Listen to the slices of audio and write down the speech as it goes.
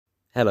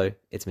Hello,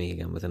 it's me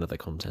again with another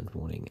content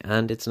warning,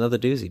 and it's another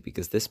doozy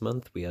because this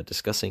month we are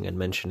discussing and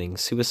mentioning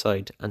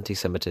suicide,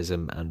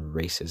 anti-Semitism, and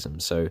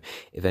racism. So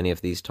if any of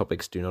these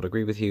topics do not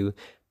agree with you,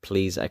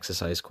 please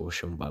exercise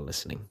caution while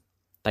listening.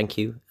 Thank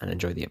you, and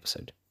enjoy the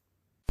episode.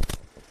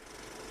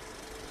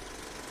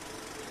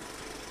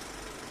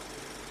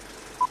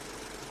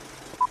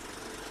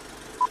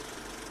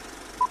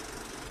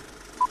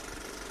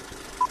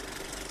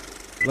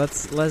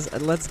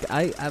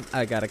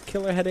 I got a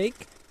killer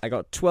headache. I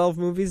got 12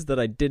 movies that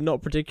I did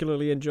not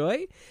particularly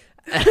enjoy,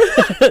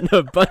 and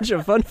a bunch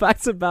of fun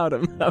facts about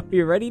them. Are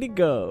you ready to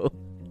go?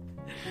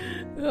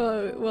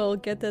 Well,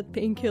 get that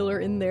painkiller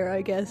in there,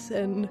 I guess,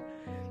 and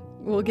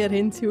we'll get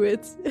into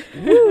it.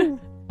 Woo!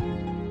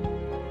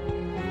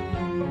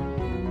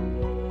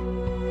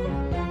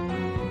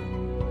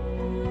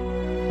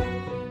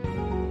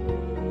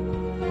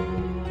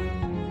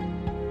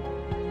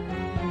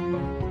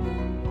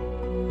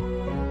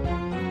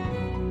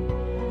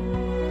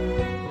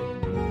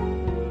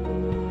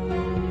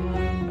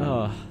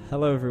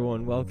 Hello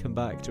everyone, welcome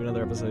back to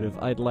another episode of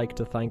I'd Like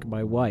to Thank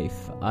My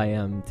Wife. I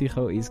am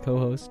Ticho, E's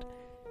co-host.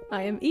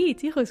 I am E,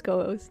 Ticho's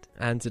co-host.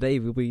 And today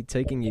we'll be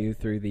taking you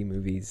through the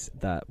movies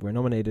that were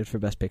nominated for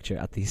Best Picture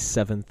at the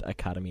 7th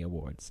Academy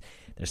Awards.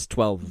 There's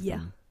 12 of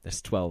them.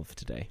 There's 12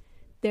 today.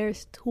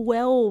 There's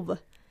 12.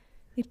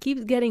 It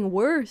keeps getting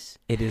worse.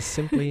 It is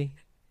simply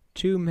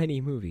too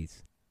many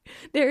movies.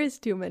 There is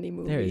too many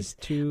movies. There is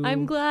too...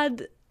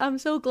 I'm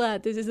so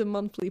glad this is a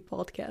monthly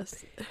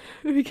podcast.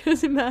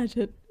 Because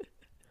imagine...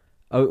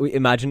 Oh,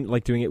 imagine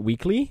like doing it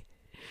weekly.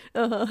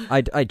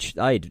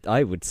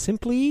 I would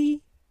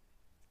simply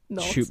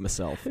shoot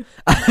myself.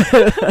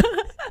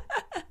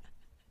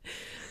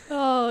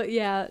 Oh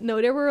yeah,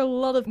 no, there were a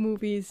lot of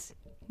movies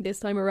this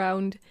time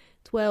around.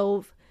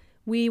 12.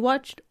 We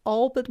watched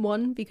all but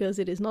one because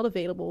it is not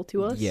available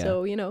to us. Yeah.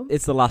 So you know,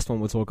 it's the last one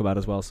we'll talk about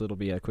as well. So it'll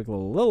be a quick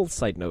little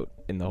side note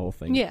in the whole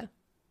thing. Yeah.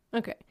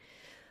 Okay.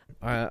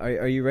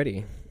 Are you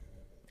ready?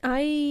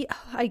 I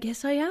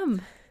guess I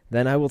am.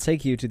 Then I will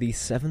take you to the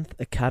 7th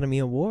Academy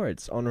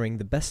Awards, honoring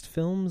the best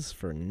films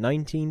for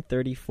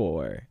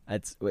 1934.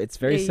 It's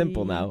very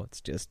simple now.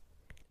 It's just,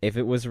 if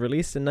it was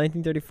released in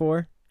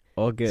 1934,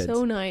 all good.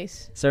 So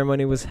nice.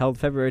 Ceremony was held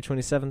February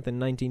 27th in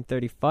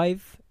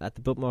 1935 at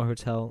the Biltmore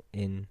Hotel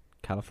in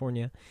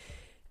California.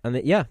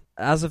 And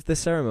as of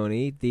this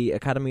ceremony, the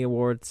Academy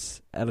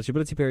Awards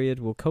eligibility period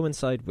will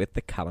coincide with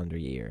the calendar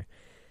year.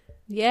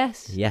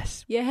 Yes.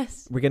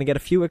 We're going to get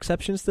a few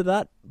exceptions to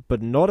that,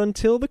 but not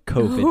until the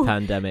COVID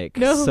pandemic.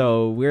 No.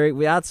 So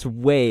that's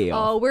way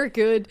off. Oh, we're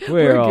good.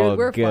 We're good.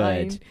 We're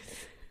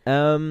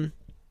fine.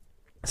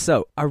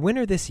 So our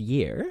winner this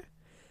year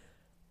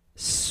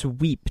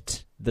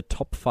sweeped the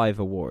top 5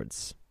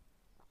 awards.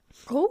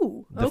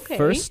 Oh, okay. The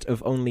first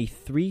of only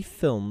 3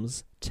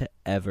 films to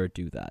ever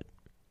do that.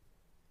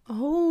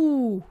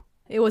 Oh,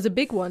 it was a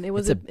big one. It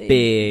was a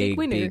big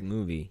winner. Big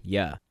movie.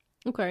 Yeah.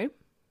 Okay.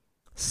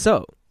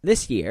 So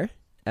this year,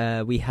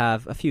 we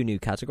have a few new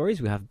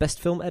categories. We have Best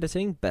Film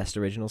Editing, Best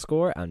Original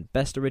Score, and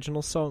Best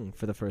Original Song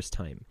for the first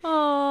time.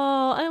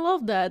 Oh, I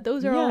love that.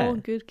 Those are all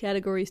good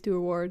categories to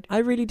award. I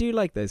really do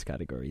like those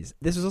categories.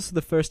 This was also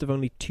the first of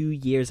only 2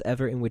 years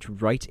ever in which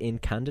write-in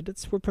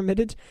candidates were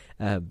permitted,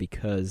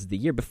 because the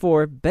year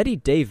before, Bette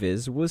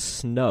Davis was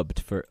snubbed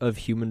for Of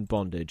Human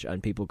Bondage,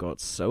 and people got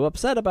so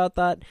upset about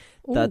that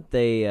that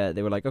they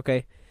were like,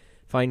 okay,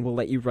 fine, we'll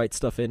let you write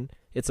stuff in.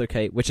 It's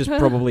okay, which is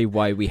probably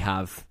why we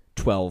have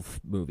 12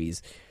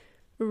 movies.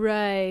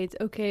 Right.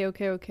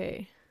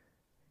 Okay.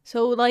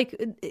 So, like,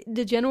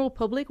 the general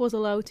public was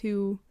allowed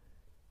to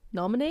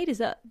nominate? Is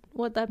that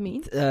what that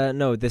means?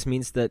 No, this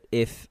means that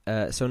if...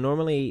 so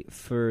normally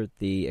for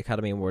the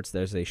Academy Awards,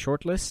 there's a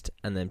shortlist,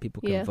 and then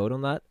people can vote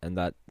on that, and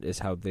that is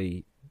how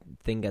the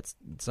thing gets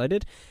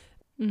decided.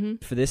 Mm-hmm.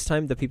 For this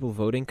time, the people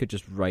voting could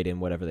just write in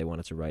whatever they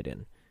wanted to write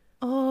in.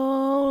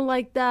 Oh,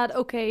 like that.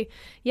 Okay.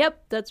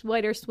 Yep, that's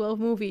why there's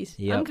 12 movies.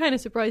 Yep. I'm kind of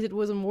surprised it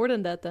wasn't more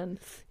than that then.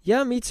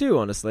 Yeah, me too,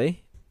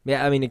 honestly.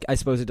 Yeah, I mean, I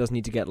suppose it does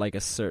need to get like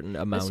a certain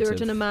amount.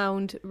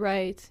 Amount,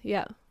 right.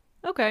 Yeah.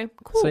 Okay,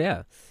 cool. So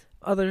yeah,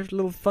 other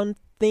little fun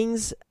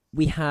things.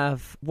 We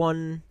have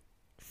two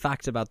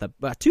facts about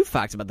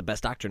the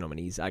Best Actor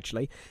nominees,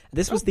 actually.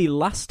 This was the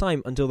last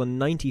time until the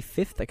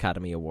 95th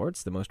Academy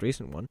Awards, the most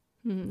recent one,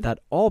 that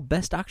all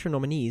Best Actor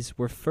nominees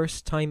were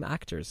first-time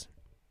actors.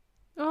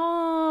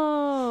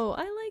 Oh,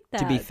 I like that.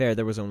 To be fair,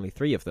 there was only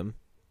 3 of them,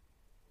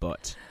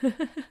 but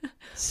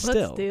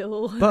still.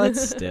 But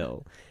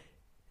still.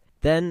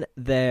 Then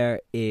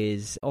there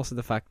is also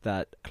the fact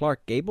that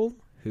Clark Gable,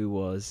 who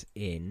was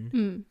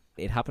in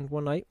It Happened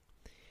One Night,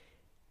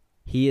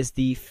 he is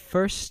the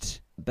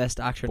first Best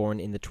Actor born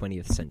in the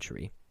 20th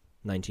century,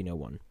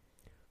 1901.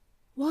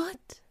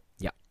 What?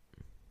 Yeah.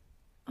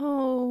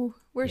 Oh,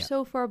 we're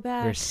so far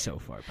back. We're so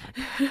far back.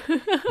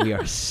 We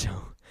are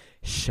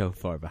so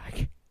far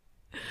back.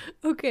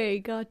 Okay,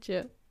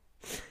 gotcha.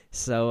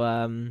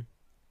 So,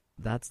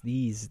 that's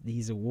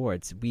these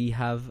awards. We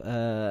have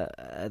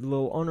a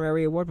little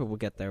honorary award, but we'll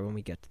get there when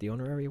we get to the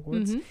honorary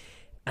awards. Mm-hmm.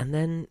 And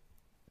then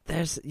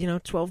there's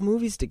 12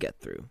 movies to get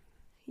through.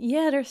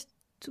 Yeah, there's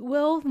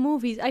 12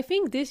 movies. I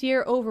think this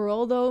year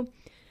overall, though,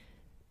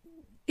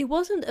 it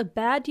wasn't a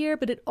bad year,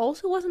 but it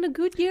also wasn't a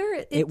good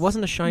year. It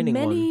wasn't a shining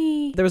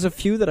one. There was a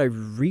few that I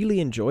really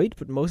enjoyed,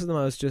 but most of them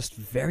I was just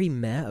very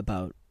meh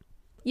about.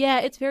 Yeah,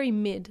 it's very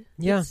mid.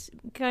 Yeah. It's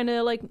kind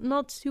of like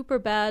not super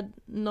bad,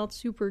 not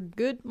super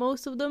good,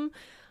 most of them.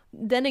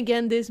 Then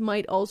again, this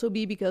might also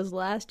be because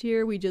last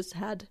year we just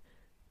had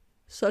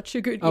such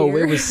a good year. Oh,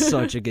 it was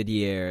such a good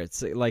year.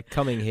 It's like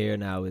coming here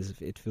now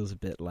it feels a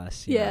bit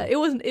less. Yeah,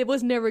 it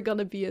was never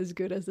gonna be as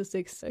good as the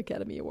 6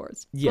 Academy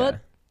Awards. Yeah. But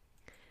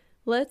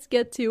let's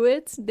get to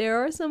it.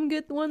 There are some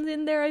good ones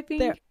in there, I think.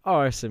 There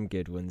are some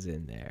good ones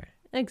in there.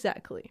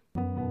 Exactly.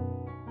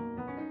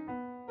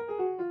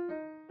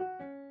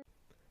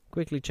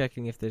 Quickly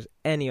checking if there's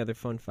any other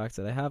fun facts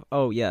that I have.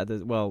 Oh, yeah.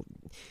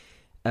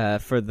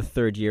 For the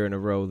third year in a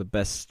row, the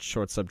best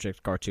short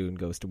subject cartoon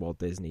goes to Walt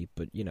Disney.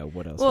 But,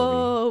 what else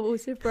Whoa,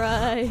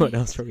 surprise. What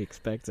else are we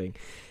expecting?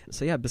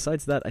 So, yeah,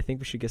 besides that, I think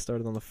we should get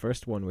started on the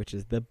first one, which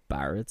is The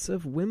Barretts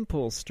of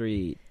Wimpole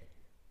Street.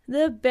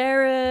 The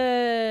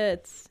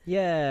Barretts.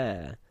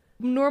 Yeah.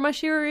 Norma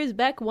Shearer is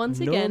back once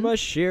again. Norma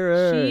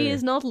Shearer. She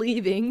is not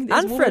leaving.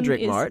 And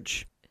Frederick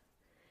March.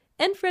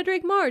 And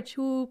Frederick March,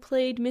 who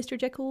played Mr.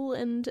 Jekyll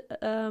and,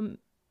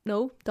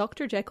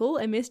 Dr. Jekyll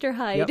and Mr.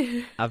 Hyde.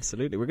 Yep,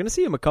 absolutely. We're going to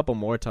see him a couple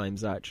more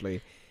times, actually.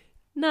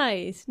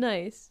 Nice.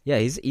 Yeah,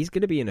 he's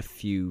going to be in a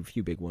few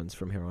big ones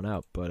from here on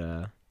out, but...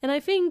 And I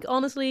think,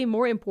 honestly,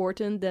 more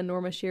important than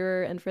Norma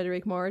Shearer and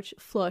Frederick March,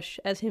 Flush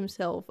as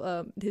himself.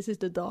 This is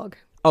the dog.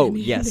 Oh, and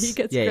yes. He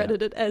gets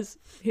credited as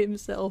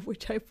himself,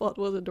 which I thought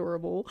was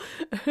adorable.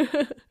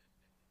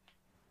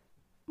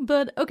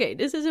 But, okay,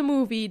 this is a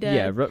movie that...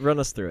 Yeah, run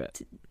us through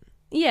it.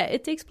 Yeah,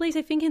 it takes place,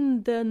 I think,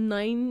 in the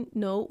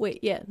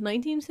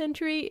 19th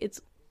century.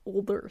 It's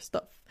older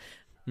stuff.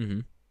 Mm-hmm.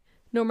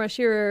 Norma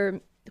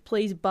Shearer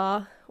plays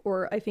Ba,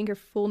 or I think her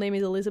full name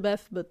is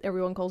Elizabeth, but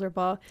everyone calls her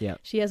Ba. Yeah.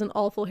 She has an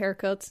awful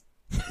haircut.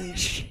 I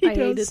does.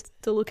 hated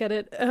to look at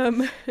it.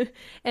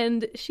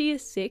 And she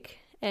is sick,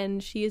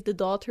 and she is the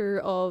daughter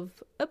of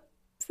a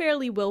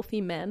fairly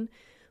wealthy man.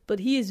 But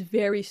he is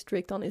very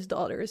strict on his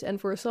daughters, and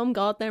for some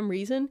goddamn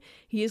reason,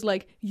 he is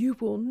like, you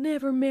will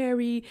never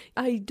marry,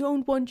 I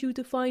don't want you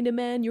to find a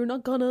man, you're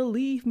not gonna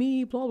leave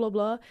me, blah blah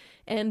blah.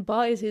 And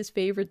Ba is his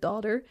favorite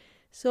daughter.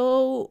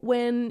 So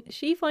when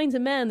she finds a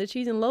man that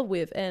she's in love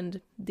with,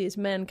 and this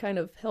man kind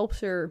of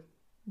helps her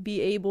be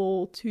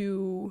able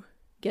to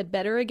get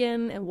better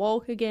again and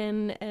walk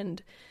again,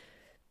 and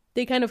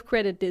they kind of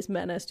credit this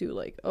man as to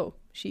like, oh,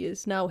 she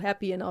is now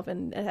happy enough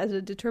and has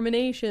a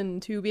determination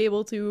to be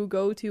able to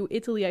go to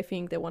Italy, I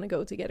think they want to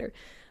go together.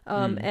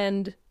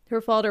 And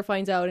her father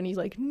finds out and he's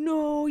like,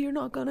 no, you're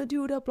not gonna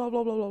do that, blah,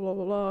 blah, blah, blah,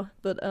 blah, blah.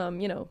 But,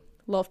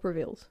 love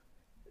prevails.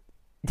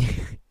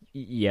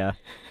 Yeah.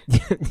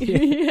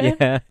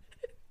 Yeah.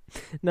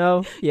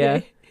 No,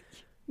 yeah.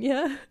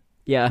 Yeah.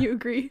 Yeah. You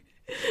agree?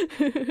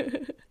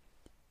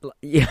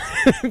 Yeah.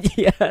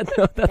 Yeah,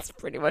 no, that's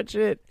pretty much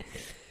it.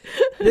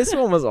 This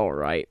one was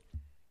alright.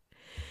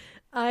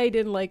 I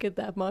didn't like it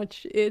that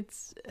much. It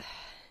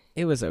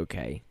was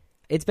okay.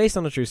 It's based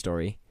on a true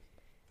story.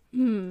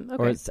 Okay.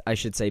 Or I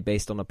should say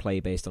based on a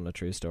play based on a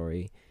true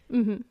story.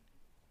 Mm-hmm.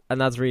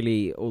 And that's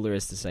really all there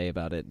is to say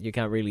about it. You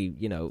can't really,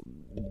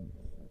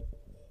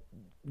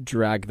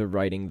 drag the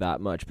writing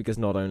that much, because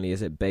not only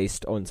is it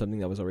based on something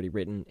that was already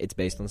written, it's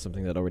based on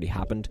something that already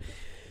happened.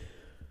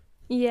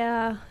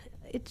 Yeah,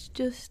 it's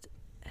just...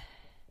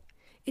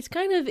 It's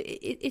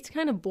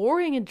kind of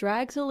boring. It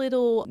drags a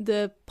little.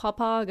 The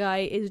Papa guy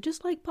is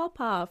just like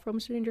Papa from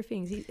Stranger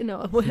Things. He's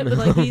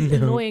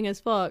annoying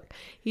as fuck.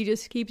 He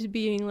just keeps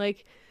being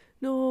like,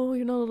 no,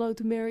 you're not allowed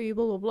to marry,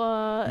 blah, blah,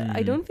 blah.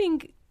 I don't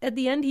think at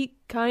the end he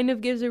kind of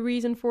gives a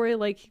reason for it,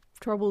 like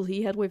troubles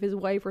he had with his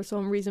wife or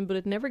some reason, but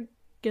it never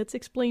gets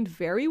explained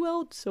very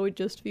well. So it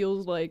just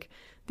feels like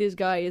this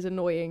guy is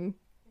annoying.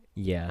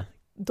 Yeah.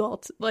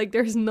 Like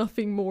there's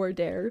nothing more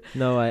there.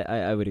 No,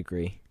 I would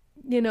agree.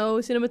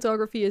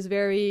 Cinematography is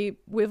very,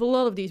 with a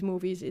lot of these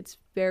movies, it's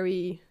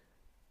very,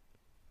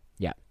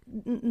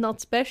 not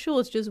special,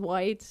 it's just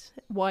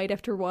wide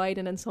after wide,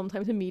 and then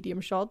sometimes a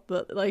medium shot,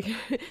 but like,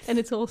 and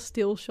it's all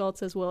still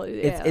shots as well.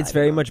 It's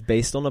very much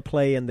based on a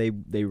play, and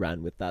they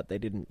ran with that. They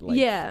didn't like...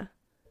 Yeah.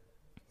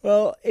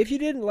 Well, if you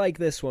didn't like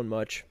this one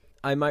much,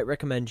 I might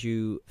recommend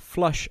you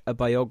Flush, a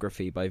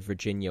Biography by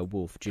Virginia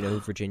Woolf. Do you know who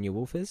Virginia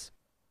Woolf is?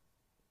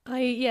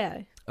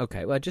 Yeah.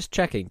 Okay, well, just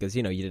checking, because,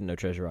 you didn't know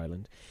Treasure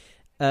Island.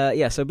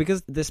 So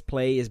because this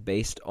play is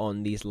based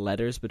on these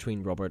letters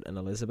between Robert and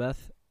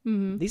Elizabeth,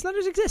 these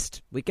letters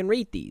exist. We can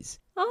read these.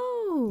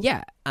 Oh.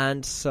 Yeah,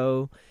 and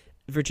so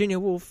Virginia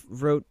Woolf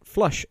wrote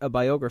Flush, a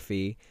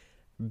Biography,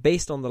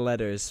 based on the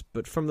letters,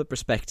 but from the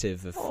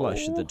perspective of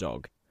Flush, the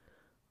dog.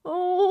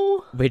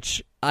 Oh.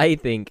 Which I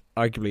think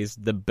arguably is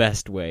the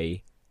best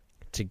way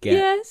to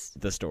get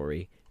the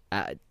story.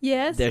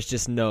 Yes. There's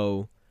just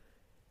no...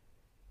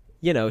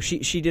 you know,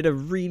 she did a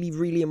really,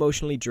 really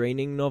emotionally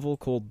draining novel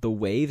called The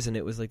Waves, and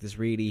it was like this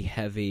really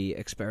heavy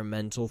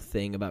experimental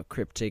thing about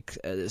cryptic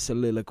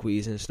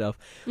soliloquies and stuff.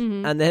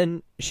 Mm-hmm. And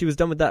then she was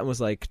done with that and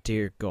was like,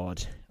 dear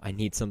God, I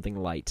need something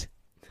light.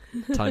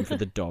 Time for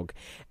the dog.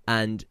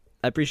 And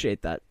I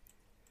appreciate that.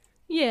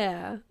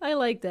 Yeah, I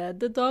like that.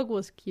 The dog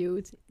was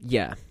cute.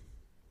 Yeah.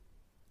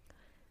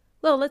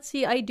 Well, let's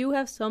see. I do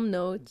have some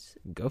notes.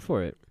 Go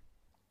for it.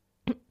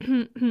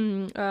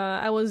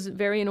 I was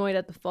very annoyed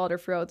at the father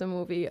throughout the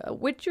movie,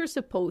 which you're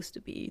supposed to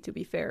be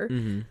fair.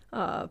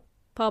 Mm-hmm.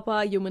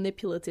 Papa, you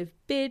manipulative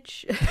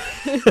bitch.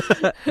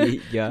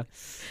 Yeah.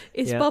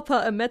 Is Yeah.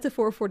 Papa a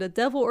metaphor for the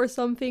devil or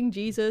something?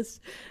 Jesus.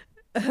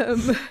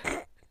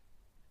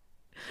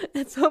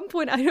 At some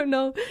point, I don't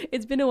know,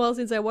 it's been a while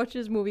since I watched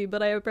this movie,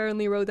 but I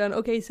apparently wrote down,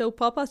 okay, so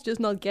Papa's just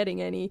not getting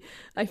any.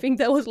 I think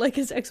that was like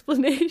his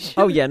explanation.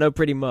 Oh yeah, no,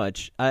 pretty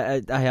much.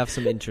 I have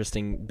some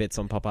interesting bits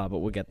on Papa, but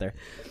we'll get there.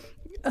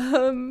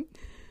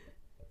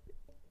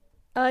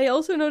 I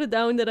also noted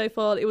down that I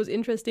thought it was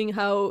interesting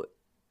how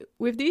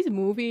with these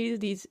movies,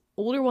 these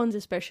older ones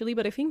especially,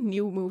 but I think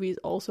new movies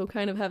also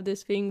kind of have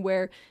this thing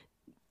where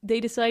they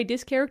decide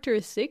this character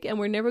is sick and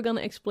we're never going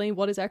to explain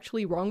what is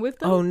actually wrong with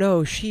them. Oh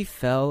no, she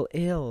fell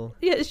ill.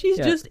 Yeah, she's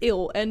just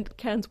ill and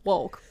can't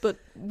walk, but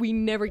we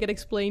never get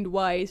explained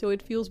why, so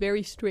it feels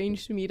very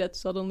strange to me that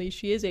suddenly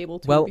she is able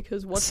to, Well,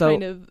 because what so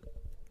kind of...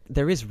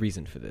 There is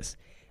reason for this.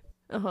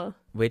 Uh-huh.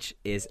 Which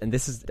is, and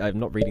this is, I'm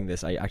not reading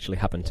this, I actually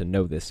happen to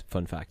know this,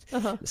 fun fact.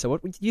 Uh-huh. So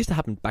what used to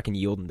happen back in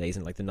the olden days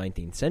in like the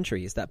 19th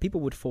century is that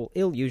people would fall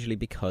ill usually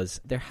because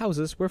their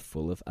houses were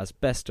full of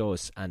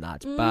asbestos, and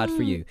that's bad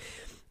for you.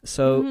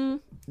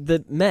 So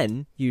the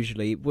men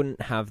usually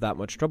wouldn't have that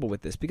much trouble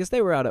with this because they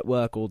were out at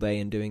work all day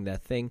and doing their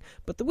thing,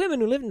 but the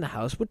women who lived in the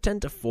house would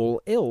tend to fall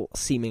ill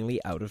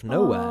seemingly out of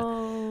nowhere.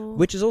 Oh.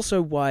 Which is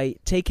also why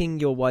taking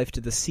your wife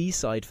to the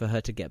seaside for her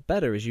to get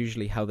better is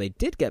usually how they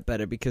did get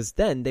better, because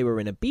then they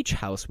were in a beach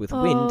house with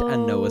wind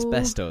and no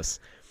asbestos.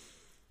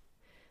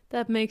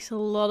 That makes a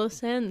lot of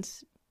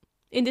sense.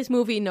 In this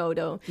movie, no,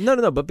 though.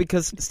 No, but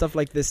because stuff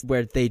like this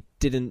where they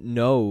didn't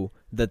know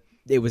that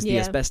it was the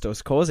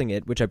asbestos causing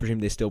it, which I presume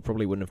they still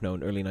probably wouldn't have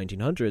known early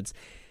 1900s.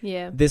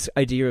 Yeah. This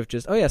idea of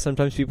just, oh yeah,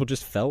 sometimes people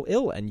just fell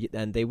ill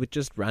and they would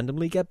just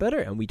randomly get better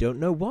and we don't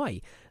know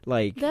why.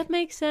 Like, that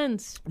makes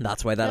sense.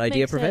 That's why that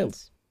idea makes prevailed.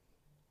 sense.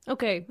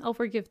 Okay, I'll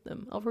forgive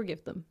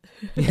them.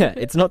 Yeah,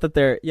 it's not that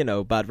they're,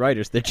 bad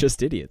writers, they're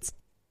just idiots.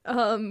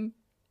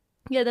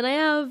 Yeah, then I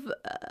have...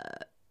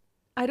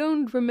 I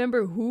don't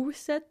remember who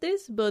said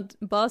this, but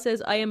Ba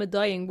says, I am a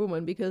dying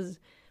woman, because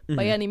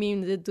by any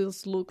means it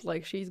does look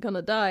like she's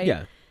gonna die.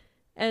 Yeah.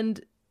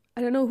 And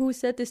I don't know who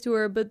said this to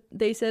her, but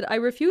they said, I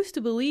refuse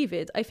to believe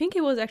it. I think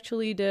it was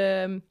actually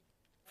the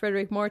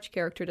Frederick March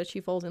character that she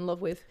falls in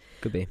love with.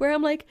 Could be. Where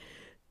I'm like,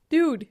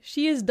 dude,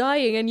 she is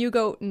dying, and you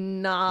go,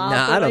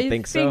 nah, I don't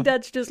think so. I think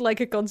that's just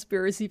like a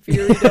conspiracy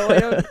theory, though. I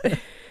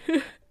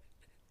don't...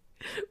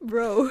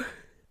 Bro,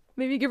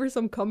 maybe give her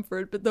some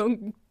comfort, but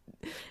don't...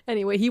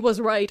 Anyway, he was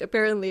right,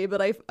 apparently,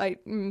 but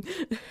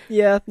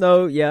Yeah,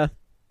 no, yeah.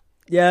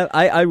 Yeah,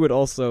 I would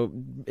also,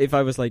 if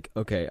I was like,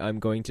 okay, I'm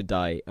going to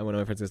die, and one of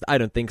my friends goes, I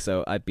don't think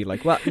so, I'd be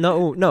like, well,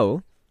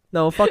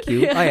 no, fuck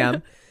you, I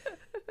am.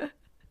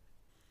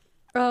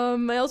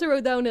 I also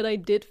wrote down that I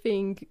did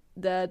think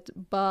that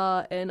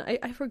Ba and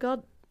I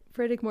forgot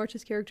Frederick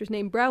March's character's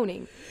name,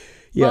 Browning.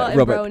 Yeah, Ba and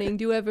Robert. Browning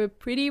do have a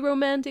pretty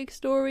romantic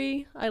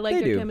story. I like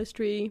They their do.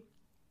 chemistry.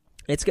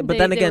 It's good, but They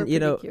then were again,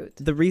 pretty cute.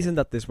 the reason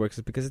that this works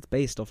is because it's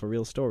based off a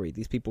real story.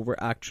 These people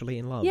were actually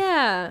in love.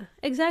 Yeah,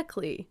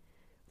 exactly.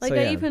 Like, So,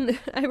 yeah.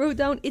 I wrote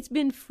down, it's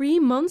been 3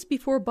 months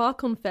before Ba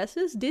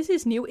confesses. This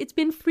is new. It's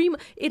been 3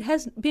 months. It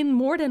has been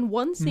more than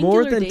one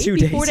singular than day 2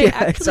 before days, they yeah,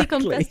 actually exactly.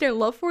 confess their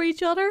love for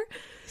each other.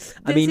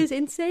 I mean- This is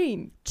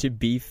insane. To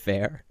be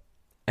fair,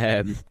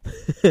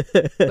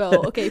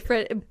 Well, okay,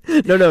 Fred...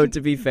 no,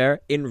 to be fair,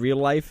 in real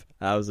life,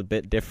 that was a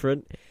bit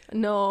different.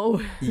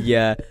 No.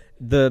 Yeah,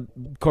 the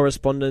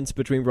correspondence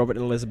between Robert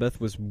and Elizabeth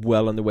was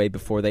well on the way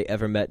before they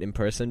ever met in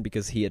person,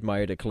 because he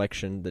admired a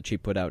collection that she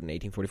put out in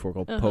 1844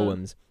 called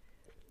Poems.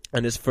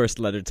 And his first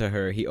letter to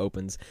her, he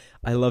opens,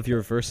 I love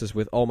your verses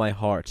with all my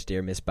heart,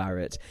 dear Miss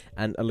Barrett.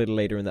 And a little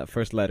later in that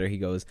first letter, he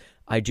goes,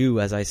 I do,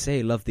 as I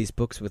say, love these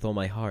books with all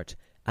my heart,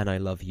 and I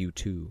love you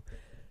too.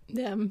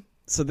 Damn.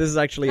 So this is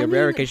actually I a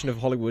rare mean- occasion of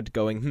Hollywood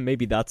going,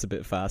 maybe that's a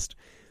bit fast.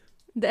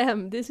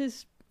 Damn, this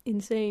is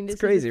insane. This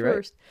It's crazy, is the right?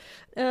 first.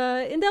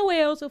 In that way,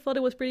 I also thought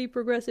it was pretty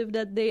progressive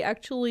that they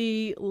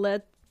actually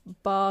let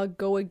Ba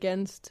go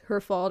against her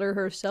father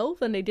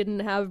herself, and they didn't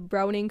have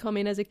Browning come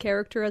in as a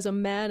character, as a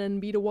man, and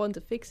be the one to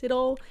fix it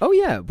all. Oh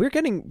yeah, we're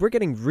getting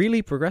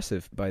really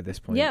progressive by this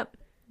point. Yeah.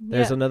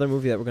 There's yeah. another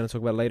movie that we're going to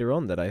talk about later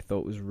on that I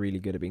thought was really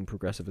good at being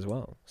progressive as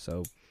well.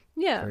 So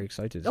Yeah. very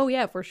excited. Oh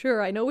yeah, for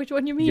sure. I know which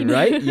one you mean. You're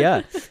right?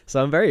 Yeah.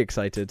 So I'm very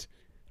excited.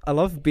 I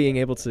love being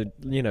able to,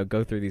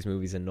 go through these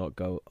movies and not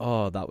go,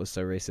 oh, that was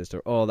so racist,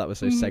 or oh, that was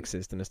so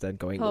sexist, and instead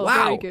going, Oh,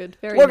 wow, very good.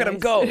 Very look nice. at him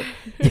go.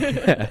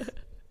 Yeah.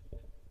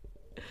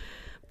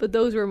 But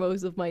those were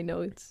most of my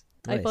notes.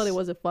 I thought Nice. it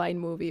was a fine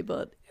movie,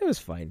 but It was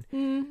fine.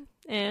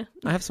 Eh.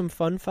 I have some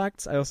fun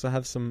facts. I also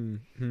have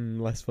some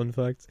less fun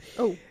facts.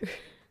 Oh.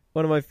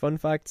 One of my fun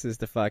facts is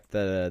the fact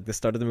that the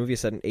start of the movie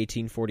is set in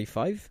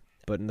 1845,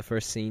 but in the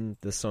first scene,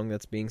 the song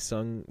that's being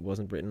sung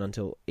wasn't written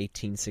until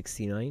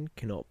 1869.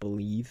 Cannot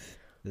believe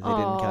that they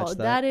didn't catch that.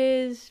 That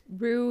is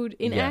rude,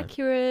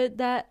 inaccurate.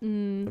 That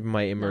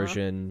My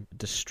immersion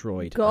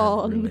destroyed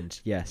Gone. and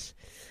ruined. Yes.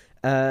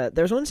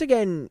 There's once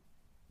again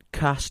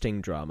casting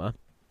drama.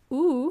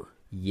 Ooh.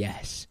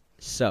 Yes.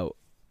 So,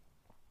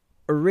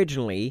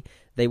 originally,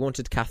 they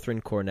wanted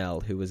Catherine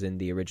Cornell, who was in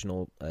the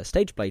original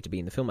stage play, to be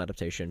in the film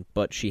adaptation,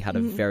 but she had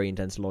a very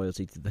intense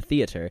loyalty to the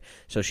theatre,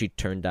 so she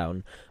turned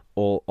down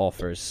all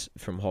offers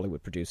from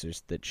Hollywood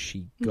producers that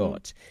she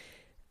got.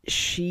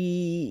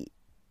 She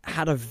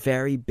had a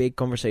very big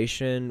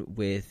conversation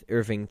with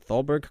Irving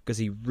Thalberg because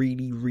he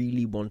really,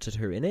 really wanted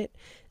her in it,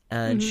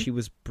 and she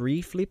was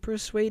briefly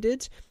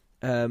persuaded.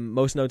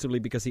 Most notably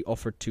because he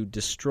offered to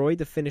destroy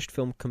the finished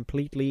film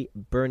completely,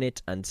 burn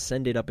it, and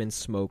send it up in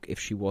smoke if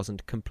she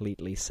wasn't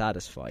completely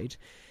satisfied.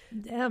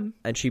 Damn.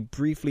 And she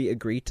briefly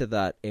agreed to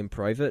that in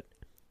private,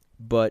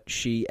 but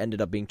she ended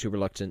up being too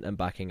reluctant and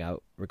backing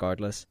out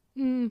regardless.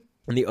 And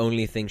the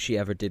only thing she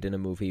ever did in a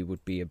movie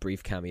would be a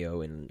brief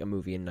cameo in a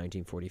movie in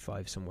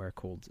 1945 somewhere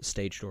called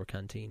Stage Door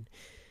Canteen.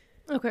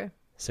 Okay.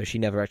 So she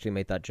never actually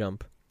made that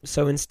jump.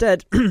 So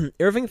instead,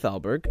 Irving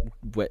Thalberg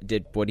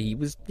did what he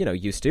was,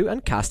 used to,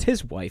 and cast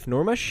his wife,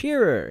 Norma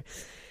Shearer.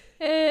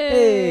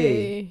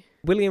 Hey!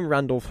 William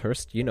Randolph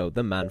Hearst,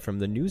 the man from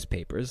the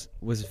newspapers,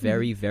 was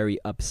very, very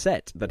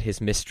upset that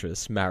his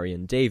mistress,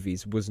 Marion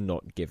Davies, was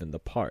not given the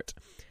part.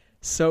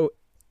 So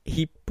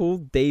he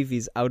pulled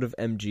Davies out of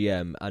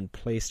MGM and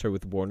placed her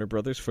with Warner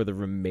Brothers for the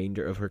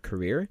remainder of her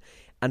career,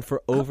 and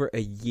for over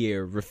a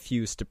year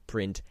refused to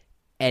print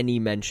any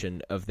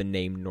mention of the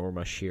name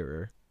Norma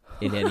Shearer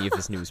in any of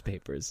his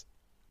newspapers.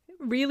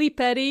 Really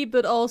petty,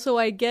 but also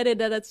I get it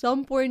that at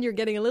some point you're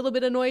getting a little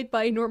bit annoyed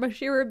by Norma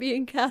Shearer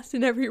being cast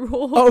in every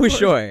role. Oh,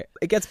 sure.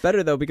 It gets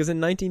better, though, because in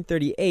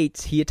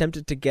 1938, he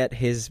attempted to get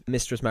his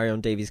mistress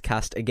Marion Davies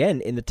cast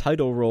again in the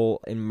title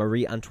role in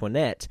Marie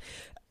Antoinette,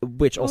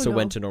 which also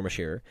went to Norma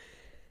Shearer.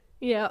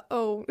 Yeah,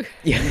 oh.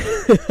 Yeah.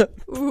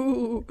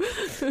 Ooh.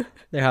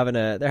 They're having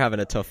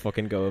a tough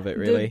fucking go of it,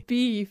 really. The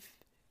beef.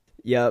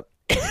 Yep.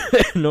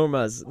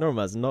 Norma's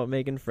not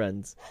making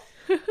friends.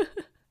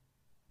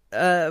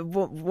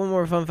 One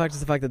more fun fact is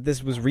the fact that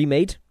this was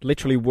remade,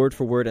 literally word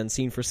for word and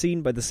scene for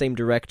scene, by the same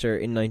director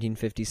in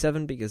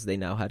 1957 because they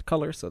now had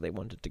color, so they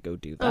wanted to go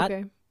do that.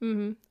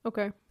 Okay.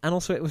 Okay. And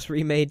also it was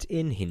remade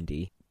in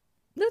Hindi.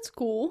 That's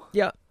cool.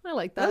 Yeah. I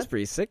like that. That's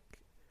pretty sick.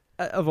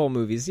 Of all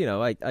movies, I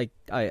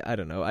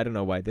don't know. I don't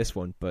know why this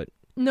one, but...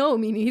 No,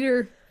 me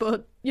neither,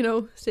 but,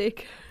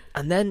 sick.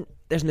 And then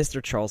there's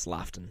Mr. Charles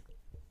Laughton.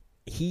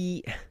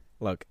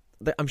 Look,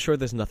 I'm sure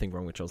there's nothing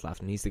wrong with Charles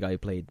Laughton. He's the guy who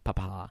played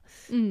Papa.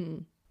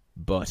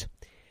 But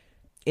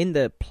in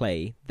the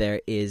play, there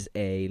is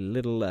a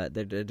little,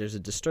 there's a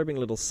disturbing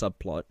little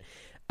subplot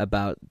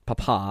about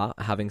Papa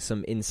having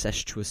some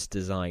incestuous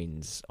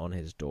designs on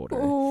his daughter.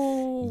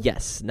 Oh.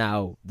 Yes,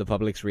 now the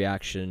public's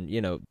reaction,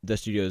 the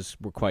studios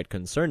were quite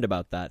concerned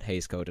about that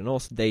Hays Code, and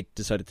also they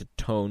decided to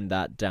tone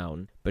that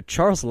down. But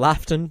Charles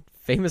Laughton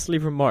famously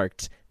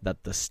remarked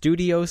that the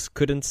studios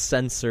couldn't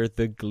censor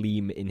the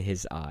gleam in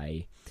his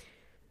eye.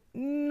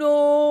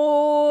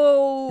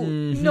 No!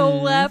 No,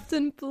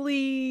 Laughton,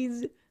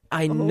 please!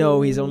 I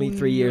know he's only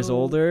 3 years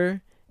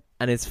older,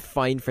 and it's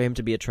fine for him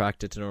to be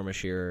attracted to Norma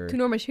Shearer. To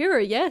Norma Shearer,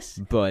 yes.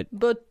 But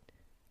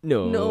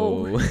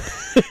no.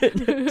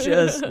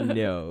 Just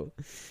no.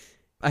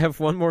 I have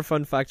one more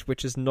fun fact,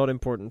 which is not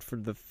important for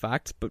the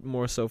fact, but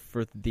more so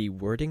for the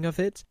wording of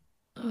it.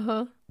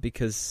 Uh-huh.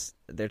 Because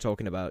they're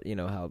talking about,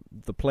 how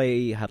the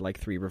play had like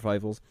 3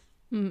 revivals.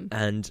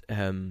 And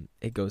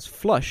it goes,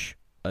 Flush,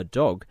 a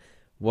dog,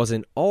 was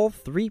in all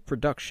 3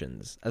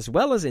 productions, as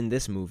well as in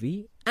this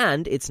movie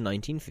and its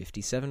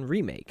 1957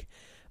 remake.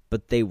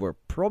 But they were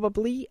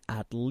probably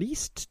at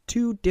least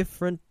 2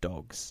 different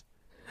dogs.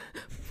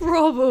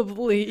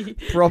 Probably.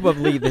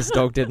 Probably this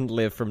dog didn't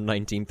live from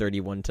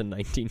 1931 to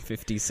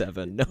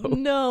 1957. No.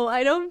 No,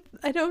 I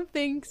don't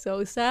think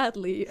so,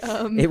 sadly.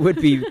 It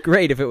would be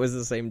great if it was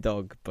the same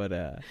dog, but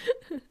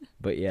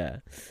yeah.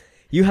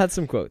 You had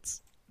some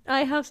quotes.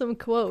 I have some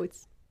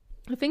quotes.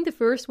 I think the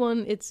first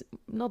one, it's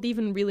not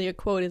even really a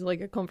quote, it's like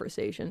a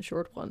conversation,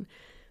 short one,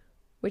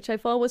 which I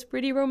thought was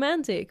pretty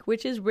romantic,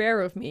 which is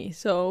rare of me,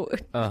 so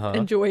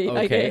enjoy, okay,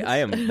 I guess. I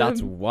am.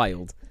 That's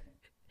wild.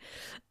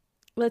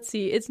 Let's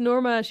see, it's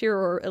Norma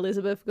Shearer or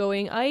Elizabeth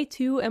going, I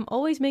too am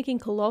always making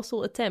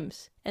colossal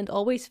attempts, and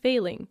always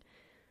failing.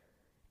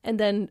 And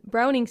then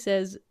Browning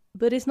says,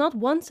 but is not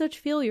one such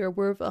failure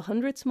worth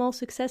 100 small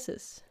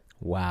successes?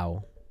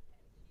 Wow.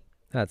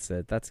 That's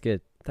it. That's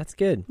good. That's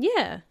good.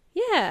 Yeah.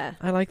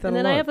 I like that and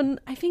a then lot.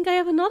 I think I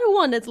have another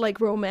one that's like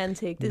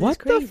romantic. This what is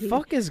crazy. the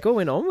fuck is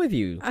going on with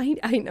you? I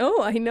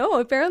know.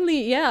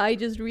 Apparently, yeah, I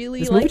just really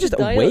This like movie just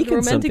the awakened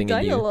romantic something in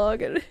you.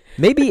 dialogue.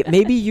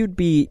 Maybe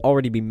you'd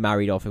already be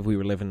married off if we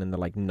were living in the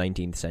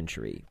 19th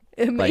century.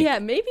 Like- Yeah,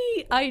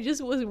 maybe I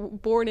just was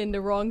born in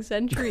the wrong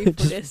century for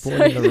this.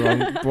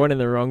 born in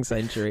the wrong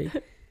century.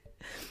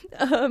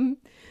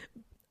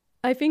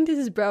 I think this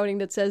is Browning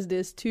that says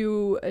this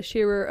to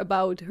Shearer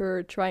about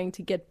her trying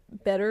to get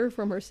better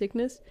from her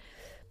sickness.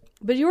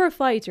 But you're a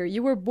fighter.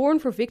 You were born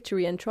for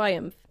victory and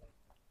triumph.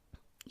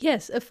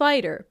 Yes, a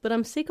fighter, but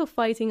I'm sick of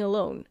fighting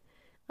alone.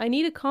 I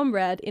need a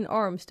comrade in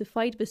arms to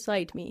fight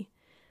beside me.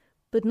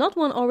 But not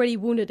one already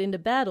wounded in the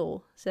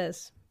battle,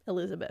 says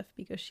Elizabeth,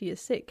 because she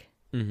is sick.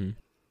 Mm-hmm.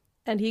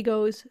 And he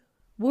goes,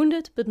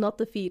 wounded but not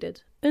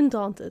defeated,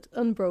 undaunted,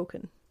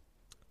 unbroken.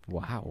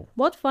 Wow.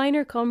 What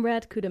finer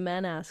comrade could a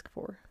man ask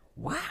for?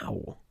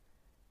 Wow.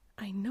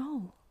 I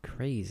know.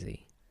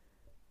 Crazy.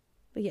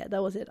 But yeah,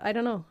 that was it. I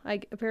don't know.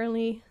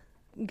 Apparently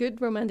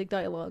good romantic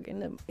dialogue in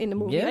the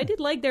movie. Yeah. I did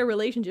like their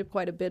relationship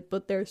quite a bit,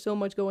 but there's so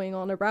much going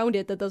on around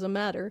it that doesn't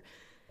matter.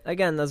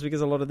 Again, that's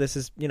because a lot of this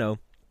is,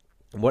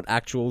 what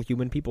actual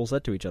human people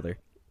said to each other.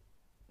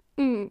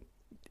 We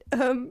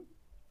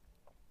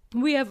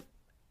have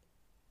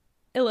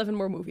 11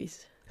 more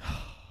movies.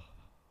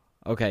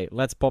 Okay,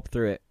 let's pop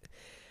through it.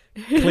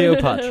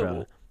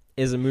 Cleopatra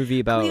is a movie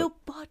about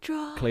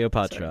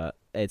Cleopatra.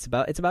 Sorry. It's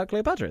about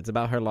Cleopatra. It's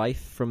about her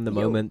life from the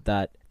Yo. moment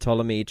that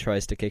Ptolemy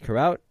tries to kick her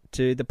out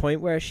to the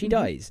point where she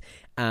dies.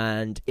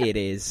 And it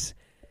is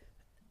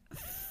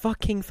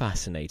fucking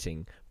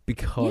fascinating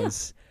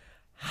because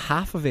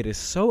half of it is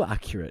so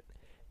accurate,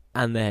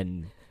 and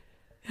then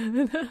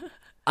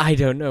I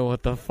don't know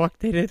what the fuck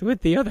they did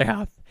with the other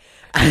half.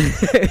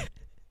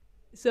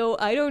 So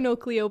I don't know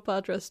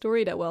Cleopatra's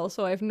story that well,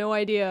 so I have no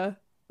idea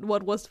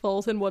what was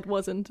false and what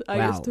wasn't. I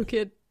just took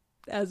it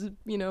as,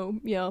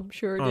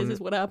 sure, this is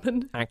what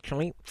happened.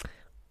 Actually,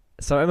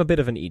 so I'm a bit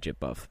of an Egypt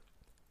buff.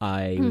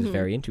 I was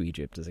very into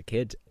Egypt as a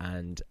kid,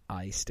 and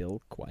I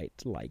still quite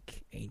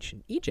like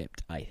ancient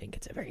Egypt. I think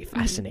it's a very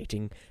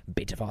fascinating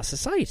bit of our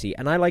society,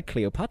 and I like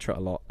Cleopatra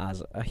a lot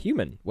as a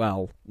human.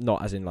 Well,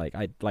 not as in,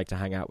 I'd like to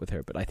hang out with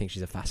her, but I think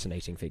she's a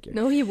fascinating figure.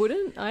 No, he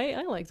wouldn't.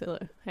 I like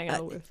to hang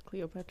out with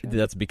Cleopatra.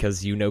 That's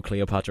because you know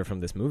Cleopatra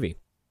from this movie.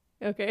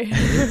 Okay.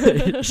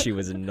 She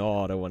was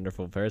not a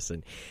wonderful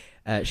person.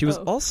 She was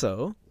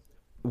also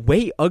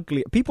way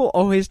ugly. People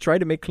always try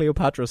to make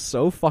Cleopatra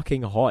so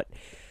fucking hot.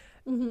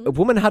 A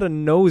woman had a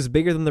nose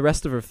bigger than the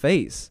rest of her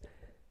face.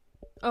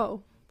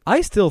 Oh. I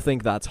still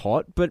think that's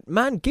hot, but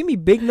man, give me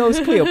big nose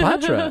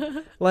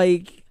Cleopatra.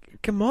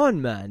 Come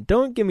on, man.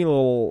 Don't give me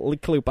little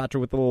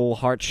Cleopatra with a little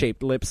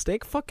heart-shaped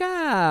lipstick. Fuck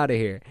out of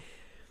here.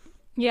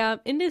 Yeah,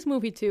 in this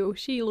movie too,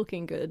 she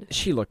looking good.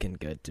 She looking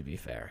good, to be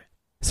fair.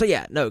 So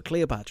yeah, no,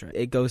 Cleopatra.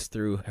 It goes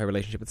through her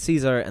relationship with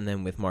Caesar and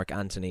then with Mark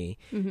Antony.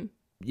 And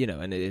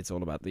it's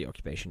all about the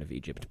occupation of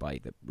Egypt by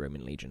the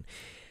Roman legion.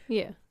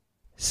 Yeah.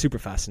 Super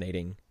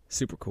fascinating.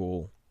 Super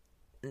cool.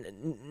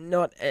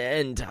 Not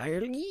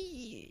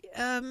entirely.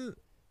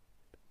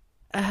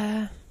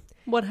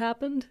 What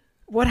happened?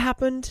 What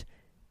happened?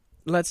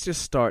 Let's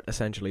just start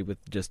essentially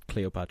with just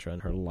Cleopatra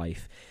and her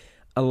life.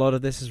 A lot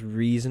of this is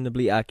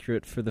reasonably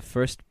accurate for the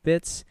first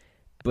bits,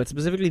 but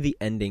specifically the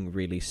ending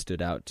really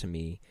stood out to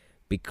me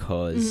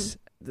because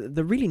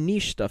the really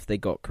niche stuff they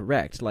got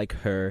correct, like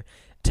her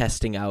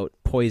testing out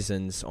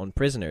poisons on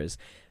prisoners.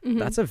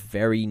 That's a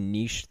very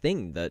niche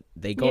thing that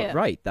they got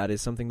right. That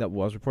is something that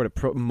was reported,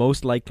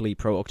 most likely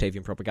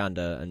pro-Octavian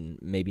propaganda, and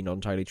maybe not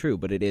entirely true,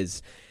 but it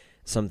is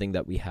something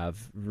that we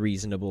have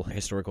reasonable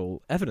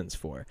historical evidence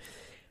for.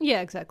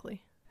 Yeah,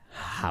 exactly.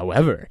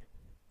 However,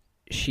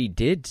 she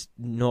did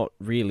not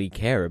really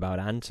care about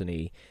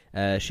Antony.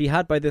 She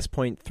had by this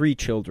point 3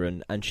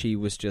 children, and she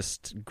was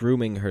just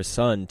grooming her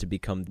son to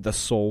become the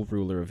sole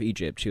ruler of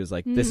Egypt. She was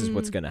like, this is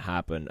what's going to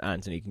happen.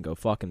 Antony can go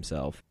fuck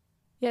himself.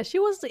 Yeah, she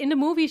was, in the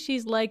movie,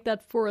 she's like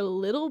that for a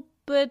little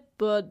bit,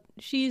 but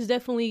she's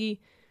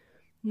definitely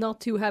not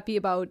too happy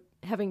about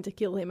having to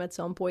kill him at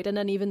some point, and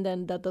then even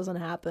then that doesn't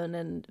happen,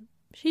 and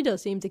she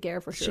does seem to care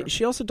for sure.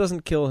 She also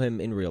doesn't kill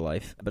him in real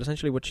life, but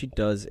essentially what she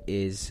does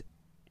is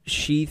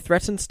she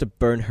threatens to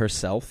burn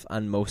herself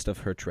and most of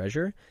her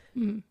treasure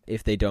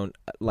if they don't,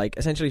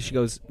 essentially she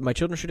goes, my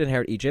children should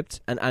inherit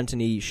Egypt and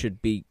Antony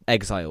should be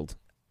exiled.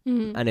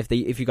 And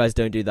if you guys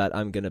don't do that,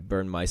 I'm going to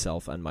burn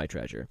myself and my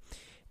treasure.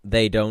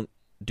 They don't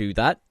do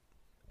that,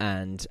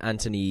 and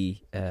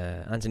Antony's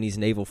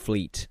naval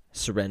fleet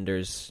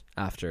surrenders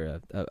after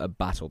a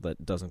battle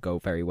that doesn't go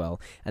very well,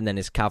 and then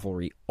his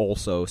cavalry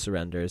also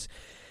surrenders.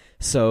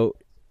 So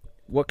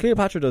what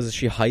Cleopatra does is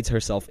she hides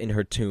herself in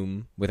her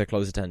tomb with her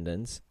close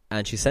attendants,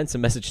 and she sends a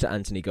message to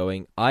Antony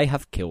going, I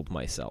have killed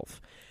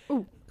myself.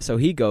 Ooh. So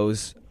he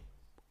goes,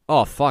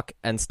 oh fuck,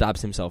 and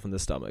stabs himself in the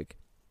stomach.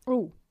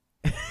 Oh.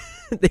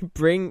 They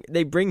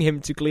bring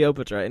him to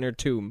Cleopatra in her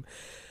tomb,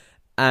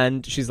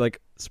 and she's like,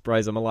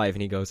 surprise, I'm alive.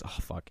 And he goes, oh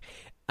fuck,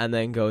 and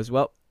then goes,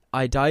 well,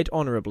 I died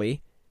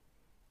honorably.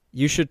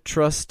 You should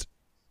trust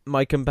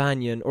my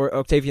companion, or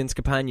Octavian's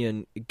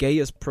companion,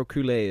 Gaius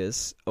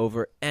Proculeius,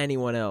 over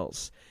anyone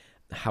else.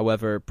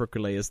 However,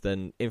 Proculeius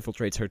then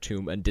infiltrates her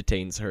tomb and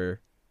detains her,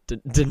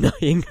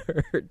 denying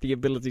her the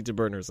ability to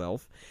burn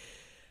herself.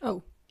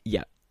 Oh.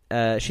 Yeah.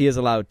 She is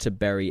allowed to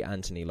bury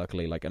Antony,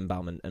 luckily,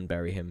 embalm and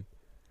bury him.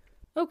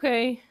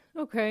 Okay.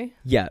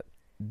 Yeah.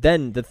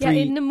 Then the three.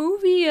 Yeah, in the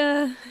movie,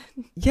 Yeah,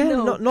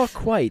 no. not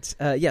quite.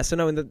 So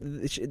now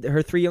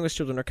her three youngest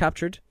children are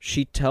captured.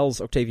 She tells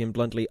Octavian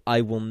bluntly,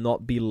 "I will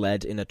not be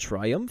led in a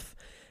triumph,"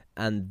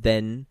 and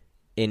then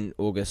in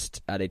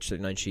August at age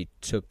 39, she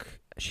took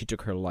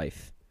her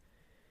life.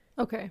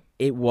 Okay.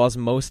 It was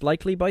most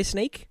likely by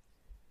snake,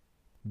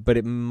 but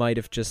it might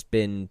have just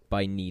been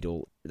by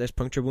needle. There's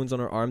puncture wounds on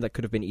her arm that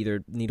could have been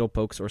either needle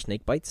pokes or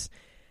snake bites.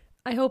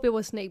 I hope it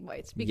was snake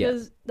bites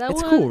because that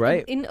It's was cool,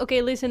 right?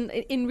 Okay, listen,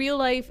 in real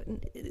life,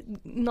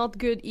 not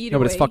good either. No,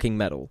 but way. it's fucking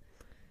metal.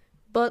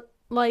 But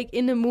like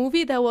in the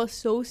movie, that was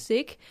so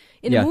sick.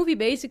 In the movie,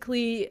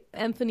 basically,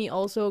 Anthony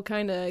also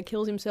kind of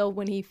kills himself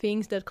when he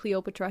thinks that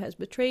Cleopatra has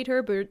betrayed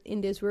her. But in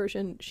this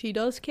version, she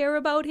does care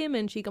about him,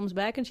 and she comes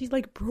back and she's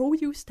like, "Bro,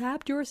 you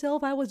stabbed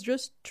yourself. I was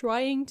just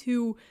trying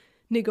to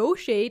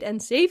negotiate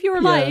and save your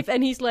life."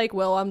 And he's like,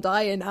 "Well, I'm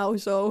dying now,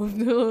 so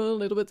a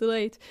little bit too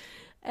late."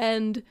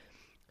 And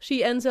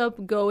she ends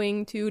up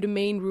going to the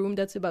main room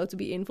that's about to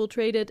be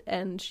infiltrated,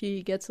 and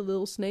she gets a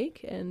little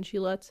snake, and she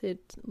lets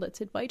it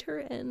bite her,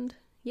 and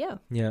yeah.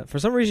 Yeah, for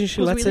some reason she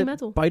It was lets really it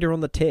metal. bite her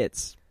on the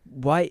tits.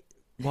 Why?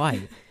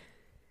 Why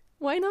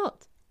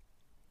not?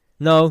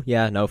 No,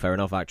 fair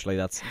enough, actually.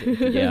 That's,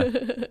 yeah.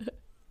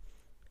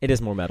 It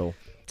is more metal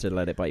to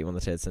let it bite you on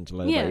the tits than to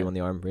let it bite you on the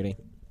arm, really.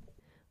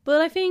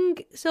 But I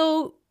think,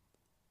 so,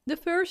 the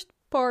first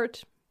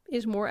part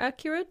is more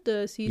accurate,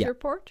 the Caesar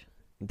part.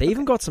 They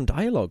even got some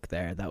dialogue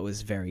there that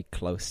was very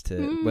close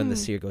to when the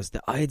seer goes,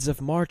 "The Ides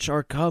of March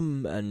are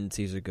come," and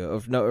Caesar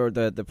goes,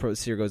 the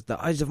seer goes, "The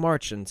Ides of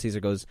March," and Caesar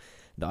goes,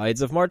 "The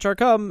Ides of March are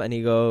come," and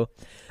he go,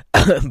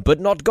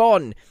 "But not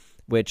gone,"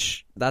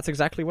 which that's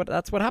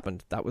what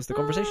happened. That was the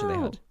conversation they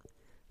had.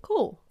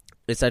 Cool.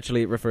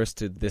 Essentially, it refers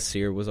to this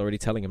seer was already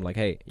telling him, like,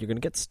 "Hey, you're going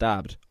to get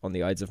stabbed on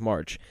the Ides of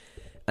March,"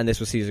 and this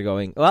was Caesar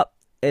going, "Well,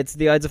 it's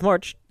the Ides of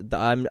March.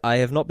 I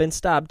have not been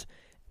stabbed."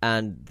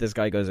 And this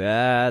guy goes,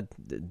 the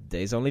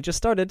day's only just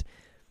started.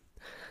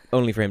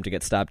 Only for him to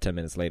get stabbed 10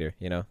 minutes later,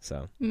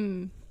 so.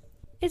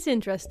 It's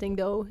interesting,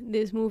 though,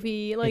 this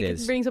movie. Like,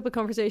 it brings up a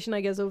conversation,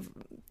 I guess, of,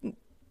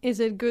 is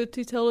it good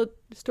to tell a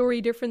story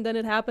different than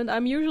it happened?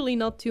 I'm usually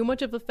not too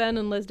much of a fan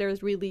unless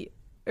there's really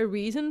a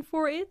reason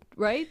for it,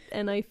 right?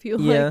 And I feel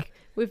like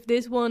with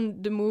this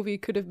one, the movie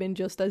could have been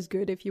just as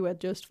good if you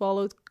had just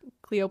followed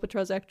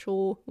Cleopatra's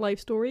actual life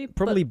story.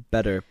 Probably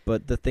better,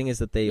 but the thing is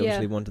that they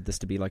obviously wanted this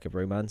to be like a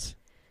romance.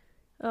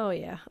 Oh,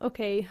 yeah.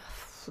 Okay.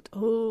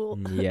 Oh.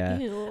 Yeah.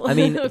 Ew. I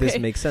mean, Okay. this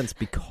makes sense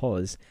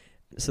because...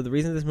 So the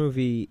reason this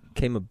movie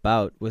came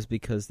about was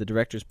because the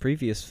director's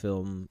previous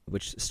film,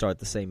 which starred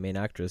the same main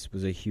actress,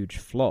 was a huge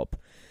flop.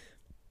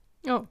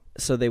 Oh.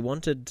 So they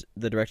wanted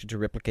the director to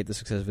replicate the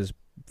success of his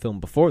film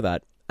before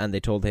that, and they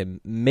told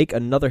him, make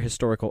another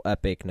historical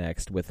epic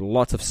next with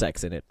lots of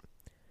sex in it.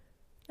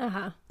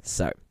 Uh-huh.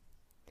 So...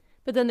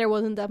 But then there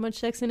wasn't that much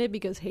sex in it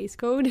because Hays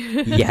Code.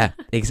 Yeah,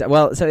 exactly.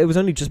 Well, so it was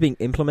only just being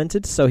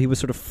implemented, so he was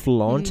sort of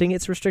flaunting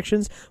its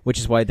restrictions, which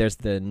is why there's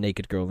the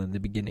naked girl in the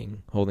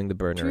beginning holding the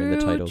burner in the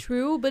title.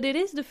 True, but it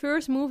is the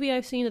first movie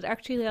I've seen that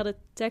actually had a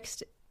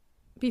text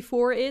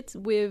before it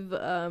with,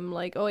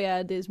 like, oh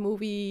yeah, this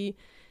movie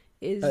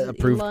is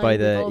approved in line by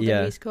with all the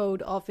Hays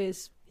Code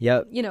office.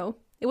 Yeah.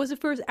 It was the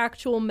first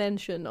actual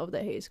mention of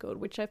the Hays Code,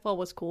 which I thought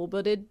was cool,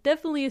 but it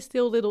definitely is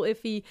still a little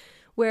iffy,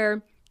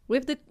 where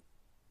with the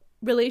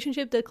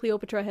relationship that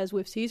Cleopatra has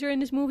with Caesar in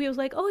this movie, I was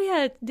like, oh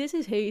yeah, this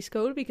is Hays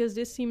Code because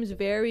this seems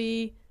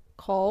very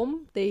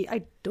calm. They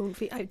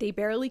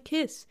barely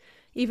kiss,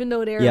 even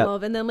though they're in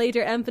love. And then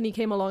later Anthony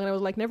came along and I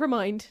was like, never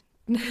mind,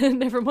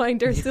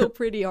 they're still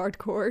pretty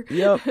hardcore.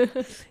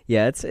 Yep.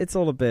 Yeah, it's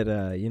all a bit,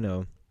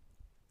 on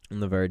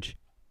the verge.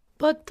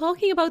 But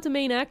talking about the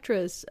main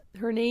actress,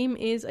 her name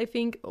is, I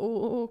think,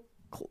 Claudette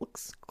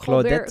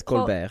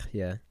Colbert,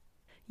 yeah.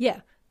 Yeah.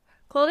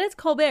 Claudette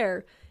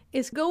Colbert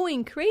is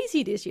going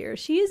crazy this year.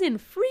 She is in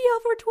 3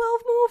 of her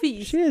 12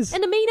 movies. She is.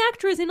 And the main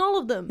actress in all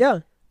of them. Yeah.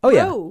 Oh, Bro.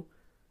 yeah.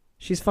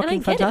 She's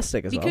fucking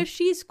fantastic as well. Because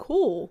she's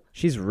cool.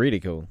 She's really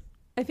cool.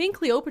 I think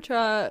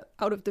Cleopatra,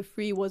 out of the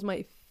 3, was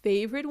my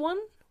favorite one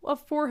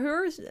for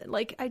hers.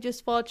 Like, I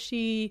just thought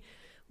she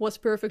was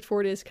perfect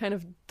for this kind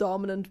of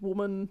dominant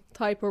woman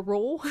type of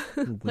role.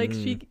 Like,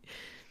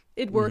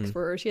 it works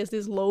for her. She has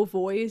this low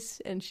voice,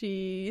 and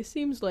she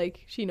seems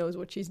like she knows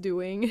what she's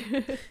doing.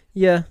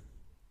 Yeah.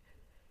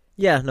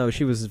 Yeah, no,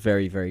 she was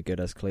very, very good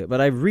as Cleo.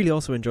 But I really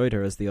also enjoyed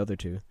her as the other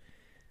two.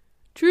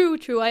 True.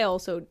 I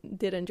also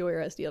did enjoy her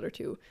as the other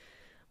two.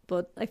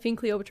 But I think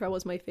Cleopatra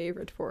was my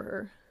favorite for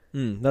her.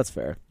 That's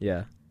fair,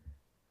 yeah.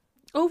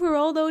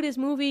 Overall, though, this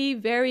movie,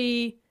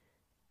 very,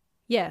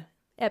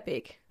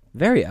 epic.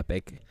 Very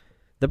epic.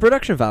 The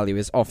production value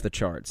is off the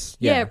charts.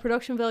 Yeah,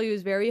 production value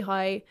is very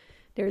high.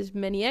 There's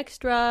many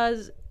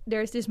extras.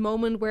 There's this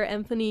moment where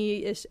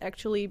Anthony is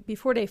actually,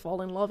 before they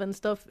fall in love and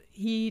stuff,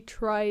 he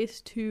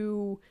tries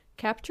to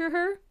capture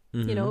her,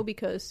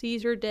 because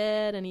Caesar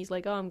dead, and he's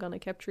like, oh, I'm gonna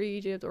capture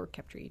Egypt,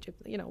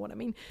 you know what I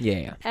mean?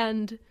 Yeah.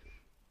 And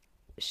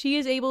she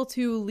is able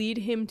to lead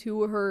him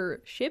to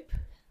her ship,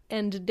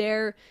 and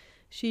there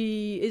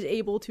she is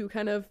able to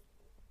kind of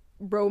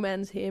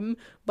romance him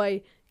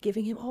by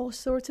giving him all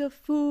sorts of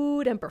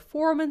food and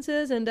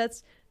performances, and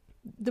that's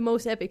the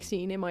most epic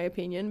scene in my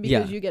opinion,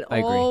 because Yeah, you get I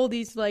agree. all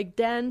these like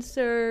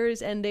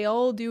dancers and they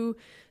all do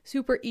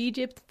super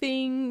Egypt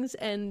things,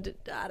 and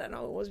I don't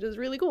know, it was just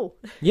really cool.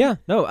 Yeah,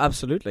 no,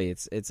 absolutely.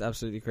 It's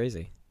absolutely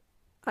crazy.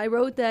 I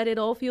wrote that it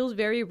all feels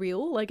very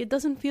real. Like, it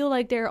doesn't feel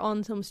like they're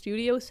on some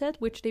studio set,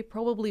 which they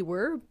probably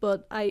were,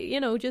 but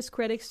just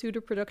credits to the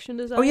production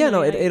design. Oh yeah,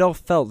 no, it all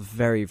felt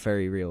very,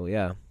 very real.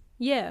 Yeah.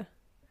 Yeah.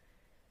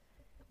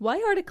 Why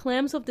are the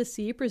clams of the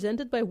sea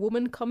presented by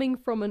women coming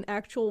from an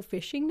actual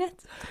fishing net?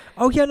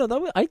 Oh yeah,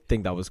 no, I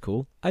think that was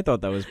cool. I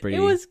thought that was pretty. It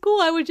was cool.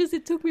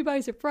 It took me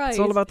by surprise. It's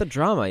all about the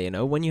drama, you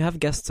know. When you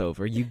have guests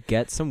over, you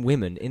get some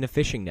women in a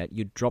fishing net.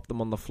 You drop them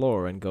on the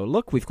floor and go,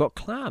 "Look, we've got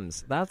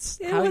clams." That's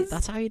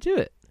how you do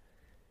it.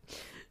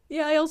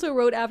 Yeah, I also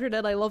wrote after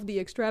that I love the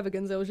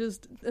extravagance. I was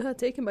just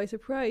taken by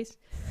surprise.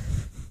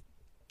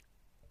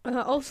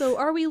 Also,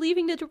 are we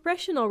leaving the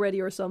Depression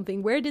already or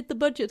something? Where did the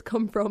budget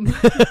come from?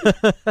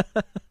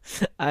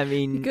 I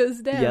mean,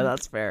 Because damn. yeah,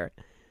 that's fair.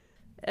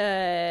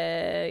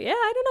 Yeah,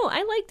 I don't know.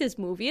 I like this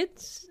movie.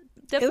 It's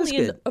definitely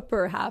in the good.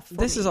 upper half for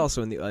This me. is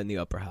also in the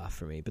upper half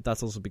for me, but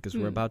that's also because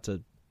we're Hmm. about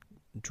to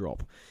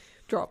drop.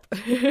 Drop.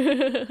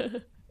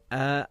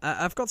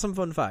 I've got some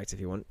fun facts if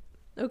you want.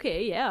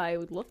 Okay, yeah, I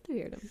would love to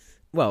hear them.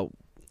 Well,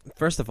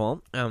 first of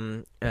all,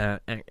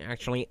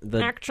 actually,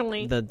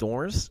 the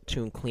doors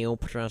to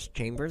Cleopatra's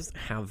chambers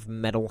have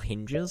metal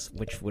hinges,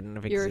 which wouldn't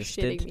have You're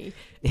existed. shitting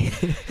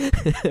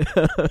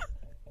me.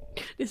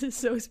 This is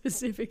so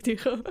specific to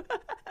her.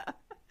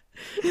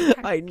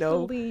 I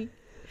know. Actually.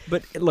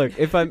 But look,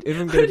 if I'm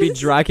going to be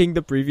dragging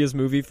the previous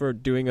movie for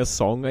doing a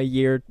song a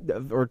year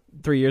or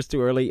 3 years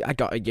too early,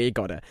 you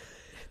gotta.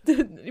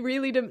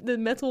 Really, the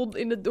metal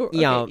in the door.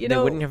 Yeah, Okay, they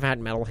wouldn't have had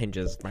metal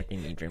hinges back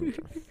in Egypt.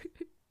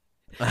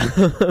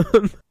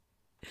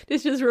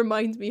 This just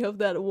reminds me of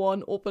that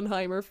one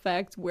Oppenheimer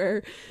fact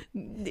where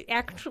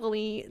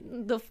actually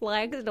the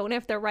flags don't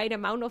have the right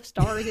amount of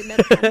stars in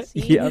that fancy.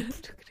 Yep.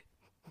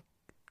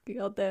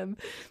 God damn.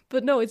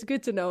 But no, it's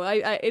good to know.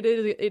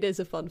 It is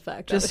a fun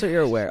fact. Just so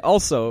you're aware.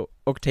 Also,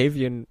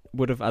 Octavian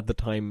would have at the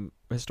time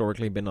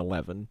historically been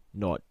 11,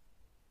 not.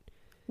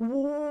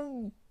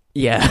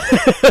 Yeah.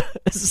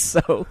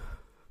 So.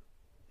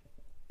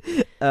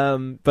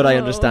 But I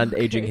understand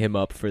aging okay. him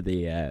up for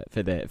the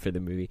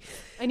movie.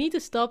 I need to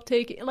stop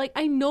taking, like,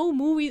 I know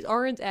movies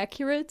aren't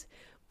accurate,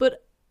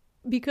 but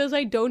because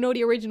I don't know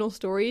the original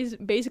stories,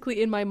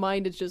 basically in my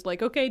mind it's just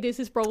like, okay, this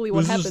is probably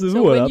what This is happened.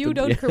 So what when you happened,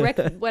 don't yeah.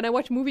 correct, when I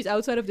watch movies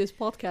outside of this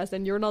podcast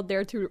and you're not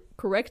there to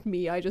correct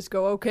me, I just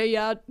go, okay,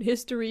 yeah,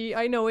 history,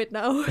 I know it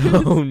now.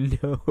 Oh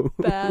no.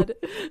 Bad.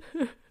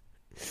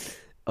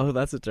 Oh,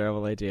 that's a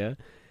terrible idea.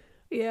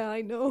 Yeah,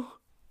 I know.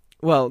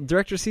 Well,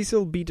 director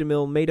Cecil B.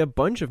 DeMille made a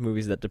bunch of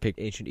movies that depict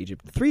ancient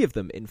Egypt. 3 of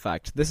them, in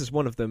fact. This is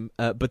one of them,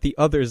 but the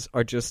others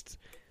are just...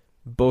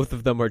 Both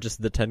of them are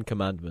just the Ten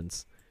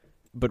Commandments.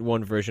 But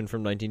one version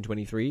from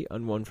 1923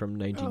 and one from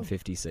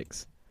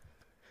 1956.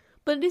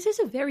 But this is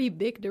a very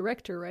big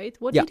director, right?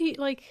 What Yeah. did he,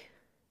 like...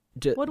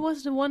 What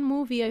was the one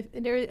movie? I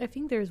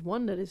think there's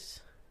one that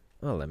is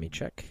Oh, let me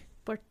check.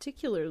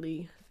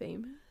 particularly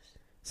famous.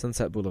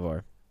 Sunset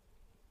Boulevard.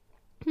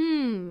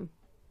 Hmm.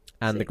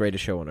 And The Sick.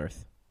 Greatest Show on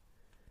Earth.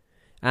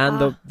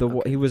 And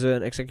Okay. he was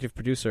an executive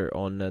producer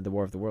on The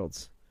War of the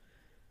Worlds.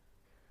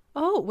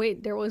 Oh,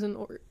 wait, there was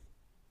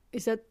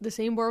is that the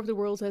same War of the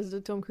Worlds as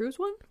the Tom Cruise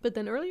one, but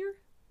then earlier?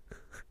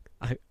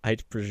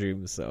 I'd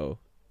presume so.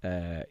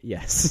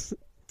 Yes.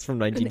 It's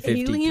from An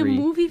 1953. alien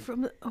movie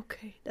from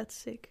okay, that's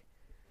sick.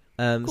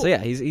 So Cool. yeah,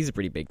 he's a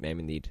pretty big name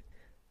indeed.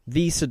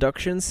 The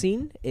seduction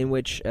scene in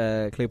which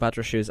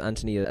Cleopatra shows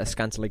Antony a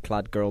scantily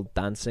clad girl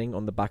dancing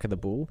on the back of the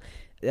bull,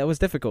 that was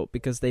difficult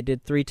because they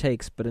did 3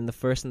 takes, but in the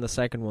first and the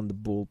second one the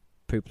bull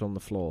pooped on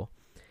the floor.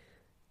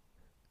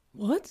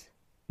 What?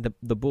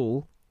 The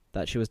bull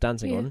that she was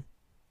dancing Yeah. on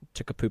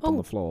took a poop on Oh.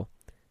 the floor.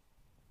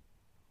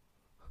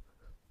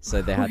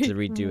 So they had to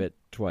Wait, redo it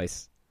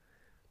twice.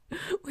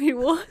 Wait,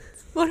 what?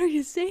 What are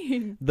you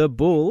saying? The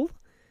bull?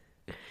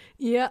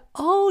 Yeah.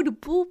 Oh, the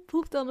bull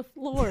pooped on the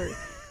floor.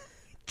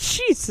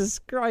 Jesus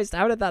Christ,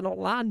 how did that not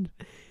land?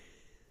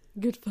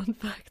 Good fun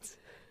fact.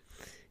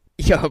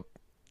 Yup.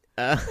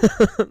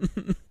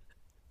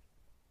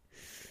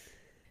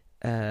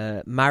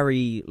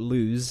 Mary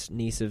Luz,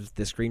 niece of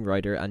the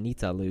screenwriter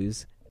Anita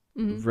Luz,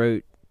 Mhm.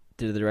 wrote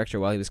to the director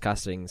while he was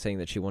casting, saying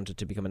that she wanted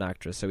to become an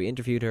actress. So he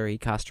interviewed her, he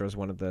cast her as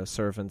one of the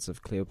servants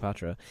of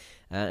Cleopatra.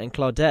 And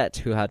Claudette,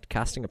 who had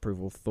casting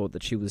approval, thought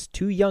that she was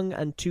too young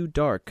and too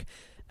dark,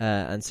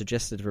 and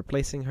suggested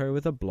replacing her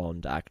with a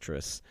blonde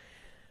actress.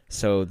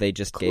 So they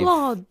just gave...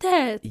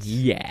 Claudette.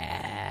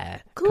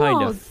 Yeah.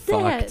 Kind of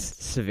fucked Claudette.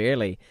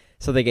 severely.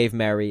 So they gave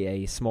Mary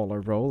a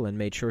smaller role and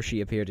made sure she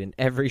appeared in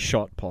every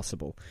shot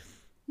possible.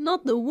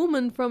 Not the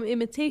woman from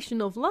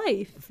Imitation of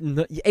Life.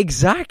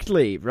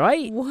 Exactly,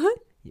 right? What?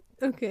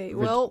 Okay,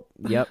 well,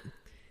 Yep.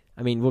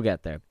 I mean, we'll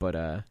get there,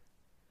 but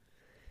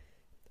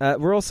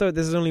we're also,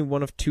 this is only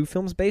one of 2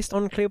 films based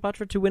on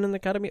Cleopatra to win an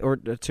Academy, or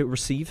to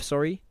receive,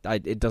 sorry.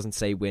 It doesn't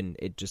say win,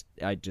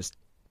 I just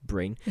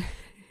brain,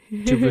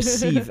 to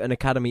receive an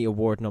Academy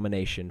Award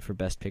nomination for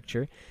Best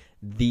Picture.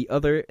 The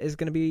other is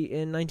going to be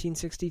in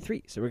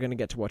 1963, so we're going to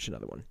get to watch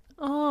another one.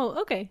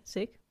 Oh, okay,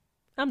 sick.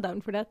 I'm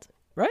down for that.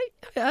 Right?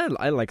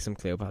 I like some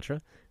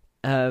Cleopatra.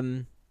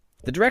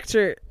 The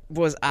director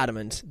was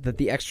adamant that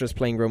the extras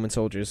playing Roman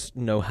soldiers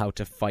know how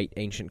to fight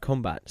ancient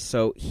combat,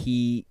 so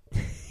he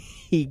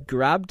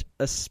grabbed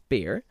a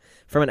spear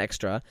from an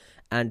extra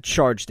and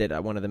charged it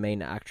at one of the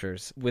main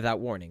actors without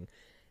warning.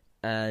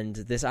 And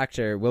this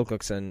actor,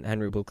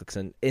 Henry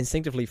Wilcoxon,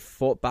 instinctively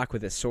fought back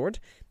with his sword,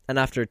 and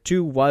after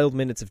 2 wild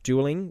minutes of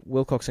dueling,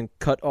 Wilcoxon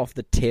cut off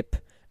the tip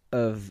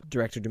of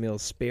director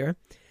DeMille's spear,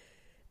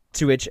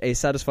 to which a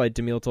satisfied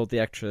DeMille told the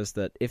extras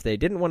that if they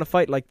didn't want to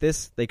fight like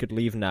this, they could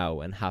leave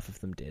now, and half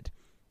of them did.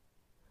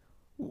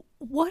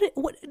 What?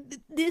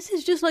 This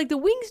is just like the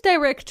Wings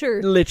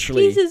director.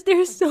 Literally. Jesus,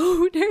 they're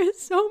so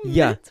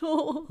Yeah.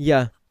 metal.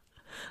 Yeah.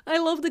 I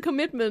love the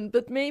commitment,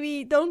 but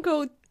maybe don't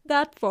go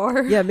that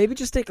far. Yeah, maybe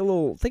just take a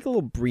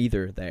little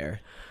breather there.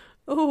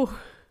 Oh.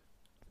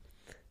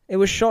 It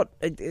was shot,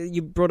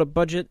 you brought up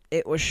budget,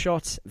 it was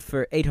shot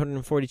for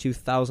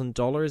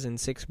 $842,000 in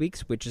 6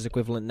 weeks, which is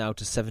equivalent now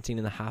to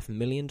 $17.5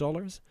 million.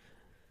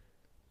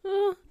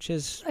 Which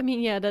is... I mean,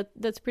 yeah,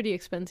 that's pretty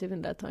expensive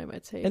in that time,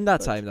 I'd say. In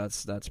that time,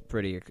 that's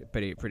pretty.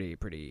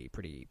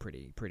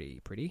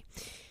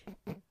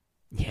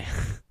 Yeah.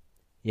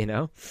 You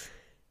know?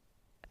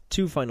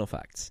 2 final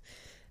facts.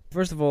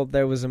 First of all,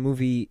 there was a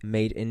movie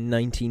made in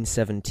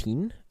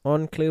 1917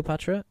 on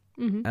Cleopatra.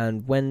 Mm-hmm.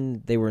 And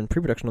when they were in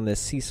pre-production on this,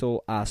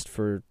 Cecil asked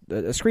for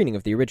a screening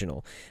of the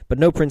original, but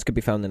no prints could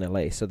be found in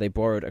LA, so they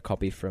borrowed a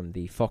copy from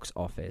the Fox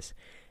office.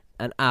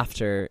 And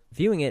after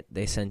viewing it,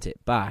 they sent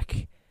it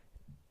back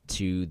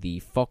to the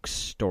Fox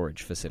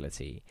storage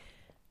facility,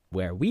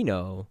 where we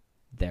know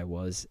there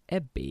was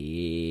a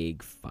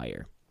big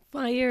fire.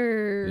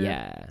 Fire!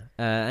 Yeah.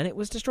 And it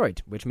was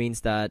destroyed, which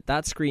means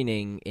that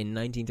screening in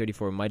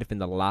 1934 might have been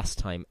the last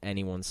time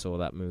anyone saw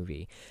that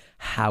movie.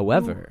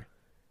 However...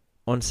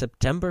 on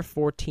September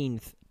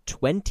 14th,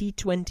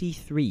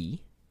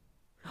 2023,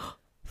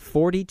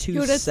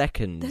 42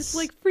 seconds... That's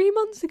like 3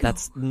 months ago.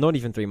 That's not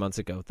even 3 months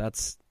ago.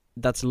 That's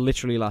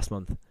literally last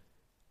month.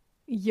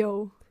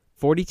 Yo.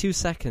 42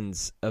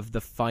 seconds of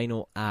the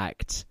final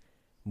act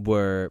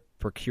were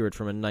procured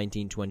from a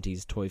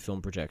 1920s toy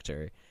film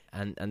projector,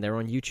 and they're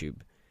on YouTube.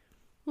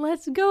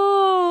 Let's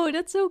go!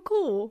 That's so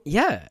cool.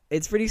 Yeah,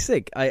 it's pretty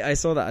sick. I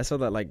saw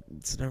that like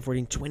September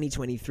 14th,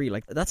 2023.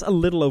 Like, that's a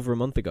little over a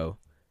month ago.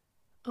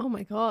 Oh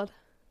my god.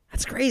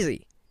 That's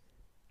crazy.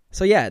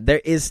 So yeah, there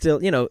is still,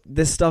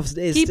 this stuff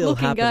is Keep still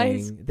looking, happening.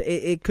 guys.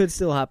 It could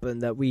still happen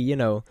that we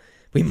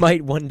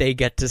might one day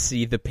get to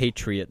see The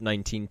Patriot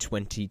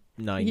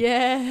 1929.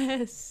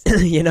 Yes.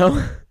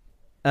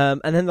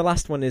 And then the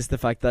last one is the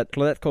fact that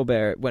Claudette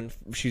Colbert, when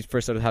she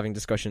first started having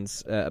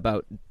discussions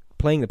about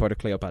playing the part of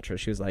Cleopatra,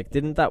 she was like,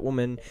 didn't that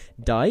woman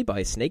die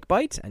by snake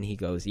bite? And he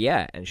goes,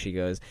 yeah. And she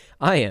goes,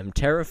 I am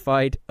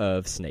terrified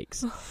of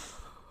snakes.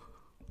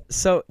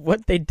 So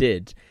what they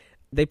did,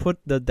 they put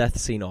the death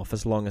scene off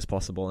as long as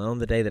possible, and on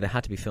the day that it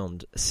had to be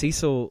filmed,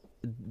 Cecil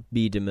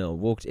B. DeMille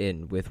walked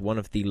in with one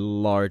of the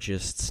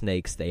largest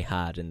snakes they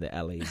had in the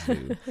LA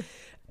Zoo.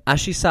 As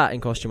she sat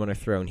in costume on her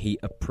throne, he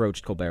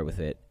approached Colbert with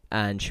it,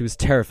 and she was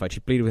terrified. She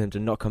pleaded with him to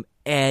not come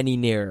any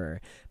nearer,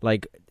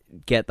 like,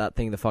 get that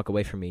thing the fuck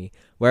away from me.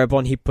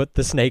 Whereupon he put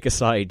the snake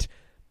aside,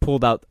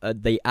 pulled out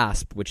the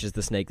asp, which is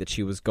the snake that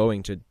she was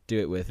going to do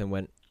it with, and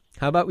went,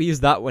 how about we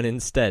use that one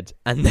instead?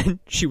 And then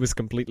she was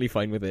completely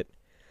fine with it.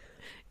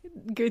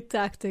 Good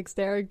tactics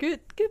there. Good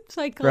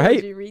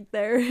psychology read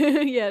there.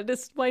 Yeah,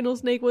 this spinal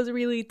snake was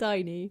really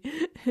tiny.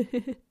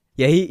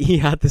 Yeah, he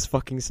had this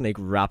fucking snake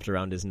wrapped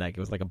around his neck. It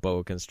was like a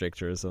boa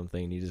constrictor or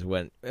something. And he just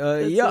went,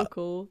 That's yeah, so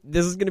cool.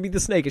 This is going to be the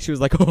snake. And she was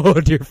like,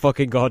 oh, dear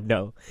fucking God,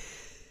 no.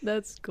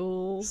 That's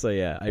cool. So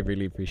yeah, I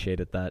really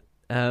appreciated that.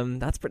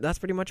 That's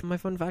pretty much my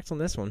fun facts on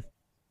this one.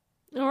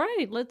 All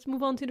right, let's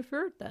move on to the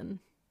third then.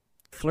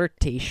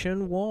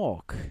 Flirtation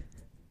Walk.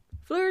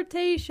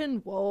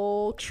 Flirtation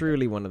Walk.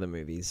 Truly one of the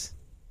movies.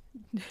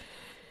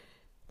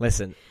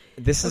 Listen,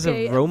 this is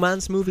Okay, a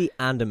romance movie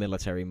and a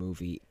military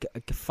movie.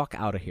 Fuck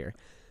out of here.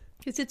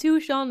 It's the 2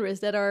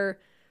 genres that are,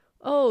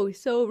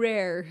 so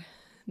rare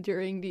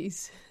during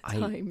these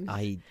times.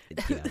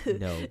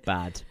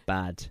 Bad.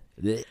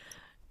 Blech.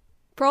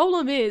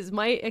 Problem is,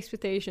 my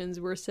expectations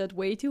were set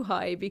way too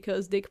high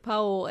because Dick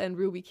Powell and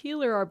Ruby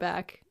Keeler are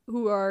back,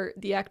 who are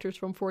the actors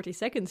from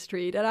 42nd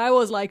Street. And I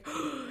was like,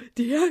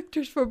 the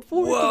actors from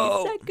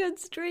 42nd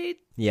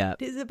Street? Yeah.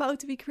 This is about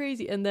to be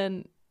crazy. And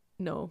then,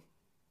 no.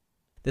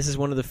 This is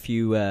one of the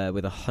few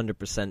with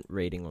 100%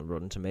 rating on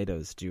Rotten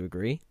Tomatoes. Do you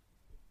agree?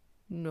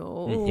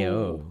 No.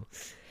 No.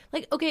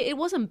 Like, okay, it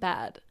wasn't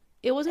bad.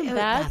 It wasn't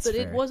bad, but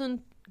fair. it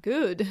wasn't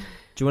good.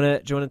 Do you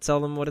want to tell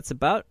them what it's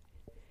about?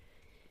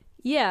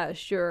 Yeah,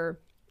 sure.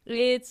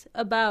 It's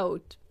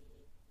about...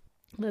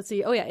 Let's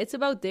see. Oh, yeah, it's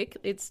about Dick.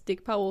 It's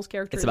Dick Powell's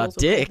character. It's about also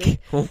called Dick?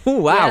 Oh,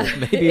 wow.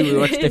 Yeah. Maybe we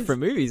watch It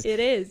different is. movies.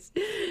 It is.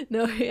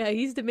 No, yeah,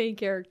 he's the main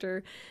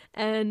character.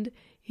 And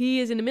He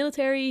is in the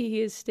military.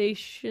 He is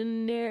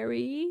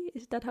stationary.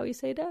 Is that how you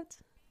say that?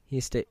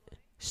 He's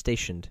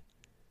stationed.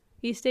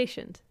 He's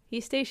stationed.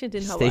 He's stationed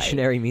in Hawaii.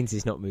 Stationary means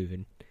he's not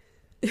moving.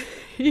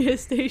 He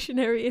is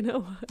stationary in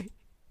Hawaii.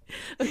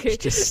 Okay. He's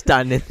just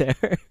standing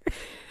there.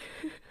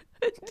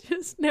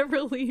 Just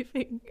never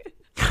leaving.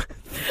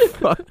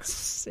 Fuck's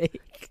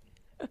sake.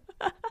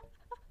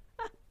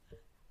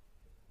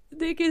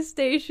 Dick is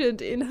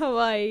stationed in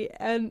Hawaii,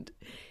 and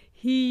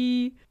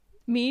he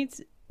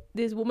meets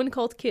this woman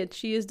called Kit.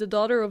 She is the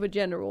daughter of a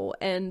general,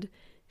 and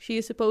she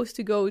is supposed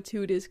to go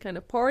to this kind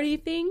of party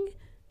thing,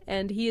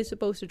 and he is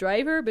supposed to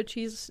drive her, but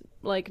she's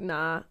like,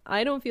 nah,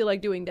 I don't feel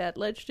like doing that.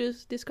 Let's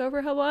just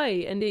discover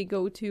Hawaii. And they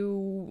go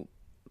to,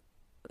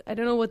 I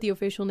don't know what the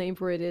official name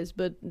for it is,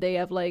 but they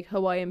have like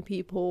Hawaiian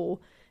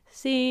people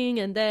sing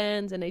and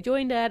dance, and they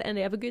join that, and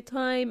they have a good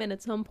time, and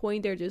at some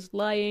point they're just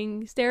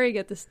lying, staring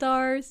at the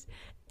stars,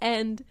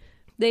 and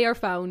they are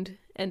found,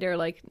 and they're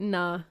like,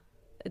 nah,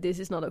 this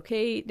is not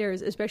okay.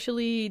 There's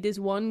especially this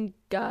one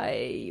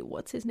guy,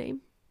 what's his name?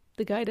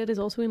 The guy that is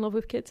also in love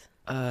with Kit?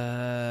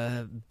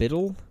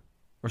 Biddle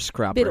or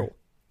Scrapper? Biddle.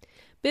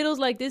 Biddle's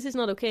like, this is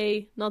not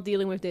okay, not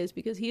dealing with this,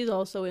 because he is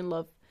also in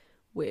love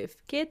with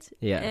Kit.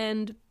 Yeah.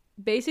 And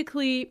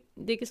basically,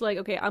 Dick is like,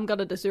 okay, I'm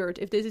gonna desert.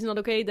 If this is not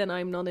okay, then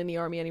I'm not in the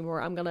army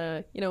anymore. I'm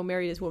gonna,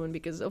 marry this woman,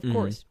 because of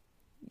course,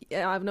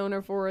 yeah, I've known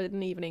her for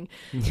an evening.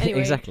 Anyway,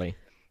 Exactly.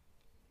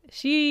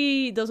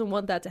 She doesn't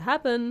want that to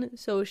happen,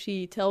 so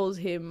she tells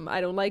him,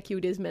 I don't like you,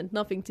 this meant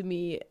nothing to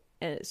me,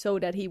 so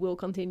that he will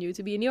continue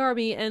to be in the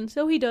army. And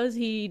so he does.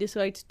 He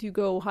decides to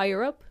go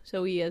higher up,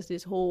 so he has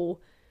this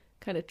whole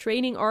kind of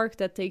training arc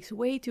that takes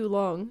way too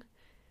long.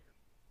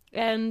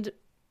 And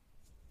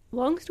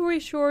long story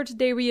short,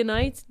 they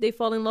reunite, they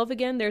fall in love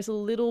again. There's a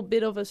little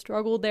bit of a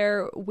struggle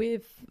there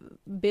with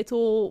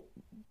Biddle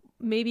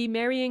maybe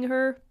marrying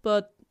her,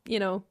 but,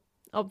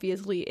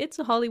 obviously it's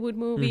a Hollywood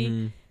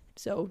movie,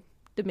 so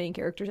the main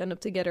characters end up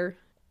together.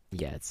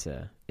 Yeah,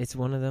 it's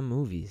one of them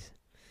movies.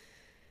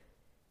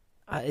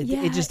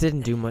 It just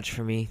didn't do much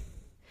for me.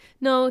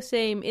 No,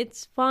 same.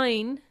 It's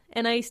fine,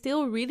 and I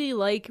still really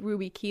like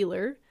Ruby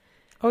Keeler.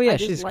 Oh yeah, I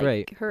just she's like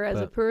great. her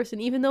as a person,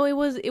 even though it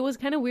was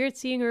kind of weird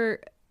seeing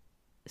her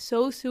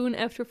so soon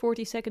after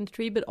 42nd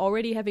Street, but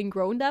already having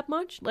grown that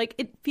much. Like,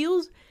 it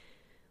feels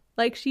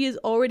like she has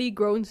already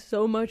grown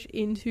so much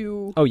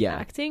into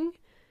acting.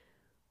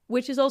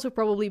 Which is also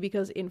probably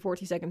because in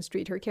 42nd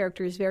Street, her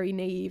character is very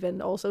naive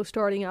and also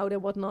starting out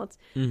and whatnot.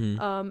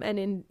 And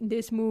in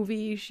this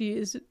movie, she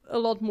is a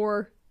lot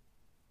more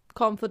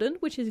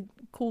confident, which is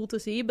cool to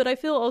see. But I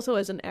feel also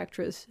as an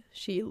actress,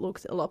 she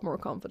looks a lot more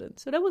confident.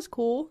 So that was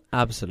cool.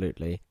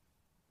 Absolutely.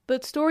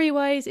 But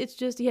story-wise, it's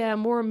just,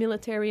 more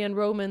military and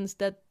romance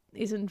that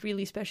isn't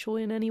really special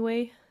in any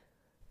way.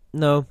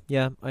 No,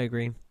 yeah, I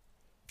agree.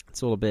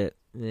 It's all a bit...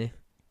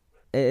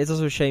 It's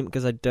also a shame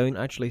because I don't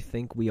actually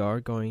think we are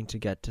going to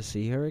get to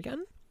see her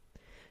again.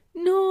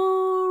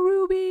 No,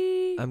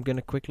 Ruby! I'm going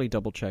to quickly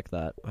double check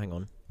that. Hang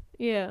on.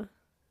 Yeah.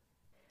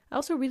 I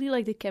also really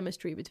like the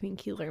chemistry between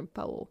Keeler and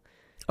Powell.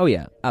 Oh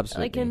yeah,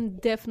 absolutely. I can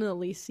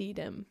definitely see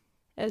them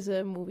as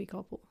a movie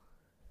couple.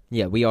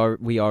 Yeah, we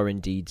are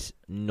indeed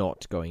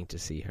not going to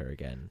see her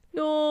again.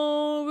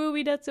 No,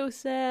 Ruby, that's so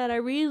sad. I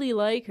really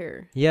like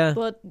her. Yeah.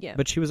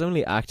 But she was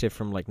only active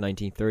from like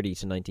 1930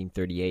 to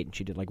 1938, and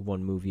she did like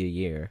one movie a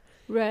year.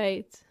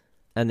 Right.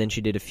 And then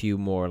she did a few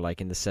more like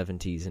in the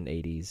 70s and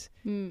 80s.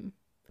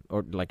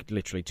 Or like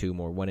literally two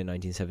more, one in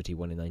 1970,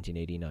 one in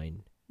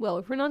 1989. Well,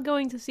 if we're not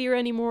going to see her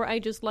anymore, I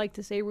just like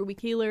to say Ruby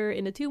Keeler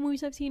in the 2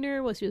 movies I've seen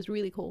her was just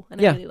really cool.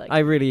 And I really liked her. I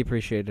really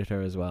appreciated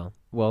her as well.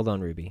 Well done,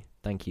 Ruby.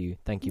 Thank you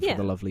for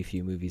the lovely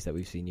few movies that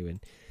we've seen you in.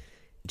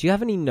 Do you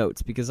have any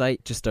notes? Because I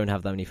just don't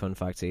have that many fun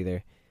facts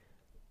either.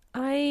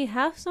 I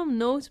have some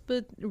notes,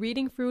 but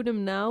reading through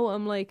them now,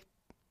 I'm like,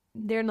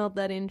 they're not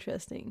that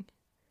interesting.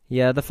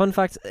 Yeah, the fun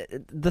facts,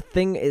 the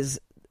thing is,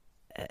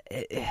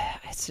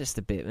 it's just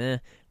a bit meh,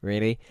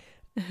 really.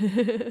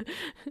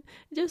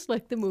 Just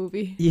like the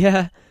movie.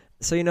 Yeah.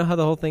 So you know how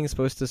the whole thing is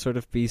supposed to sort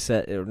of be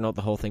set, or not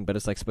the whole thing, but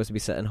it's like supposed to be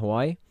set in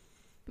Hawaii?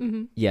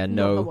 Mm-hmm. Yeah,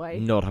 no,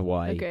 not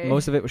Hawaii. Okay.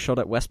 Most of it was shot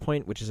at West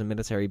Point, which is a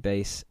military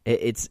base.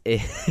 It's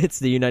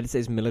the United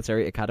States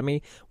Military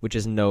Academy, which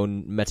is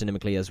known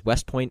metonymically as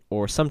West Point,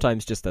 or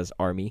sometimes just as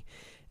Army.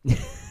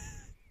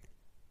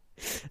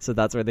 So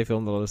that's where they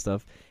filmed a lot of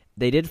stuff.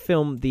 They did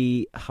film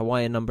the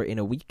Hawaiian number in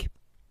a week,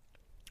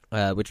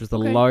 which was the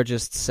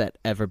largest set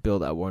ever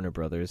built at Warner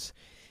Brothers.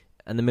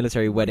 And the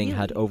military wedding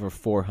had over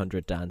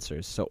 400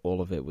 dancers, so all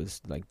of it was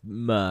like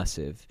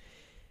massive.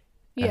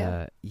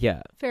 Yeah.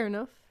 Yeah. Fair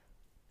enough.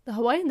 The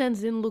Hawaiian dance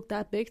didn't look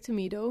that big to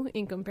me though,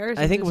 in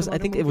comparison. I think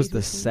to it was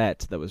the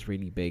set that was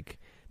really big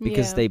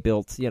because they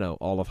built,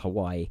 all of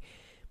Hawaii.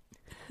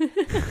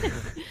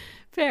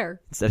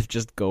 Fair. Instead of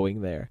just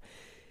going there.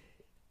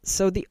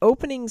 So the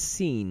opening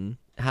scene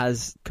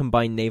has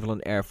combined naval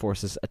and air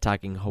forces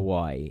attacking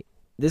Hawaii.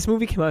 This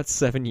movie came out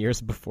 7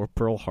 years before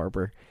Pearl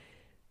Harbor.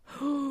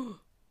 So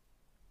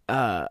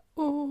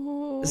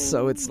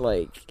it's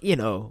like,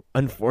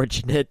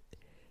 unfortunate.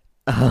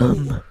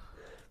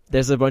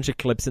 There's a bunch of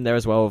clips in there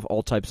as well of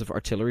all types of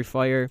artillery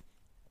fire.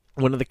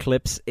 One of the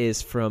clips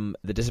is from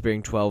the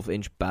disappearing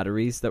 12-inch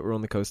batteries that were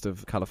on the coast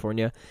of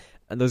California,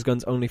 and those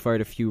guns only fired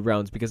a few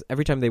rounds because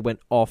every time they went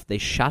off, they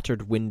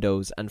shattered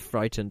windows and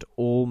frightened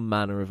all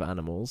manner of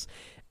animals.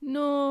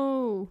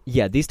 No.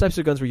 Yeah, these types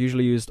of guns were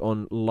usually used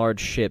on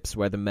large ships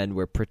where the men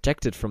were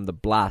protected from the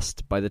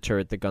blast by the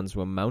turret the guns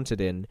were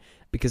mounted in,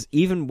 because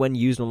even when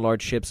used on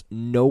large ships,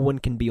 no one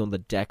can be on the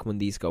deck when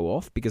these go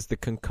off, because the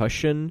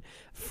concussion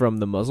from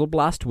the muzzle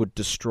blast would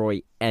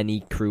destroy any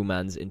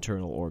crewman's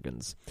internal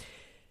organs.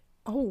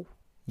 Oh.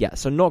 Yeah,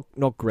 so not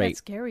great, That's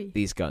scary.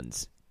 these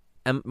guns.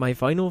 And my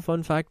final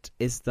fun fact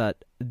is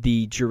that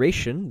the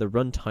duration, the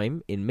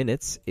runtime in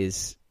minutes,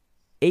 is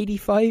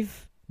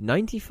 85,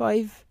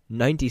 95,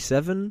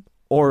 97,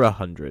 or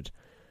 100.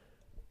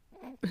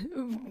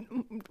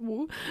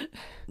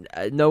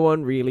 No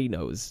one really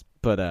knows,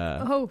 but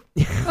Oh,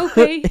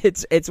 okay.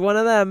 it's one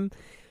of them.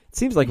 It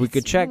seems like we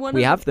could It's check. one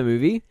We of- have the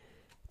movie.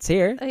 It's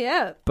here.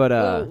 Yeah. But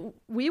Well,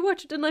 we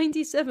watched the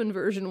 97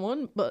 version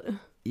one, but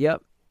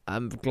yep.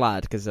 I'm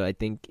glad, because I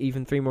think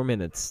even 3 more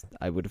minutes,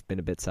 I would have been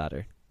a bit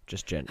sadder.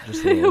 Just a it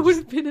little, would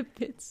have been a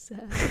bit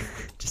sad.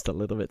 just a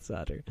little bit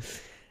sadder.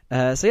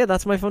 So yeah,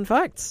 that's my fun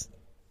facts.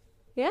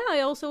 Yeah,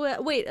 I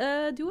also... wait,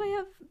 do I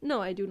have...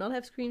 No, I do not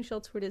have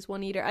screenshots for this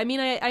one either. I mean,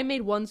 I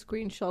made one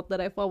screenshot that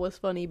I thought was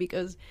funny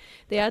because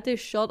they had this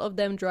shot of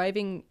them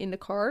driving in the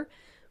car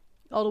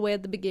all the way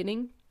at the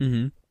beginning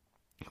Mm-hmm.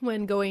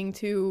 when going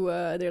to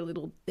their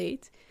little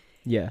date.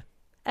 Yeah.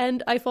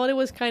 And I thought it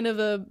was kind of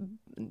a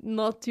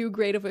not too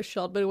great of a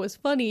shot, but it was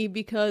funny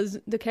because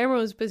the camera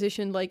was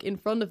positioned like in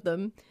front of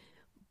them,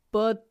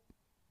 but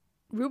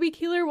Ruby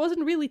Keeler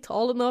wasn't really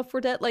tall enough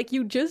for that. Like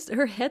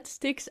her head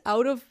sticks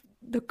out of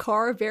the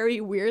car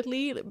very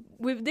weirdly.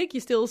 With Dick, you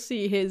still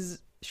see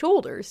his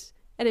shoulders,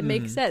 and it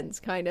makes sense,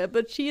 kind of.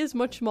 But she is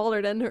much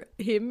smaller than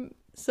him,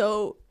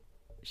 so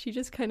she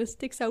just kind of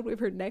sticks out with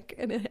her neck,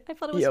 and I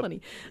thought it was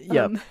funny.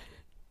 Yep.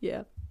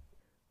 Yeah.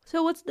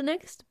 So what's the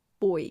next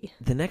boy?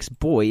 The next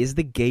boy is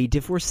the gay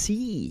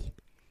divorcee.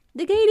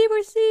 The gay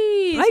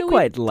divorcee. I So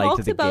quite we liked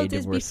talked the about gay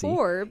this divorcee.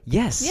 before.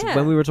 Yes, Yeah.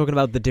 when we were talking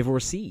about the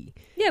divorcee.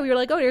 Yeah, we were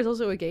like, oh, there's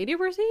also a gay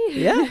divorcee.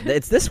 Yeah,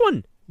 it's this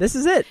one. This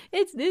is it.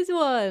 It's this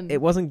one. It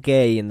wasn't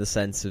gay in the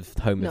sense of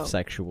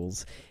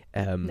homosexuals.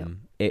 No.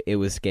 It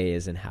was gay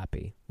as in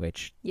happy,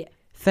 which Yeah.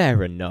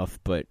 fair enough,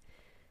 but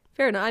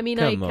Fair enough. I mean,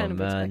 I Come kind on, of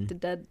man.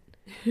 expected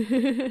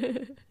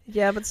that.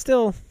 yeah, but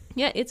still,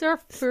 Yeah, it's our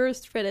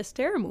first Fred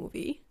Astaire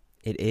movie,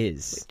 it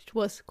is. which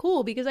was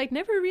cool because I'd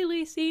never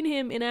really seen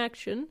him in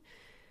action.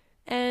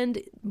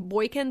 And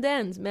boy can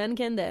dance, man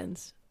can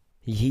dance.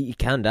 He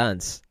can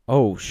dance.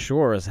 Oh,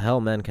 sure as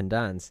hell, man can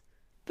dance.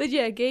 But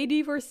yeah, Gay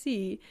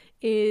Divorcee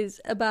is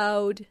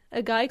about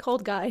a guy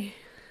called Guy.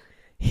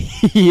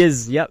 He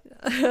is. Yep,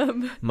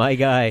 my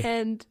guy.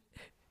 And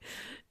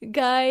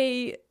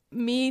Guy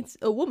meets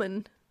a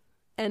woman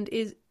and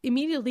is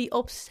immediately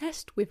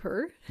obsessed with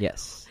her.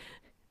 Yes.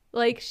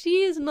 Like,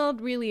 she is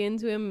not really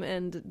into him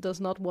and does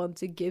not want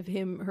to give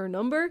him her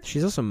number.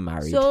 She's also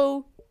married.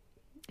 So,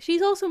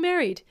 she's also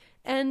married.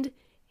 And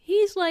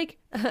he's like,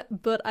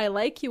 but I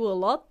like you a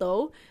lot,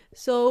 though.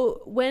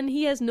 So, when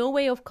he has no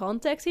way of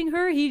contacting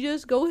her, he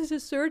just goes to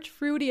search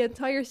through the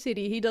entire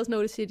city. He does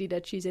know the city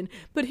that she's in,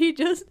 but he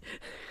just...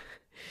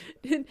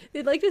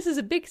 like, this is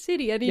a big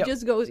city, and he Yep.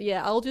 just goes,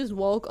 yeah, I'll just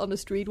walk on the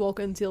street walk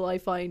until I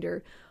find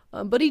her.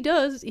 But he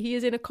does. He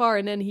is in a car,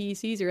 and then he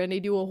sees her, and they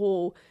do a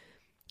whole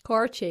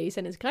car chase,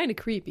 and it's kind of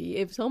creepy.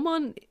 If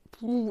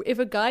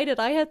a guy that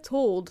I had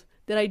told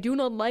that I do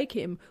not like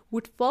him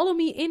would follow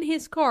me in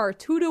his car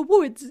to the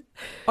woods,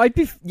 I'd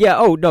be... Yeah,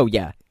 oh, no,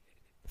 yeah.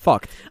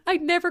 Fucked.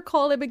 I'd never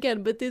call him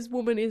again. But this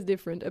woman is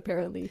different,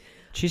 apparently.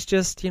 She's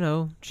just,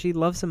 she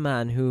loves a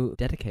man who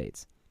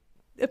dedicates.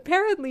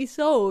 Apparently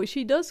so.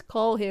 She does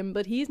call him,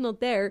 but he's not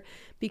there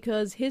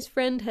because his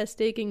friend has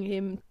taken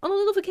him on a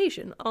little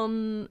vacation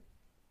on...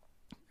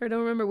 I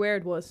don't remember where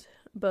it was,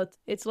 but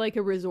it's like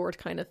a resort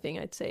kind of thing,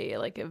 I'd say.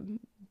 Like a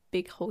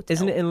big hotel.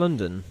 Isn't it in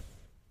London?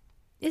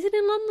 Is it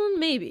in London?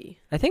 Maybe.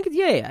 I think,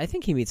 yeah, I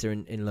think he meets her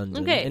in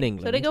London, Okay, in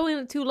England. so they go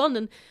into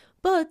London,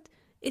 but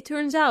it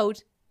turns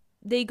out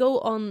they go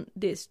on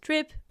this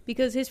trip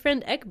because his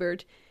friend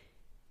Egbert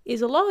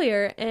is a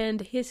lawyer,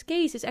 and his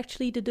case is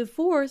actually the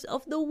divorce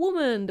of the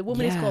woman. The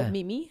woman is Yeah. called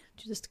Mimi,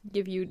 just to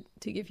give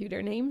you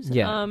their names.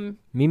 Yeah.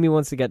 Mimi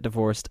wants to get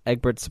divorced.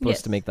 Egbert's supposed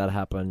Yes. to make that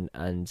happen,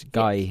 and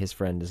Guy, his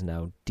friend, is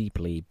now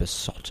deeply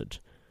besotted.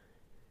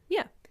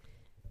 Yeah.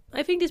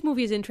 I think this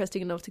movie is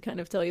interesting enough to kind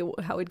of tell you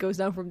how it goes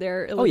down from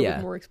there a little yeah.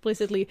 bit more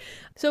explicitly.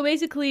 So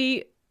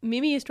basically,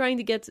 Mimi is trying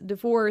to get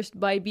divorced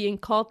by being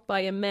caught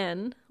by a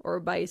man, or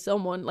by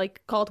someone,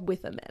 like caught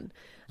with a man.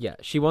 Yeah,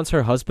 she wants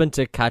her husband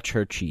to catch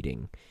her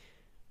cheating.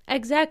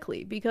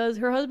 Exactly, because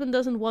her husband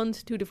doesn't want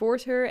to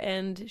divorce her,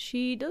 and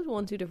she does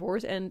want to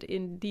divorce, and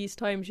in these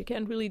times you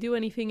can't really do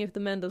anything if the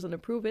man doesn't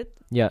approve it.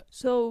 Yeah.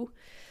 So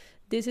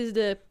this is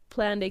the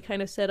plan they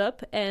kind of set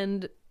up,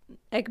 and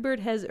Egbert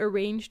has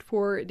arranged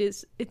for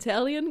this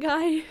Italian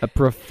guy. A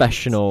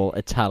professional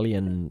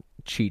Italian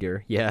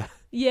cheater. Yeah.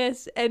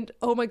 Yes, and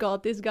oh my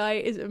god, this guy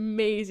is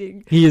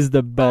amazing. He is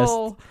the best.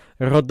 Oh,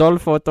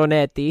 Rodolfo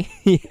Tonetti.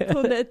 Yeah.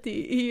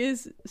 Tonetti, he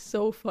is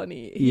so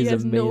funny. He He is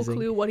has no amazing.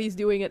 clue what he's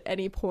doing at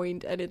any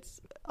point, and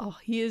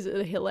he is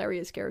a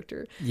hilarious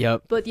character.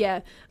 Yep. But yeah,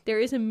 there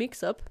is a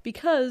mix-up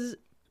because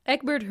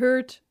Egbert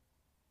heard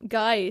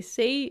Guy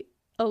say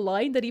a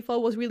line that he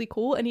thought was really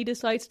cool, and he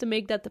decides to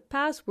make that the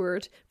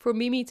password for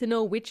Mimi to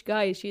know which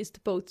guy she is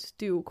supposed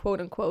to,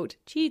 quote-unquote,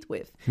 cheat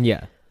with.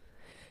 Yeah.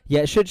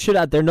 Yeah, should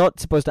add, they're not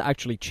supposed to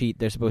actually cheat.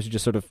 They're supposed to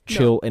just sort of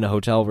chill in a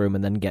hotel room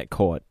and then get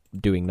caught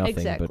doing nothing.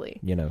 Exactly.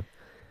 But, you know.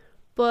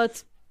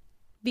 But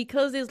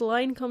because this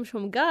line comes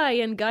from Guy,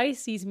 and Guy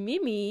sees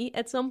Mimi,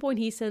 at some point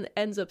he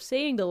ends up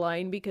saying the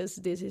line, because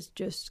this is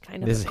just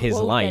kind of This a is his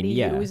quote line, that he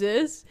yeah.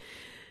 uses.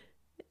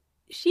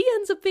 She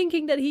ends up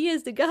thinking that he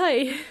is the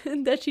guy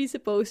that she's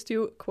supposed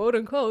to,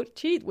 quote-unquote,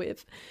 cheat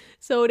with.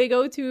 So they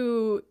go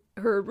to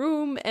her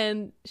room,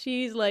 and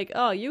she's like,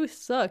 oh, you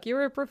suck,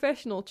 you're a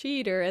professional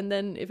cheater. And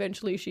then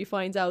eventually she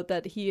finds out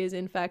that he is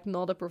in fact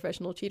not a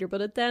professional cheater, but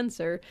a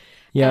dancer.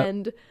 Yeah.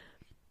 And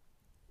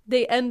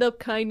they end up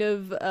kind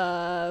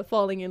of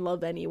falling in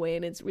love anyway,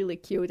 and it's really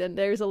cute. And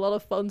there's a lot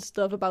of fun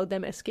stuff about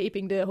them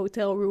escaping the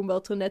hotel room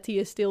while Tonetti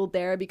is still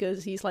there,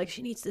 because he's like,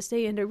 she needs to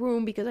stay in the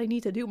room because I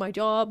need to do my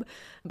job.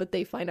 But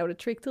they find out a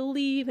trick to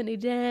leave, and they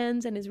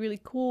dance, and it's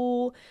really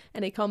cool.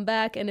 And they come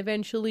back, and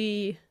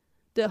eventually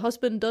the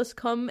husband does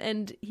come,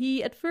 and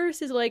he at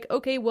first is like,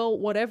 okay, well,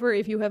 whatever,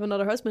 if you have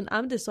another husband,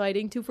 I'm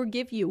deciding to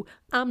forgive you.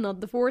 I'm not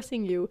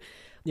divorcing you.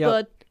 Yep.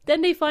 But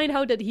then they find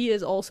out that he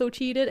is also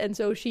cheated, and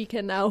so she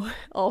can now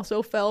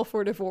also file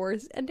for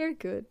divorce, and they're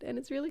good, and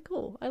it's really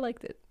cool. I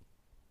liked it.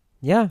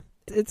 Yeah,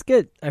 it's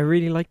good. I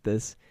really like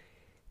this.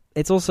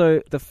 It's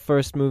also the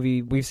first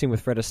movie we've seen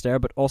with Fred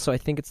Astaire, but also I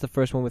think it's the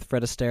first one with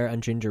Fred Astaire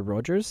and Ginger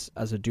Rogers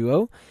as a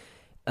duo.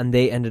 And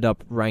they ended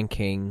up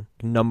ranking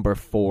number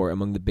 4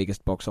 among the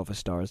biggest box office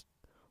stars.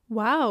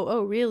 Wow.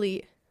 Oh,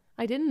 really?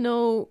 I didn't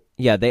know.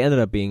 Yeah, they ended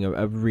up being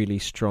a really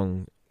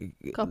strong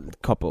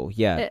couple.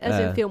 Yeah. As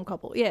a film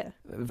couple, yeah.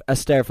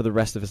 Astaire for the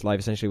rest of his life,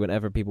 essentially,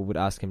 whenever people would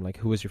ask him, like,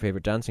 who was your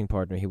favorite dancing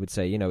partner, he would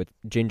say, you know,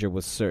 Ginger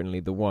was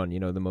certainly the one, you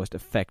know, the most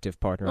effective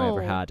partner I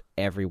ever had.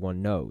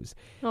 Everyone knows.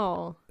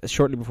 Oh.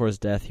 Shortly before his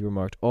death, he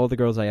remarked, all the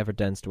girls I ever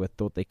danced with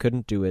thought they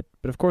couldn't do it,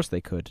 but of course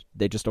they could.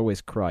 They just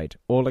always cried.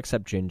 All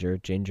except Ginger.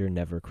 Ginger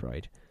never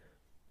cried.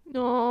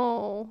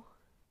 No.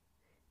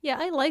 Yeah,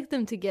 I liked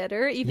them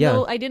together, even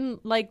though I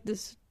didn't like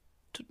this.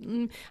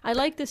 I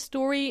like the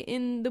story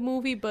in the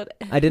movie, but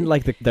I didn't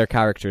like their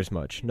characters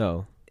much.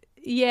 No.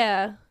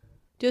 Yeah,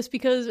 just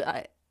because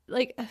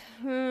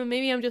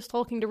maybe I'm just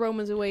talking the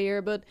Romans away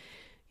here, but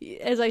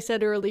as I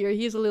said earlier,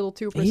 he's a little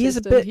too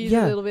persistent. He's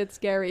a little bit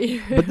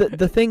scary. But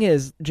the thing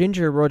is,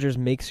 Ginger Rogers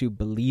makes you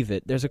believe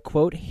it. There's a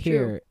quote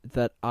here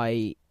that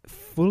I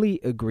fully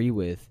agree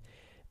with.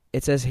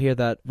 It says here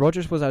that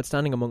Rogers was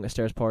outstanding among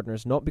Astaire's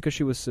partners, not because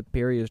she was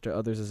superior to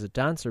others as a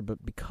dancer,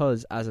 but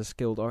because, as a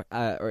skilled or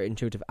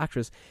intuitive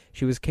actress,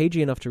 she was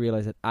cagey enough to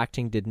realize that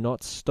acting did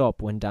not stop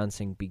when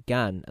dancing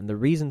began. And the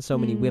reason so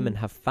many women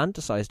have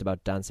fantasized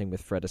about dancing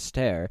with Fred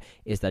Astaire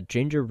is that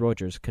Ginger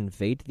Rogers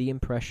conveyed the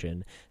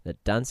impression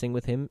that dancing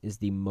with him is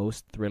the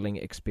most thrilling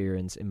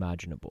experience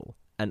imaginable.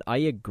 And I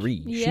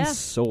agree. Yeah, she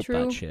sold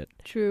that shit.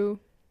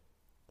 True.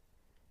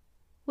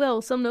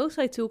 Well, some notes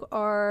I took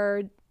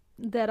are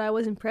that I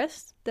was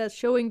impressed that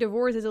showing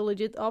divorce as a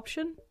legit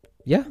option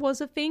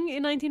was a thing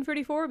in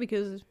 1934,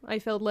 because I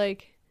felt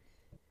like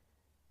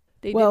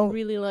they didn't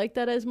really like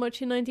that as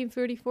much in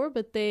 1934,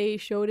 but they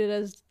showed it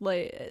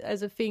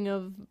as a thing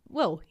of,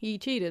 well, he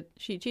cheated,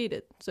 she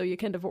cheated, so you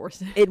can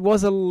divorce. It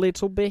was a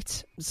little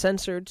bit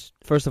censored.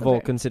 First of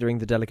all, considering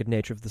the delicate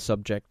nature of the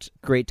subject,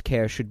 great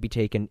care should be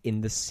taken in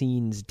the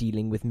scenes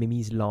dealing with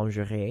Mimi's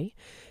lingerie,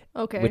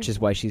 which is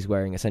why she's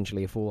wearing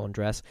essentially a full-on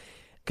dress.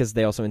 Because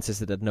they also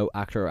insisted that no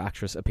actor or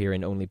actress appear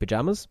in only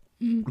pajamas.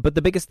 But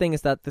the biggest thing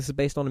is that this is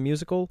based on a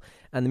musical,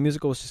 and the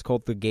musical was just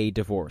called The Gay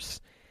Divorce.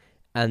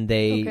 And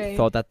they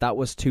thought that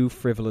was too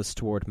frivolous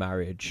toward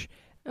marriage.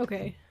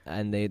 Okay.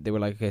 And they were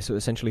like, okay, so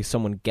essentially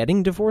someone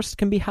getting divorced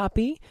can be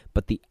happy,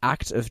 but the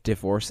act of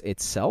divorce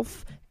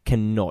itself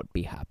cannot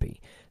be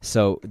happy.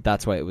 So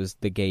that's why it was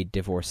The Gay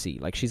Divorcee.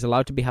 Like, she's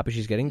allowed to be happy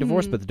she's getting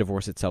divorced, but the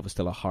divorce itself is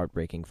still a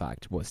heartbreaking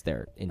fact, was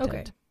their intent.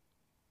 Okay.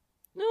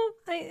 No,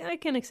 I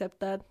can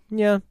accept that.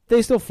 Yeah,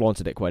 they still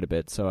flaunted it quite a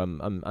bit, so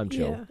I'm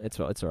chill. Yeah. It's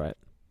all right.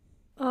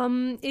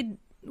 It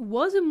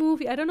was a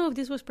movie. I don't know if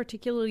this was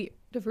particularly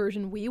the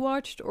version we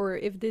watched, or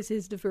if this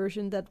is the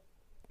version that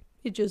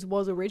it just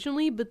was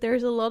originally. But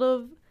there's a lot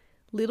of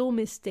little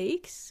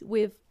mistakes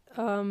with.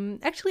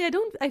 Actually,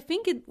 I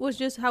think it was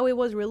just how it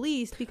was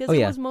released, because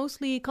it was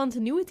mostly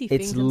continuity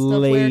things it's and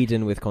stuff. It's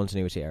laden with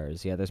continuity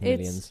errors. Yeah, there's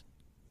millions.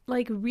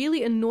 Like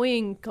really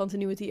annoying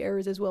continuity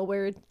errors as well,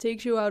 where it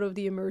takes you out of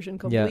the immersion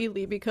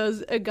completely,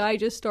 because a guy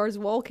just starts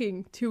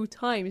walking 2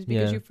 times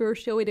because you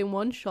first show it in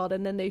one shot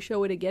and then they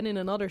show it again in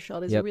another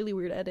shot. It's a really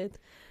weird edit.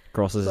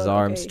 Crosses his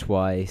arms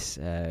twice.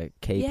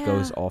 Cape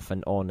goes off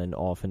and on and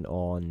off and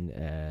on.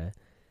 A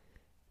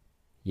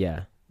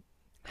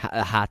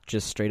hat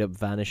just straight up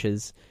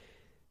vanishes.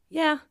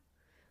 Yeah.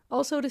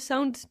 Also, the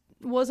sound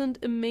wasn't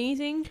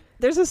amazing.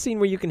 There's a scene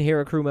where you can hear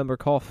a crew member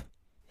cough.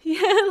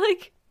 Yeah,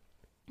 like...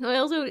 I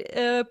also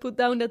put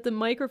down that the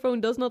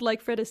microphone does not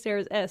like Fred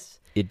Astaire's S.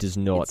 It does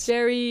not. It's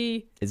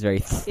very...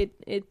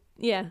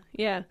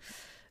 Yeah.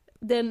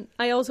 Then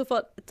I also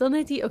thought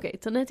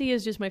Tonetti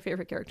is just my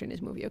favorite character in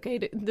this movie, okay?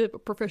 The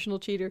professional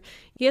cheater.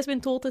 He has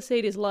been told to say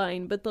this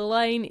line, but the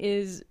line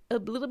is a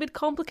little bit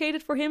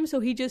complicated for him, so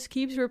he just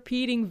keeps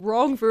repeating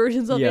wrong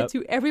versions of it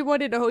to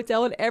everyone in the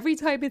hotel, and every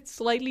time it's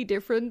slightly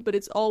different, but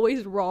it's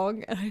always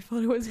wrong, and I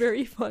thought it was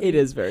very funny. It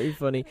is very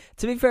funny.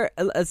 To be fair,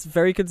 a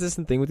very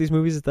consistent thing with these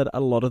movies is that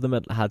a lot of them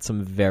had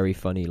some very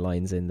funny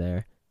lines in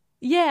there.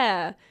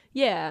 Yeah.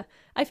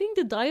 I think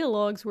the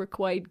dialogues were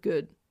quite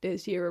good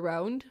this year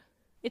around.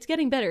 It's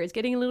getting better. It's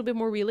getting a little bit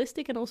more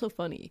realistic and also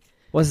funny.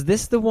 Was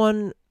this the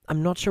one...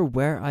 I'm not sure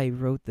where I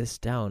wrote this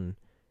down.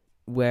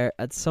 Where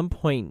at some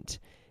point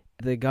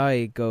the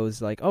guy goes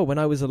like, oh, when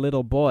I was a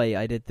little boy,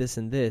 I did this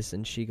and this.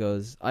 And she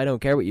goes, I don't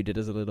care what you did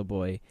as a little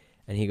boy.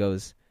 And he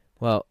goes,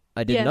 well,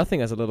 I did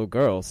nothing as a little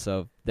girl,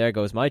 so there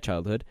goes my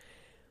childhood.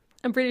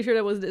 I'm pretty sure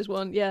that was this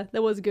one. Yeah,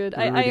 that was good.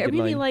 Really I good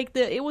really line. liked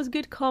it was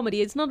good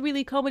comedy. It's not really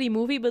a comedy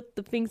movie, but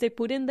the things they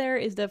put in there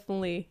is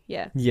definitely,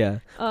 yeah. Yeah.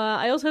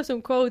 I also have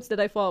some quotes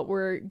that I thought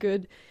were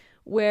good,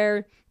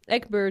 where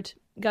Egbert,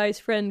 Guy's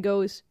friend,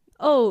 goes,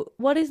 oh,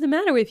 what is the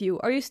matter with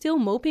you? Are you still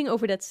moping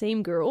over that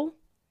same girl?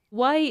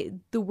 Why,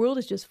 the world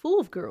is just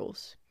full of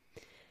girls.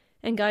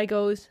 And Guy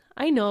goes,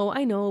 I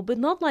know, but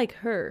not like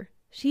her.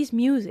 She's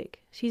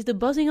music. She's the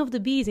buzzing of the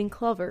bees in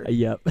clover.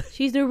 Yep.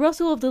 She's the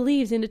rustle of the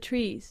leaves in the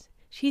trees.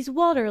 She's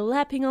water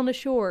lapping on the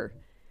shore.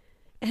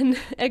 And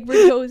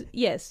Egbert goes,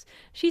 yes,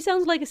 she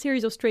sounds like a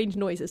series of strange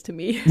noises to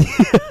me.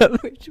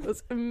 Which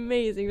was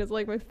amazing. That's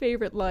like my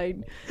favorite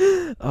line.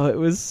 Oh, it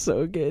was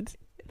so good.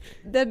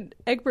 Then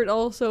Egbert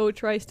also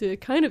tries to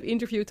kind of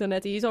interview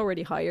Tonetti. He's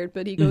already hired,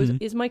 but he goes,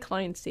 is my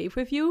client safe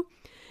with you?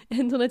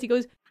 And Tonetti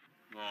goes,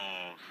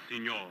 oh,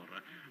 signor,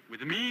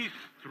 with me,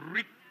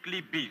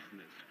 strictly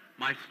business.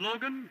 My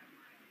slogan,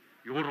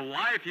 your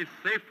wife is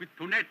safe with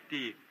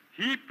Tonetti.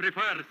 He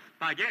prefers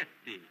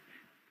spaghetti.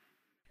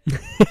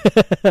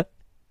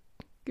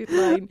 good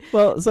line.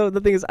 Well, so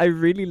the thing is, I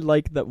really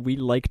like that we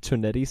like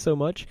Tonetti so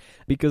much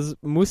because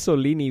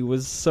Mussolini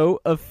was so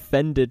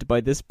offended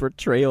by this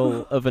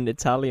portrayal of an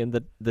Italian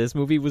that this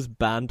movie was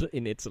banned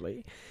in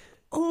Italy.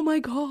 Oh my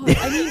god.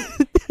 I mean,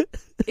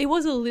 it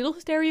was a little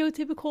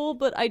stereotypical,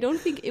 but I don't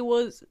think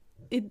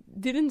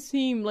it didn't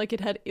seem like it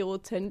had ill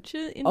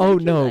intention. Oh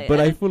no, but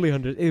I fully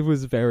understand.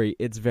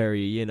 It's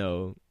very, you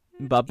know,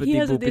 he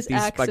has this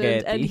accent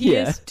spaghetti. and he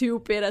is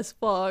stupid as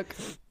fuck.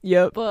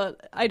 Yep.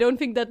 But I don't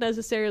think that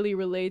necessarily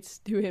relates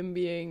to him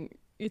being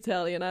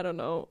Italian. I don't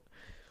know.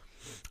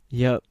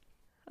 Yep.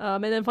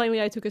 And then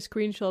finally I took a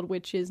screenshot,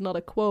 which is not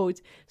a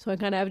quote, so I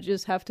kind of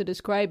just have to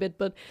describe it.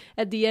 But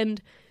at the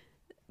end,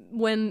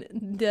 when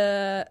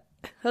the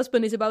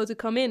husband is about to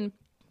come in,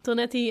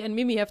 Tonetti and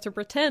Mimi have to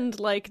pretend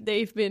like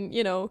they've been,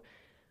 you know,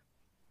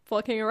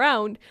 fucking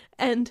around,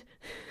 and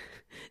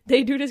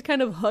they do this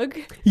kind of hug.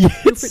 Yeah,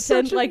 to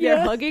pretend like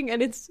they're hugging,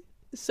 and it's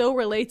so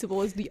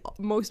relatable. It's the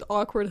most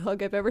awkward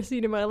hug I've ever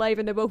seen in my life,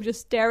 and they both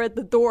just stare at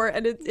the door,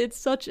 and it's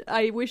such...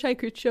 I wish I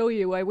could show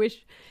you. I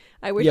wish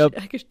I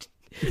could,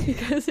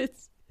 because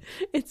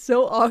it's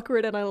so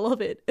awkward, and I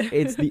love it.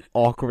 It's the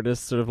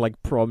awkwardest sort of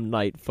like prom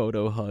night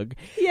photo hug.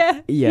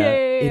 Yeah.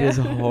 It is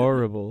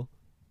horrible.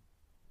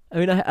 I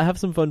mean, I have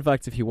some fun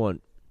facts if you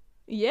want.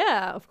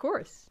 Yeah, of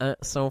course.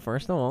 So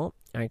first of all,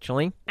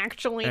 actually,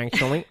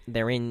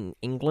 they're in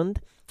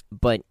England,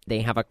 but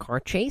they have a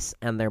car chase,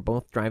 and they're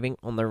both driving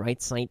on the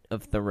right side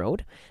of the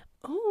road.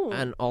 Oh,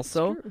 and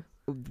also,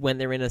 when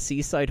they're in a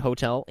seaside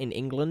hotel in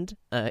England,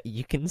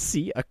 you can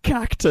see a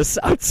cactus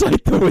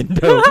outside the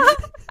window.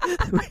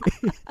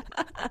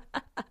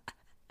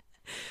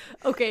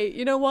 Okay,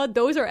 you know what?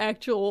 Those are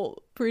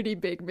actual pretty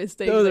big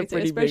mistakes,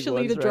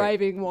 especially the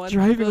driving one.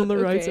 Driving on the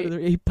right side of the...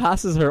 He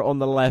passes her on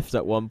the left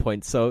at one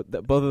point, so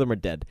both of them are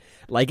dead.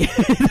 Like,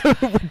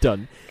 we're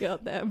done.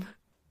 Goddamn.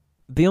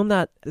 Beyond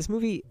that, this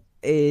movie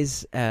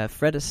is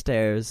Fred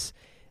Astaire's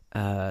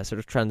sort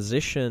of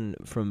transition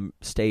from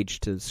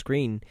stage to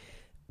screen,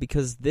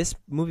 because this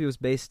movie was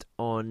based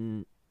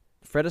on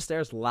Fred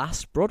Astaire's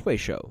last Broadway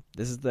show.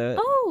 This is the...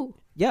 Oh!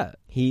 Yeah,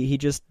 he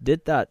just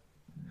did that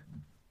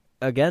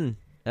again.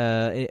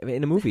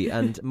 In a movie,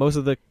 and most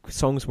of the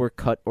songs were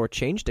cut or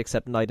changed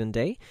except Night and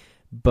Day,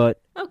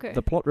 but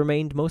the plot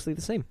remained mostly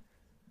the same.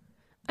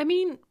 I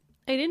mean,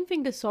 I didn't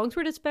think the songs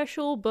were that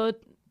special,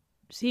 but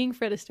seeing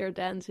Fred Astaire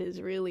dance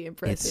is really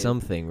impressive. It's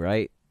something,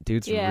 right?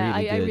 Dude's really good.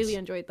 I really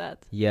enjoyed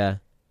that. Yeah,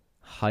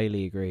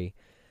 highly agree.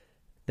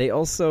 They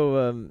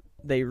also,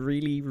 they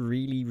really,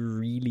 really,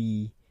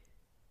 really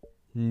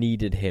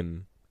needed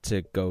him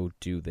to go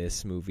do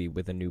this movie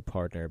with a new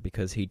partner,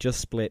 because he just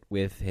split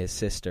with his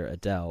sister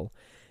Adele,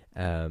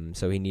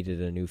 so he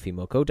needed a new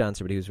female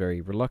co-dancer, but he was very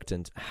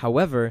reluctant.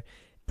 However,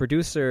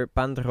 producer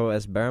Pandro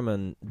S.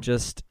 Berman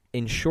just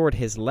insured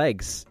his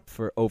legs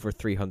for over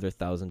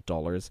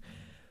 $300,000,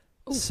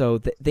 Ooh. So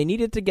they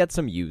needed to get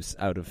some use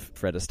out of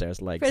Fred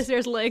Astaire's legs. Fred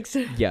Astaire's legs.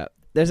 Yeah.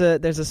 There's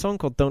a song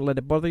called Don't Let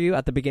It Bother You.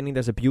 At the beginning,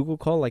 there's a bugle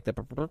call, like the...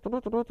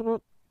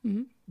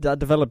 Mhm. That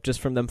developed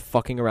just from them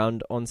fucking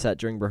around on set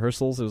during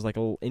rehearsals. It was like a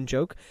little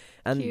in-joke.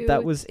 And Cute.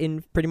 that was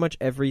in pretty much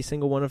every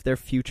single one of their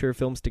future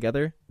films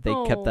together. They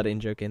kept that Oh.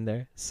 in-joke in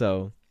there.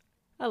 So,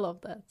 I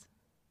love that.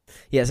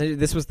 yeah, so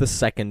this was the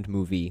second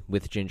movie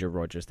with Ginger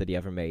Rogers that he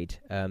ever made.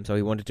 So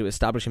he wanted to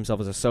establish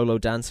himself as a solo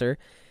dancer.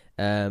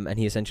 And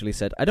he essentially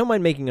said, I don't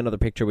mind making another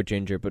picture with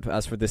Ginger, but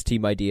as for this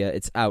team idea,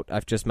 it's out.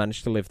 I've just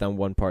managed to live down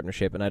one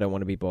partnership, and I don't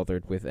want to be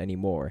bothered with any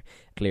more.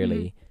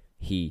 Clearly,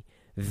 he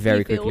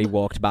very quickly failed.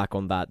 walked back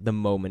on that the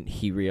moment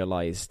he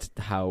realized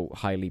how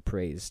highly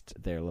praised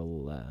their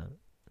little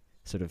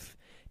sort of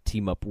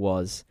team-up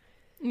was.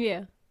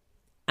 Yeah.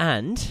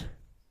 And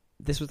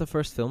this was the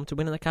first film to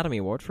win an Academy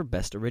Award for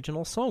Best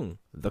Original Song,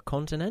 The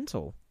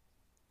Continental.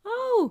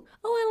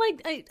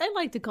 I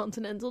liked the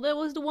Continental. That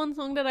was the one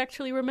song that I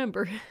actually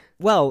remember.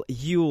 Well,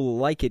 you'll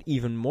like it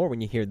even more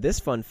when you hear this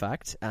fun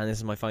fact, and this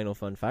is my final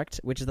fun fact,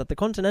 which is that the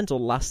Continental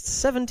lasts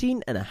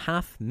 17 and a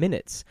half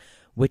minutes,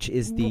 which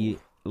is the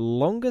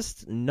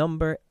longest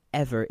number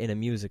ever in a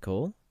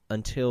musical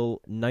until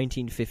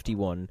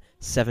 1951,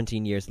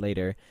 17 years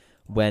later,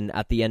 when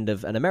at the end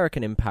of An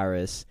American in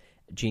Paris,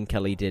 Gene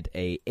Kelly did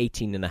a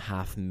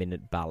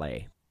 18-and-a-half-minute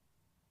ballet.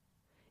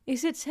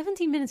 Is it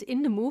 17 minutes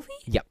in the movie?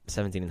 Yep,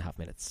 17 and a half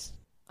minutes.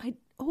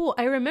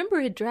 I remember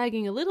it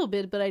dragging a little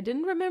bit, but I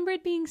didn't remember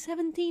it being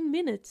 17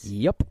 minutes.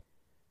 Yep.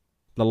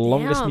 The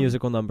longest Damn.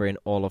 musical number in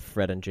all of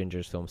Fred and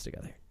Ginger's films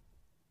together.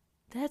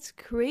 That's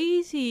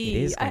crazy.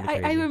 It is kinda I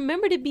crazy.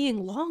 remembered it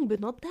being long, but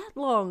not that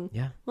long.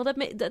 Yeah. Well, that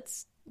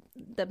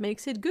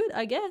makes it good,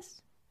 I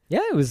guess. Yeah,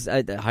 it was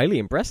highly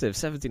impressive.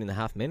 17 and a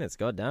half minutes,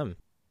 goddamn.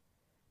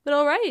 But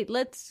all right,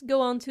 let's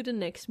go on to the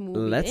next movie.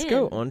 Let's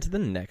go on to the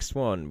next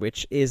one,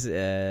 which is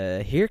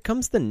Here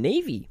Comes the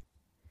Navy.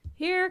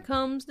 Here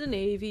Comes the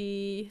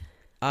Navy.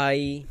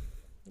 I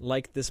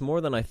liked this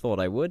more than I thought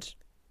I would.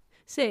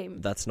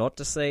 Same. That's not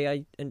to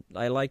say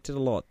I liked it a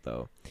lot,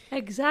 though.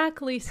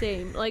 Exactly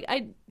same.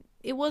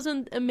 It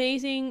wasn't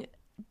amazing,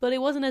 but it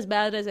wasn't as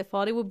bad as I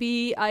thought it would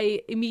be.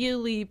 I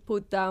immediately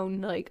put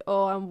down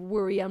I'm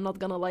worried I'm not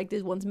gonna like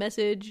this one's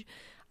message.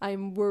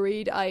 I'm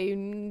worried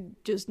I'm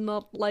just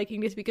not liking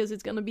this because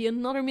it's gonna be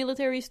another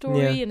military story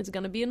Yeah. and it's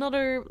gonna be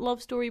another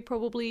love story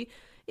probably.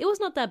 It was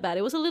not that bad.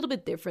 It was a little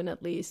bit different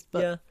at least.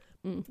 But Yeah.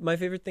 My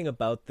favorite thing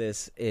about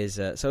this is,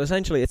 so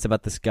essentially it's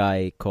about this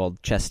guy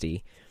called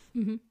Chesty.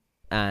 Mhm.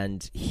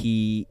 And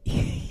he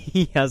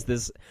has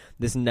this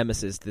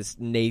nemesis, this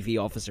Navy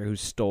officer who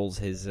stole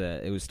his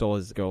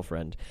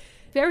girlfriend.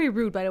 Very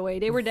rude, by the way.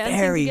 They were dancing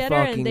Very together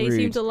fucking and they rude.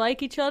 seemed to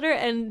like each other.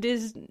 And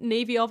this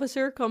Navy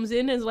officer comes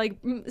in and is like,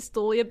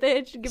 stole you,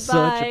 bitch. Goodbye.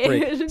 Such a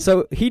prick.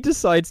 So he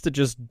decides to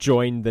just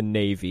join the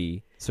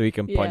Navy so he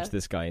can punch Yeah.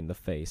 this guy in the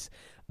face.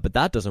 But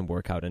that doesn't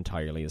work out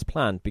entirely as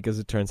planned because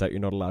it turns out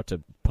you're not allowed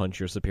to punch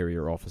your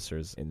superior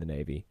officers in the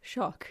Navy.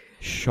 Shock.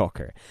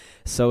 Shocker.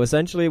 So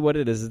essentially what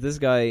it is this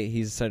guy,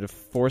 he's sort of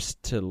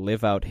forced to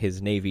live out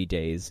his Navy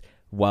days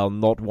while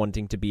not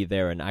wanting to be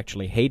there and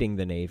actually hating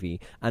the Navy,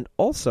 and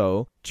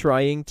also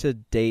trying to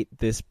date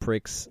this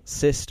prick's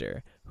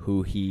sister,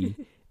 who he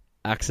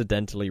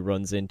accidentally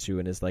runs into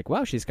and is like,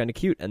 wow, she's kind of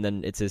cute, and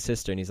then it's his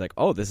sister, and he's like,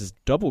 oh, this is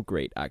double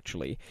great,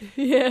 actually.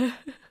 Yeah.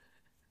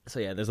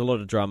 So yeah, there's a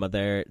lot of drama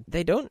there.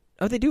 They do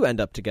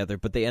end up together,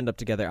 but they end up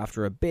together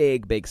after a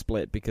big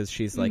split because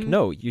she's like,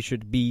 no, you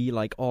should be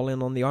like all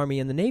in on the army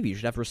and the Navy. You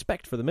should have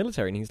respect for the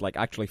military. And he's like,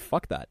 actually,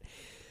 fuck that.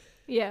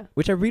 Yeah.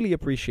 Which I really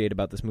appreciate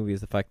about this movie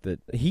is the fact that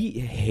he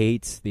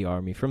hates the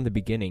army from the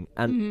beginning.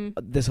 And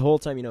this whole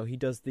time, he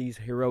does these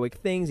heroic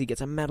things. He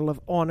gets a Medal of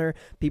Honor.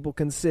 People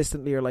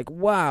consistently are like,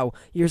 wow,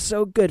 you're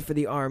so good for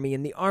the army,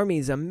 and the army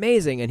is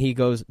amazing. And he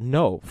goes,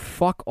 no,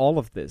 fuck all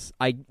of this.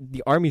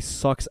 The army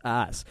sucks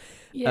ass.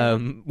 Yeah.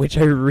 Which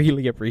I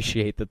really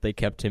appreciate that they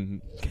kept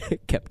him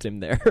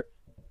there.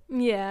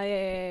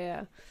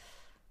 Yeah.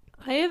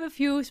 I have a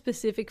few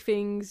specific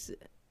things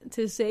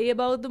to say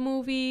about the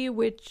movie,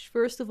 which,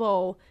 first of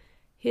all,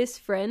 his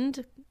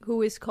friend,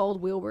 who is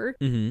called Wilbur,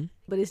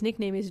 but his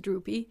nickname is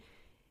Droopy,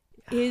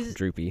 is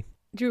Droopy.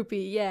 Droopy,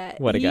 yeah.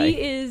 What a guy.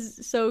 He is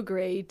so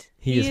great.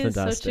 He is such a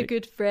fantastic.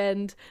 good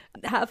friend.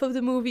 Half of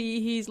the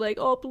movie, he's like,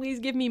 oh, please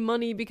give me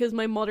money because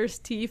my mother's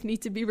teeth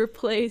need to be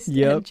replaced.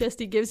 Yep. And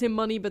Chesty gives him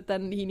money, but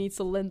then he needs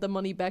to lend the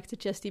money back to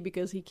Chesty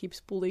because he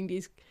keeps pulling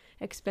these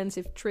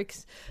expensive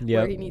tricks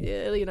where he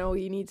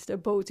needs the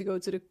boat to go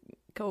to the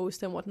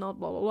coast and whatnot,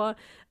 blah, blah, blah.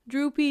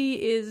 Droopy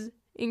is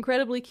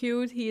incredibly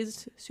cute. He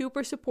is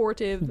super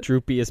supportive.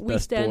 Droopy is We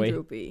best stand boy.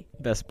 Droopy.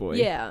 Best boy.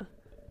 Yeah.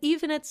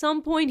 Even at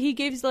some point, he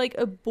gives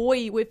a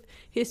boy with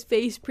his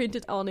face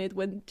printed on it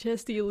when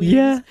Chesty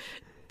leaves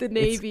the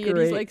Navy, and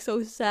he's great.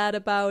 so sad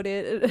about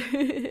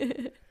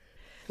it.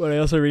 What I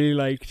also really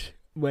liked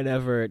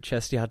whenever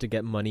Chesty had to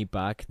get money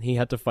back, he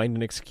had to find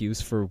an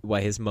excuse for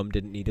why his mum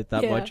didn't need it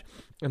that much.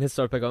 And he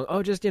started by going,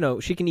 oh, just,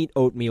 she can eat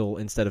oatmeal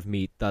instead of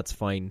meat. That's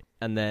fine.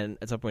 And then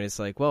at some point it's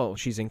like, well,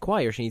 she's in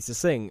choir. She needs to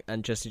sing.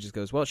 And Chesty just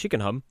goes, well, she can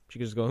hum. She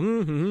can just go,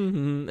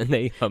 and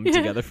they hum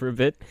together for a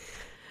bit.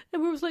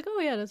 And we was like, oh,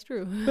 yeah, that's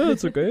true. Oh,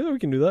 that's okay. We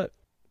can do that.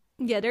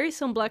 Yeah, there is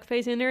some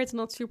blackface in there. It's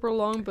not super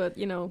long, but,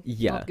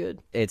 not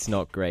good. It's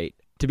not great.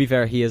 To be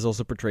fair, he is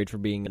also portrayed for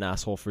being an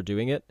asshole for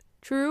doing it.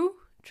 True.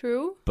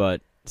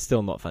 But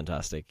still not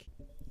fantastic.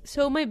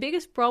 So my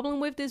biggest problem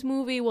with this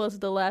movie was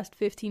the last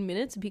 15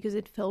 minutes because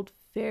it felt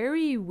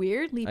very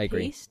weirdly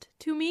paced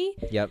to me.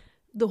 Yep.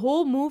 The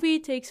whole movie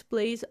takes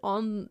place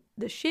on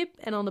the ship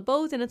and on the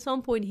boat, and at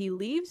some point he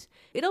leaves.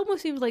 It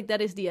almost seems like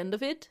that is the end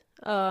of it.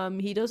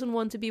 He doesn't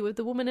want to be with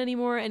the woman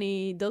anymore, and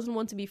he doesn't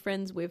want to be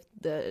friends with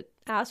the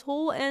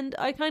asshole, and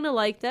I kind of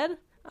like that.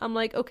 I'm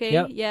like,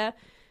 okay, yeah,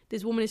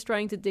 this woman is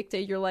trying to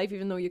dictate your life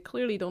even though you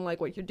clearly don't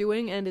like what you're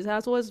doing, and this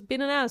asshole has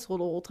been an asshole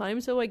the whole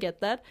time, so I get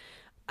that.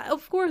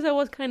 Of course, I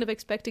was kind of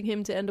expecting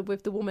him to end up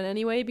with the woman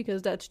anyway,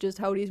 because that's just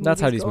how these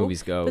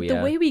movies go. But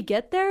the way we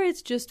get there,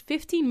 it's just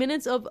 15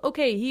 minutes of,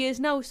 okay, he is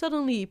now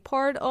suddenly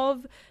part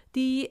of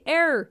the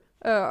air,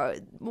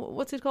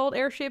 what's it called?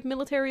 Airship,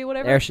 military,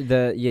 whatever?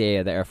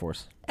 The Air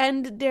Force.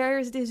 And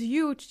there's this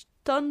huge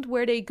stunt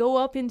where they go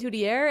up into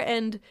the air,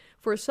 and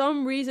for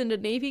some reason the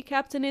Navy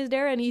captain is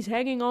there, and he's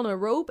hanging on a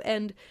rope,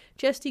 and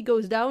Chesty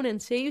goes down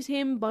and saves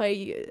him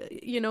by,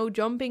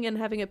 jumping and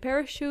having a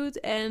parachute,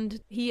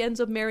 and he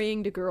ends up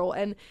marrying the girl,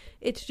 and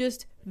it's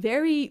just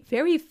very,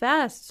 very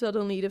fast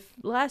suddenly. The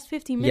last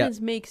 15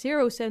 minutes make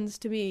zero sense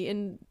to me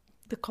in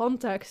the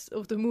context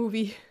of the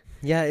movie.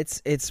 Yeah,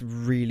 it's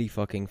really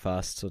fucking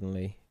fast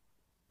suddenly.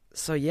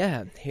 So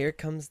yeah, here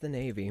comes the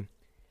Navy.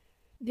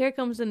 Here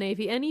comes the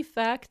Navy. Any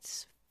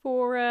facts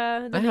for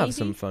the Navy? I have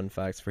some fun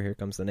facts for Here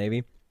Comes the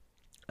Navy.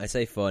 I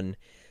say fun.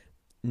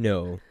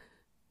 No.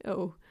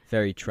 Oh.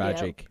 Very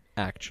tragic,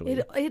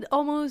 actually. It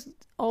almost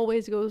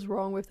always goes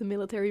wrong with the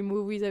military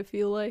movies, I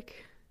feel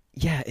like.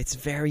 Yeah, it's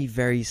very,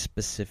 very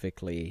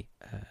specifically...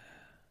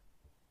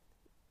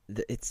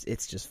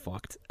 It's just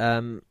fucked.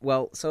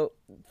 Well, so,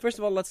 first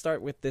of all, let's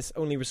start with this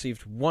only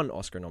received one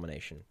Oscar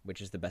nomination, which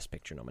is the Best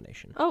Picture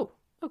nomination. Oh,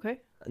 okay.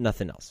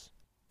 Nothing else.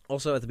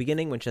 Also, at the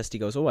beginning, when Chesty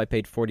goes, I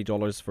paid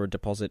 $40 for a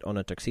deposit on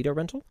a tuxedo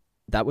rental,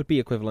 that would be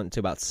equivalent to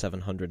about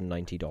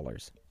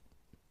 $790.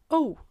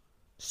 Oh.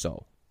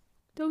 So.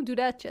 Don't do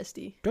that,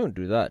 Chesty. Don't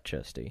do that,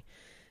 Chesty.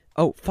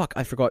 Oh, fuck,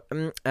 I forgot.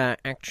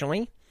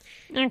 Actually,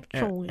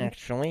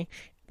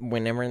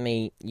 whenever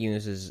they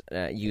use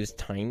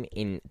time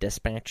in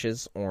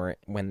dispatches or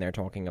when they're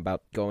talking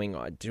about going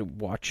to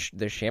watch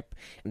the ship,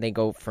 they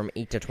go from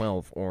 8 to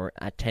 12 or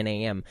at 10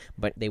 a.m.,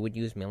 but they would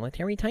use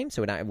military time,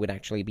 so it would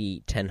actually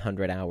be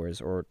 1000 hours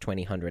or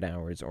 2000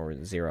 hours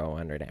or 0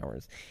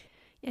 hours.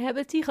 Yeah,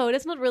 but Tycho,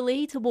 that's not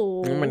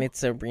relatable. But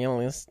it's a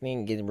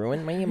realistic. It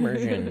ruined my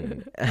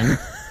immersion.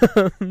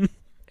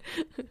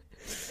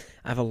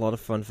 I have a lot of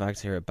fun facts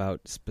here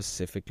about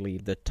specifically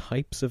the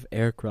types of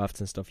aircrafts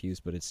and stuff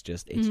used, but it's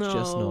just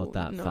not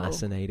that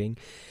fascinating.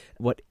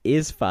 What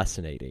is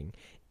fascinating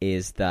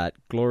is that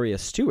Gloria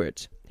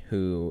Stewart,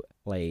 who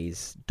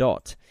plays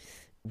Dot,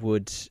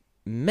 would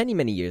many,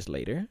 many years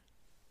later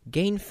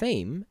gain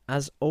fame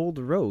as Old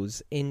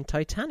Rose in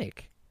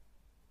Titanic.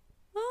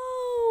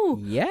 Oh!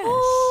 Yes!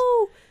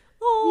 Oh!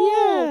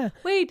 Yeah!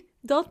 Wait,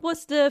 Dot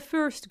was the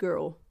first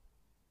girl?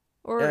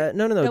 Or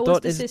no.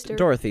 Dot is sister.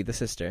 Dorothy, the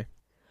sister.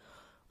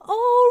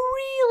 Oh,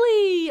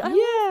 really? I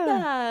love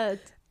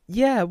that.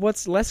 Yeah,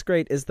 what's less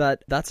great is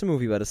that that's a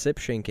movie about a ship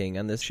sinking,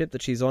 and the ship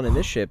that she's on in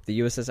this ship, the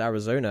USS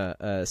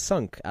Arizona,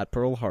 sunk at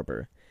Pearl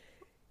Harbor.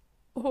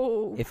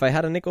 Oh. If I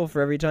had a nickel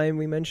for every time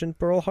we mentioned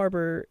Pearl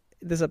Harbor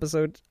this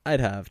episode, I'd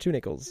have 2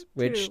 nickels.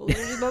 Which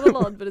is not a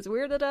lot, but it's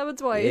weird that happened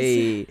twice.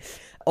 Hey.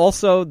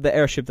 Also, the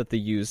airship that they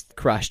used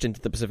crashed into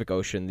the Pacific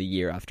Ocean the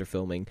year after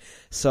filming.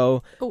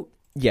 So... Oh.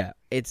 Yeah,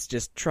 it's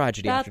just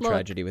tragedy after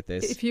tragedy with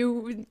this. If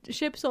you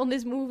ships on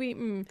this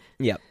movie,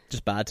 Yeah,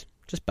 just bad.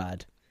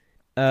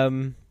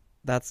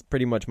 That's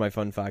pretty much my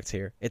fun facts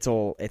here. It's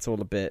all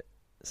a bit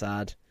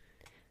sad.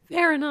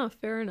 Fair enough.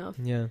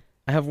 Yeah.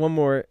 I have one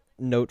more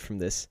note from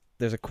this.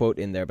 There's a quote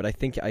in there, but I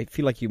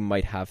feel like you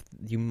might have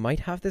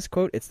this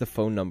quote. It's the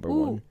phone number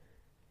one.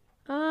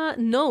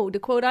 No, the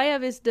quote I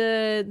have is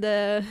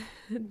the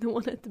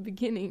one at the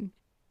beginning.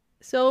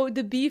 So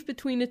the beef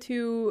between the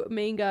two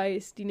main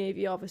guys, the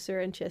Navy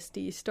officer and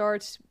Chesty,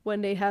 starts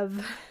when they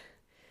have...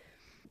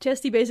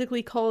 Chesty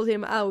basically calls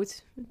him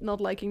out, not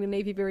liking the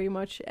Navy very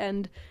much,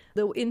 and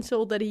the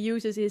insult that he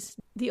uses is,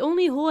 the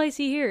only hole I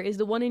see here is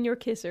the one in your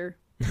kisser.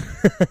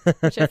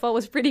 Which I thought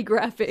was pretty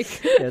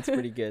graphic. Yeah, it's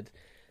pretty good.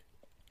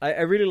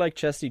 I really like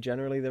Chesty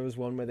generally. There was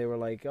one where they were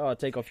like, oh,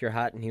 take off your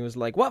hat, and he was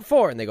like, what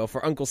for? And they go,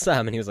 for Uncle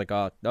Sam, and he was like,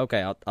 oh,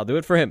 okay, I'll do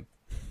it for him.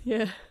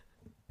 Yeah.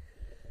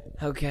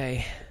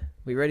 Okay.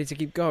 We ready to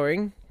keep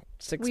going?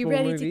 6 we more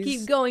ready movies? to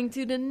keep going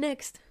to the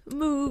next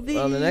movie.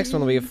 Well, the next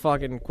one will be a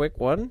fucking quick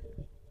one.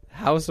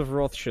 House of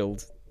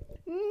Rothschild.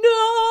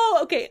 No!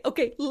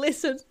 Okay,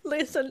 listen.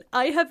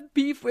 I have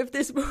beef with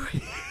this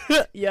movie.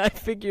 Yeah, I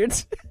figured.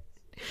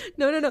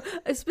 No.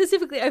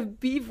 Specifically, I have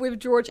beef with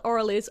George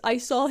Arliss. I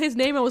saw his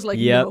name, I was like,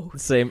 Yep, no.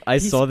 same. I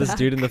he's saw this back.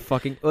 dude in the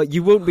fucking... Well,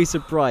 you won't be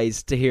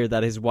surprised to hear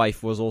that his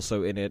wife was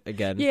also in it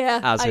again.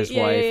 Yeah, as his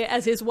wife. Yeah,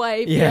 as his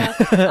wife. Yeah.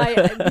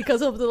 Yeah,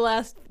 because of the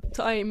last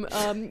time.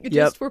 Just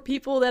Yep. for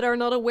people that are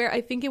not aware,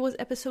 I think it was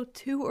episode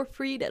 2 or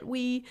 3 that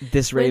we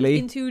Disraeli. went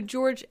into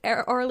George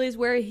Arliss,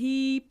 where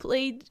he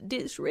played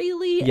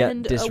Disraeli, Yeah,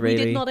 and we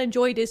Disraeli. did not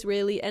enjoy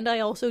Disraeli, and I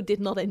also did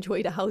not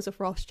enjoy The House of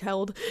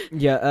Rothschild.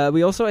 Yeah,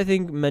 we also, I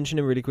think, mentioned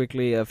him really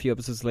quickly a few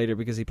episodes later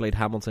because he played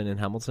Hamilton in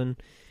Hamilton.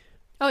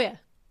 Oh yeah,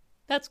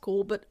 that's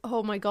cool, but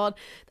oh my god,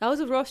 The House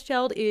of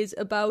Rothschild is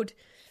about...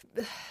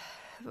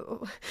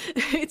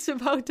 It's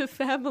about the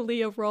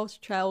family of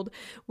Rothschild,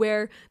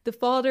 where the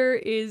father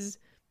is...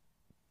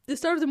 The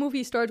start of the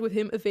movie starts with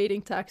him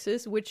evading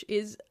taxes, which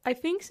is, I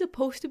think,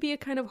 supposed to be a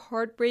kind of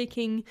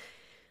heartbreaking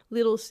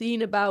little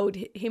scene about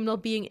him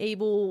not being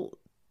able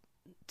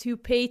to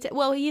pay...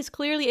 Well, he is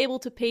clearly able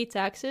to pay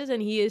taxes,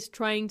 and he is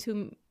trying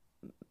to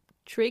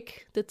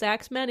trick the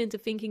taxman into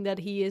thinking that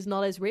he is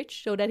not as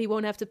rich, so that he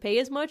won't have to pay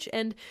as much.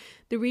 And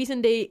the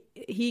reason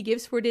he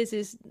gives for this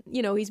is,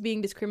 he's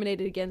being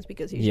discriminated against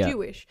because he's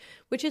Jewish,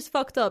 which is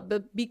fucked up.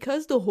 But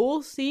because the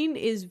whole scene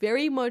is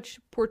very much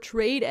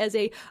portrayed as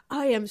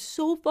I am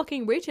so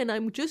fucking rich and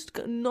I'm just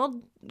not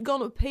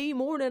gonna pay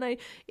more than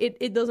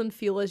it doesn't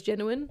feel as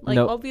genuine. Like,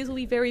 Nope.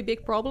 Obviously very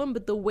big problem,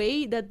 but the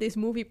way that this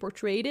movie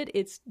portrayed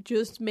it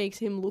just makes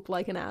him look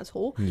like an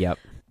asshole. Yep.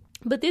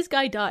 But this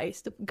guy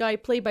dies, the guy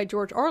played by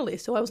George Arliss,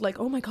 so I was like,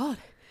 oh my god,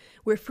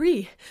 we're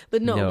free.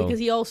 But no, because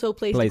he also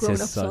plays the grown-up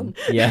his son.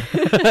 son. Yeah.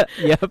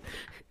 Yep.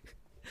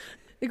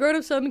 The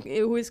grown-up son,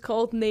 who is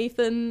called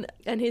Nathan,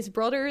 and his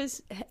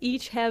brothers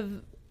each have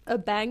a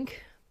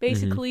bank,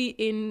 basically,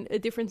 in a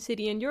different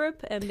city in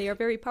Europe, and they are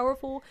very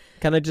powerful.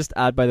 Can I just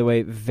add, by the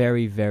way,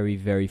 very, very,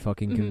 very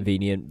fucking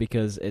convenient,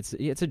 because it's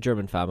a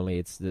German family,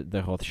 it's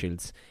the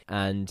Rothschilds,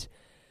 and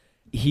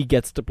he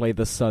gets to play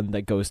the son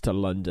that goes to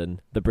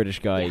London. The British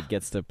guy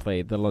gets to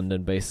play the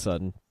London-based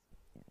son.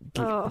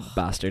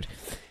 Bastard.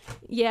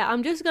 Yeah,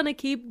 I'm just gonna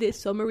keep this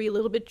summary a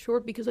little bit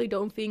short because I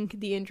don't think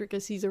the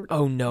intricacies are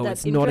Oh no, that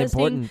it's not interesting.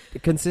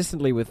 important.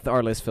 Consistently with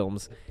Arliss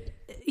films.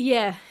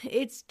 Yeah,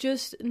 it's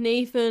just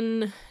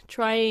Nathan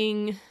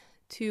trying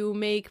to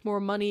make more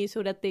money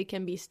so that they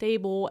can be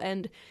stable,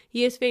 and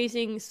he is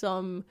facing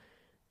some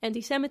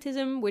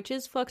anti-Semitism, which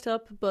is fucked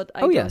up, but I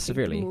don't think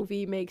severely. the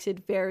movie makes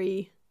it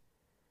very...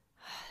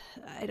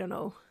 I don't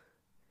know.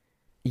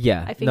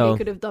 Yeah, I think they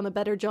could have done a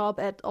better job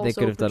at also They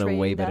could have done a portraying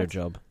way better that.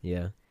 job,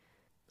 yeah.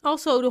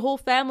 Also, the whole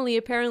family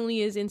apparently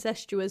is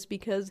incestuous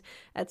because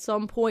at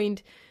some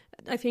point,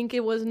 I think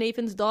it was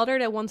Nathan's daughter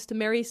that wants to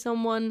marry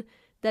someone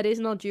that is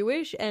not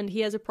Jewish, and he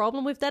has a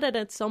problem with that, and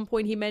at some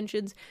point he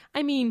mentions,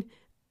 I mean,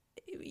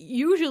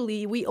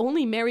 usually we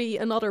only marry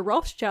another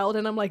Rothschild,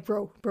 and I'm like,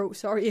 bro,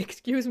 sorry,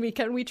 excuse me,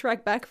 can we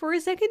track back for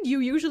a second? You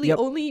usually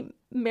only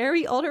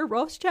marry other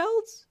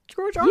Rothschilds,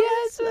 George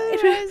Arliss? Do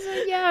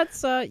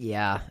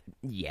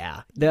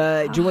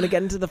you want to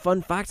get into the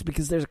fun facts?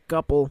 Because there's a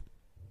couple.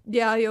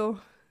 Yeah, yo.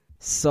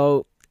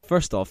 So,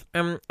 first off,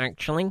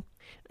 actually,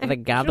 the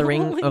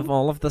gathering of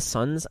all of the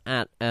sons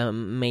at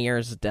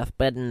Mayer's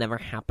deathbed never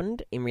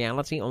happened. In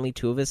reality, only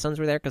 2 of his sons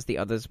were there because the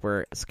others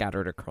were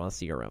scattered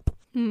across Europe.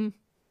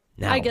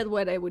 Now, I get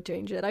why they would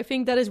change it. I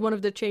think that is one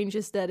of the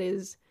changes that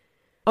is...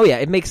 Oh yeah,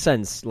 it makes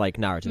sense, like,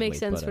 narratively. Makes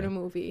sense for the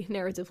movie,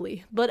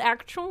 narratively. But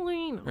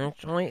actually, no.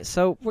 Actually,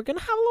 so we're gonna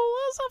have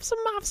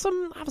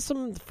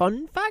some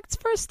fun facts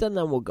first, and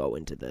then we'll go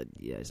into the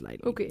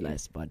slightly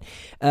less fun.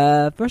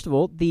 First of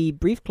all, the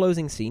brief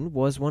closing scene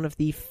was one of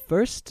the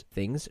first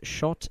things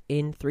shot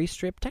in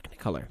 3-strip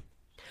Technicolor.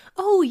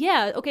 Oh,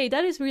 yeah. Okay,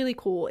 that is really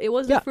cool. It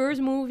was the first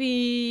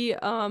movie,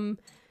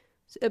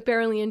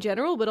 apparently in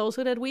general, but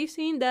also that we've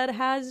seen that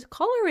has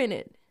color in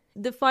it.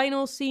 The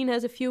final scene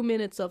has a few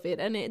minutes of it,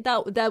 and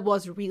that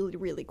was really,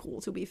 really cool,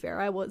 to be fair.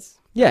 It was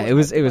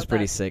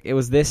pretty sick. It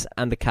was this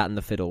and The Cat and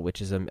the Fiddle,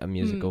 which is a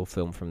musical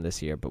film from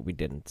this year, but we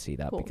didn't see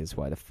that because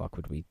why the fuck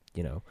would we,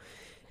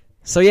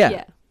 So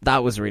yeah,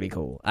 that was really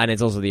cool. And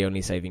it's also the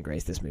only saving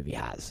grace this movie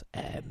has.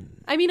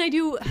 I mean, I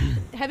do,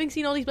 having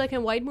seen all these black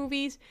and white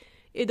movies,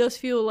 it does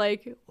feel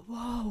like,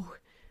 whoa,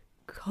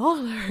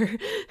 color.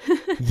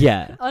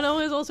 Yeah. And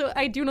also,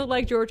 I do not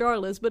like George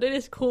Arliss, but it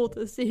is cool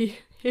to see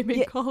him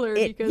in color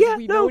because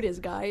we know this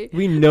guy.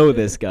 We know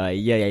this guy.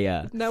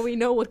 Yeah. Now we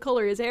know what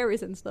color his hair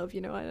is and stuff,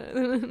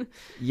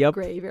 Yep.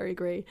 Gray, very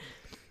gray.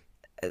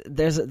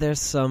 There's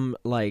some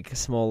like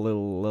small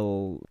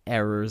little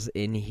errors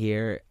in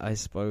here, I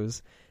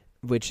suppose,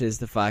 which is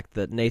the fact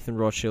that Nathan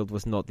Rothschild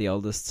was not the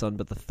eldest son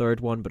but the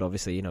third one, but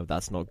obviously,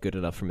 that's not good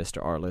enough for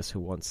Mr. Arliss, who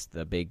wants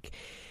the big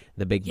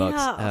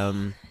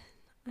bucks.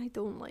 I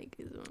don't like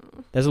it.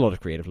 There's a lot of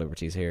creative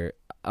liberties here.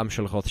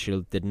 Amschel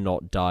Rothschild did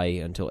not die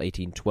until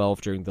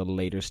 1812 during the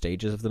later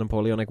stages of the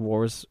Napoleonic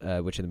Wars,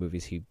 which in the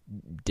movies he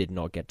did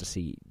not get to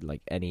see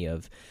like any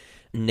of.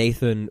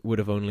 Nathan would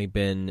have only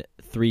been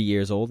 3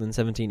 years old in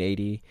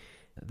 1780.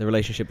 the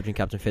relationship between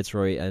Captain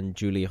Fitzroy and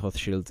Julie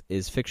Rothschild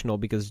is fictional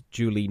because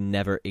Julie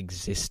never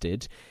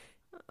existed.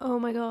 Oh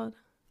my god.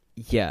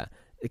 Yeah.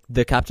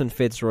 The Captain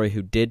Fitzroy,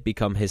 who did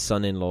become his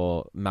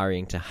son-in-law,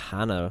 marrying to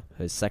Hannah,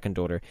 his second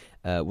daughter,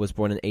 was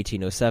born in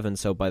 1807,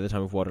 so by the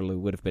time of Waterloo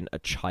would have been a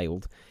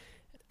child.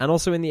 And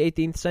also in the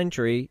 18th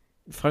century,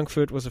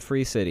 Frankfurt was a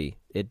free city.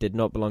 It did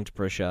not belong to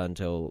Prussia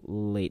until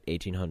late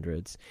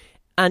 1800s.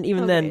 And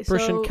even then,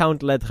 Prussian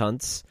Count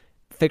Ledrantz,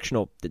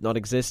 fictional, did not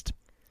exist.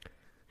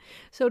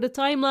 So the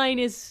timeline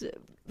is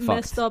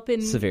messed up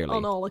severely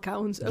on all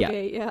accounts.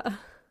 Okay, yeah.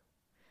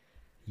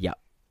 Yeah.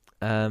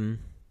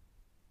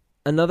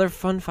 Another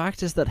fun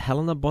fact is that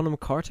Helena Bonham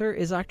Carter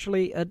is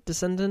actually a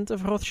descendant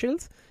of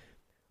Rothschild.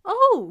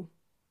 Oh,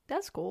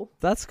 that's cool.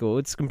 That's cool.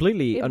 It's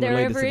completely if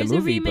unrelated to the movie, If there ever is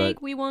a remake,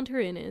 but we want her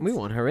in it. we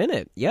want her in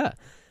it, yeah.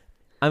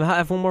 I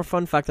have one more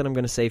fun fact that I'm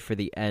going to say for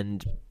the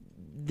end.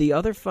 The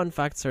other fun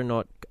facts are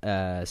not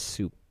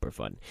super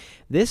fun.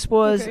 This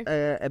was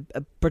a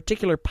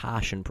particular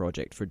passion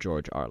project for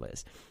George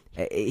Arliss.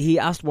 He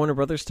asked Warner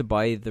Brothers to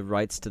buy the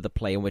rights to the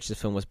play in which the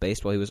film was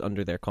based while he was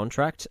under their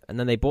contract, and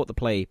then they bought the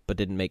play but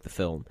didn't make the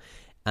film.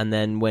 And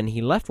then when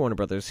he left Warner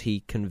Brothers,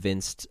 he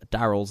convinced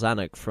Daryl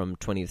Zanuck from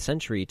 20th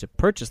Century to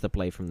purchase the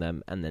play from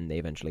them, and then they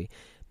eventually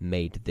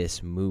made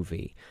this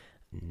movie.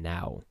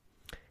 Now,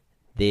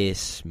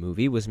 this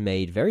movie was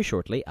made very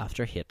shortly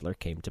after Hitler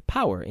came to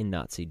power in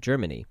Nazi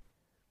Germany,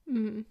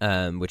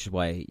 which is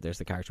why there's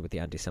the character with the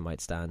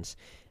anti-Semite stance.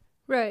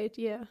 Right,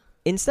 yeah.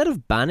 Instead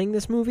of banning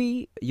this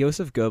movie,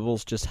 Joseph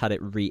Goebbels just had it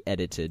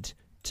re-edited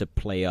to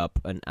play up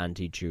an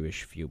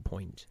anti-Jewish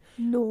viewpoint.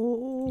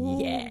 No.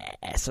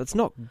 Yeah, so it's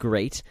not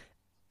great.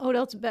 Oh,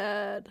 that's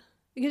bad.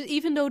 Because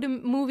even though the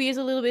movie is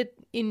a little bit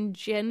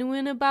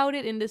ingenuine about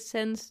it, in the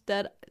sense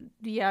that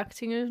the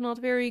acting is not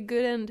very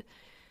good, and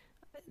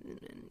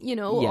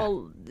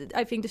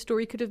I think the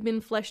story could have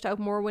been fleshed out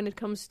more when it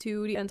comes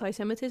to the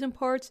anti-Semitism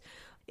parts.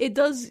 It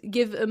does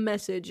give a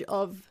message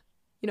of,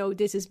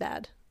 this is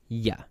bad.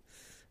 Yeah.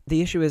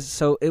 The issue is,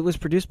 so it was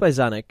produced by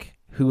Zanuck,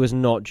 who was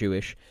not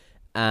Jewish,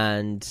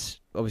 and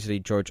obviously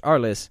George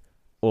Arliss,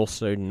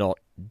 also not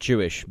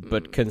Jewish,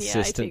 but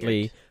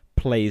consistently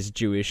plays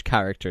Jewish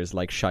characters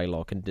like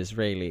Shylock and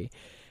Disraeli.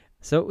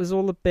 So it was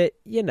all a bit,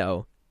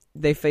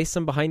 they faced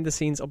some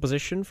behind-the-scenes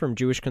opposition from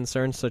Jewish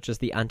concerns such as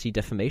the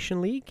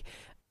Anti-Defamation League,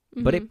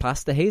 but it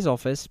passed the Hays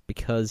office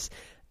because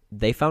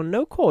they found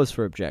no cause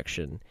for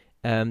objection.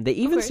 They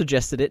even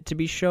suggested it to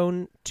be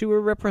shown to a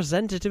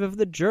representative of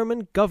the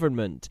German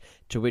government,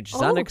 to which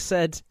Zanuck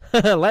said,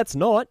 let's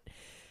not.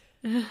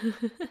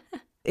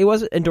 It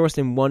was endorsed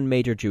in one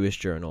major Jewish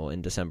journal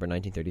in December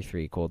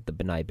 1933 called the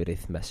B'nai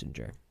B'rith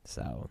Messenger.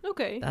 So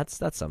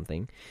that's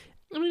something.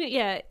 I mean,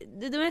 yeah,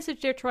 the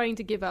message they're trying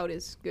to give out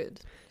is good.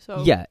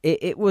 So yeah,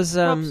 it was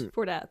props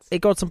for that.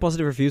 It got some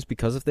positive reviews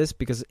because of this,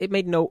 because it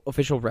made no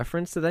official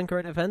reference to then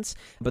current events,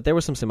 but there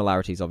were some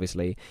similarities,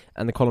 obviously.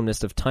 And the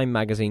columnist of Time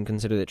magazine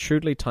considered it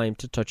shrewdly timed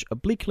to touch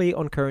obliquely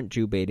on current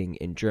Jew baiting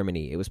in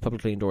Germany. It was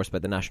publicly endorsed by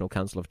the National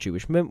Council of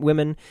Jewish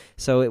Women,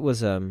 so it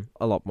was a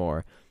lot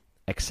more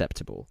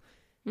acceptable.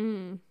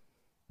 2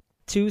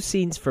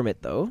 scenes from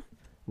it, though,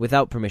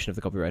 without permission of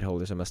the copyright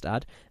holders, I must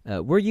add,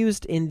 were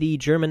used in the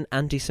German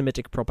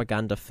anti-Semitic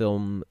propaganda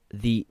film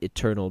The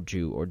Eternal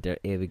Jew, or Der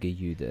ewige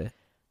Jude.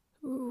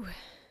 Ooh.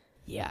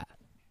 Yeah.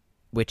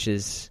 Which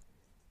is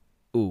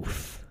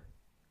oof.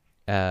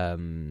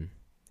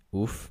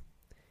 Oof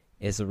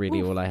is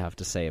really all I have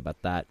to say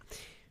about that.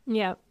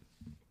 Yeah.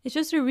 It's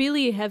just a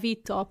really heavy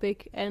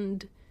topic,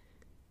 and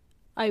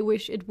I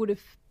wish it would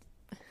have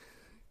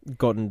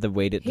gotten the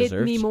weight it hit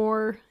deserved. Me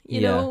more,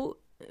 you know,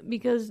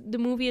 because the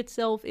movie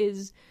itself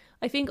is,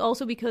 I think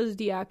also because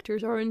the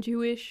actors aren't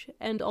Jewish,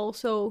 and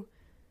also,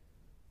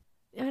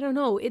 I don't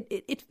know,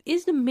 it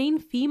is the main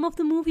theme of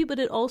the movie, but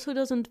it also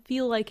doesn't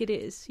feel like it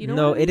is,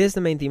 No, it is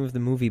the main theme of the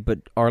movie, but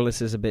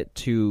Arliss is a bit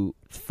too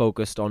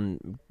focused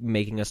on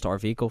making a star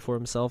vehicle for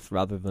himself,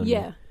 rather than...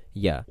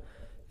 Yeah,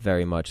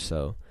 very much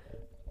so.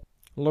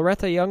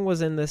 Loretta Young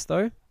was in this,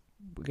 though.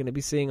 We're going to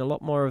be seeing a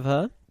lot more of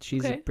her.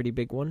 She's a pretty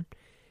big one.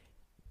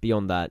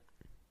 Beyond that,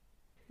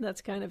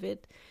 that's kind of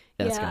it.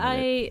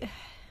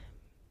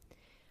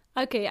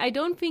 Okay, I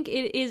don't think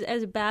it is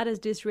as bad as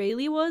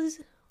Disraeli was.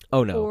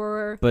 Oh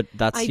no, but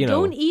that's I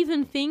don't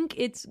even think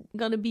it's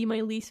gonna be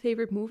my least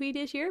favorite movie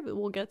this year, but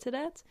we'll get to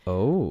that.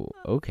 Oh,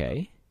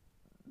 okay.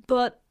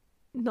 But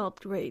not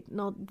great.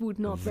 Would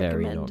not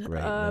Very recommend. Not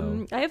great,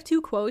 no. I have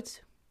 2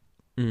 quotes.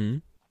 Mm-hmm.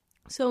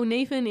 So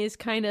Nathan is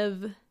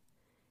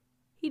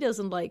he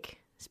doesn't like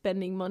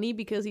spending money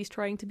because he's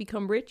trying to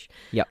become rich.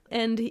 Yeah.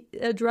 And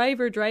a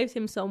driver drives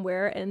him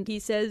somewhere, and he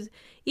says,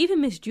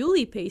 even Miss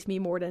Julie pays me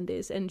more than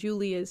this. And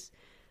Julie is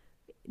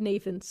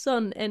Nathan's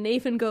son. And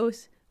Nathan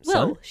goes,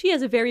 well, son? She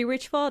has a very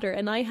rich father,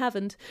 and I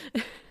haven't.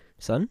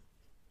 Son?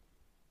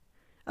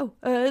 Oh,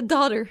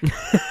 daughter.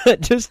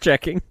 Just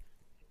checking.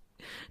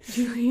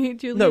 Julie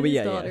no,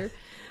 is daughter. Yeah.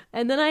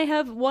 And then I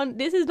have one,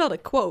 this is not a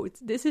quote.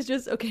 This is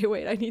just, okay,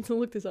 wait, I need to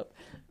look this up.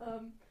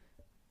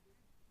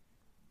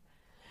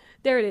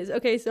 There it is.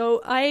 Okay, so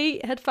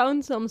I had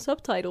found some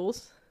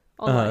subtitles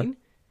online,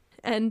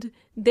 and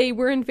they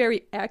weren't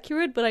very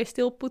accurate, but I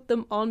still put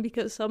them on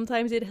because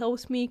sometimes it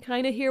helps me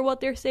kind of hear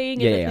what they're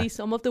saying, and Yeah, at yeah. least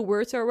some of the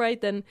words are right.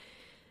 Then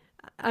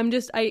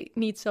I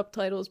need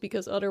subtitles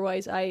because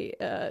otherwise I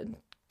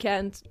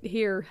can't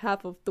hear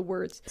half of the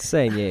words.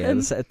 Same, yeah.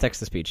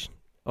 Text-to-speech.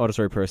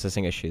 Auditory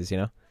processing issues, you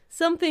know?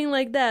 Something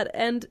like that.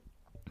 And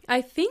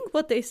I think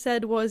what they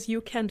said was,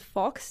 you can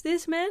fox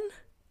this man.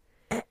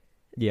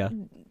 Yeah.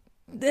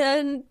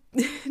 Then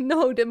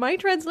no, my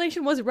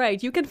translation was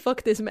right. You can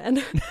fuck this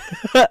man.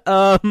 No,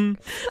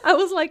 I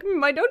was like,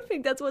 I don't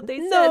think that's what they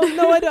said.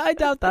 I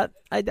doubt that.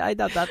 I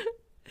doubt that.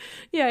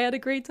 Yeah, I had a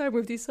great time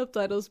with these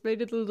subtitles.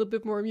 Made it a little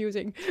bit more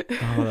amusing.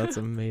 Oh, that's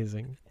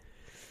amazing.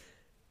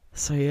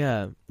 So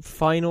yeah,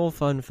 final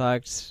fun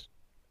fact,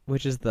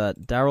 which is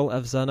that Daryl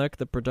Evzanik,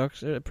 the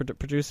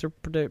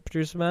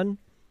producer man,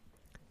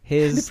 The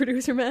his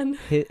producer man.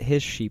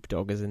 his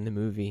sheepdog is in the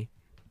movie.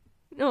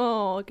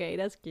 Oh, okay,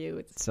 that's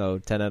cute. So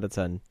 10 out of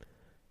 10.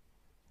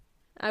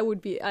 I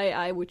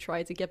would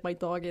try to get my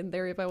dog in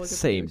there if I was a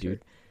Same, producer.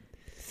 dude.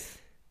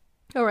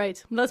 All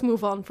right, let's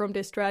move on from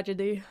this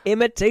tragedy.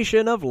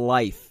 Imitation of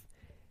Life.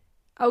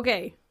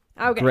 Okay.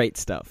 Great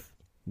stuff.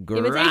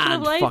 Imitation of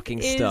Grand Life fucking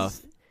is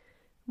stuff.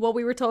 what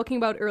we were talking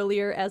about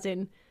earlier, as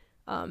in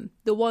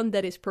the one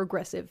that is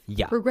progressive.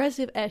 Yeah.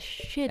 Progressive as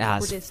shit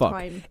As for this fuck.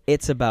 time.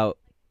 It's about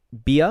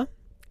Bia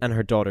and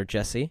her daughter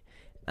Jessie,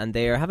 and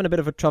they are having a bit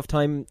of a tough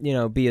time. You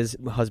know, Bia's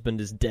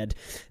husband is dead,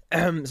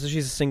 so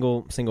she's a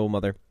single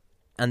mother.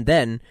 And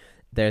then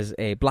there's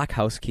a black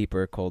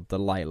housekeeper called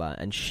Delilah,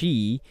 and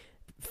she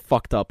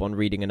fucked up on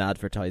reading an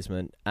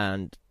advertisement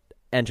and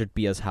entered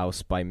Bia's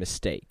house by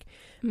mistake.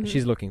 Mhm.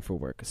 She's looking for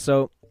work.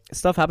 So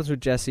stuff happens with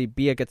Jessie,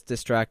 Bia gets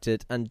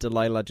distracted, and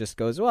Delilah just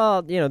goes,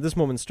 well, you know, this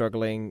woman's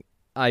struggling.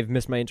 I've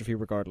missed my interview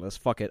regardless.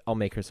 Fuck it, I'll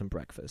make her some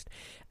breakfast.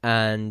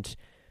 And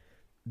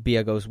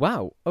Bia goes,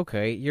 wow,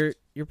 okay, you're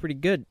pretty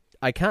good.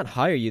 I can't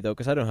hire you, though,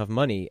 because I don't have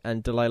money.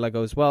 And Delilah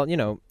goes, well, you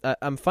know,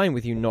 I'm fine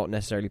with you not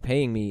necessarily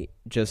paying me,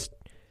 just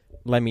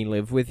let me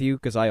live with you,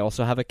 because I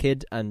also have a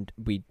kid, and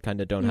we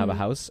kind of don't have a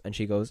house. And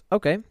she goes,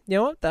 okay, you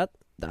know what,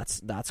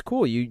 that's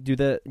cool. You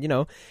do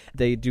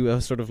they do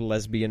a sort of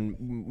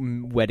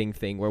lesbian wedding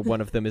thing where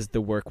one of them is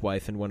the work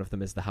wife and one of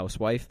them is the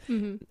housewife,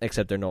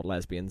 except they're not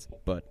lesbians,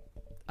 but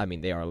I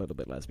mean they are a little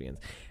bit lesbians.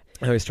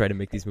 I always try to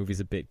make these movies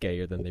a bit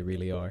gayer than they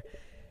really are.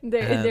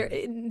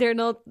 They're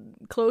not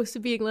close to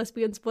being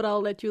lesbians, but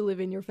I'll let you live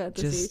in your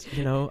fantasy. Just,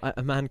 you know,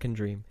 a man can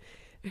dream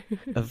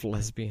of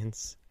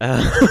lesbians.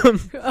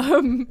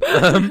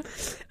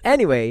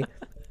 Anyway,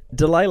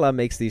 Delilah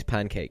makes these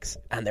pancakes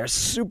and they're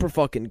super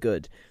fucking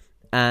good.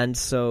 And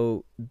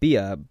so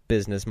Bia,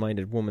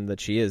 business-minded woman that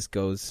she is,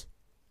 goes,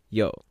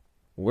 yo,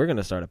 we're going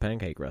to start a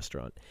pancake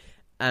restaurant.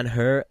 And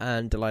her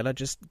and Delilah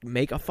just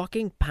make a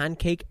fucking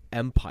pancake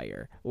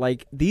empire.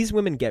 Like, these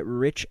women get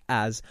rich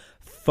as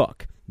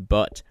fuck.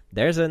 But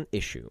there's an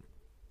issue,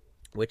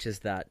 which is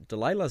that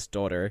Delilah's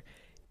daughter,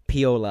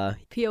 Piola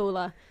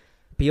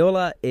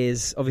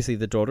is obviously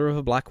the daughter of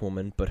a black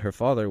woman, but her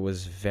father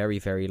was very,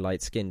 very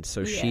light-skinned.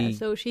 So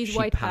she's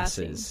white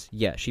passes.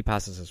 Yeah, she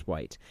passes as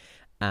white.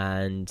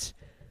 And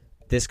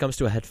this comes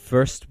to a head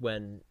first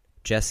when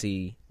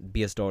Jessie,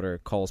 Bia's daughter,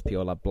 calls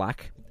Piola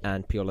black,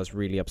 and Piola's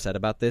really upset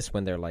about this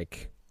when they're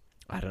like,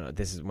 I don't know,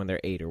 this is when they're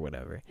 8 or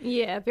whatever.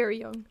 Yeah, very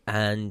young.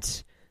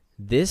 And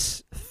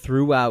this,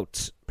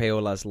 throughout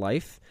Piola's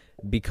life,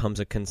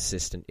 becomes a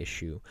consistent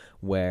issue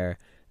where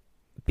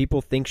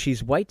people think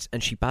she's white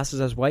and she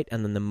passes as white,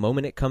 and then the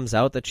moment it comes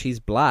out that she's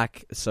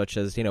black, such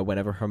as, you know,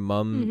 whenever her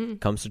mum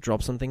comes to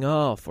drop something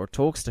off or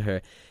talks to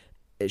her,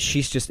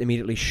 she's just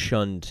immediately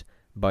shunned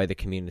by the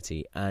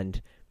community,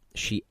 and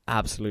she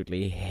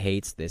absolutely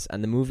hates this.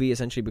 And the movie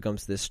essentially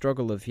becomes this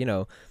struggle of, you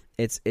know,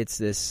 it's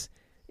this,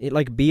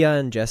 like, Bia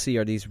and Jessie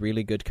are these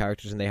really good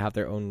characters and they have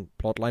their own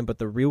plot line, but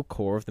the real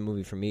core of the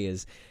movie for me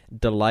is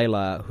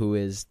Delilah, who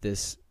is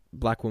this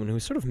black woman who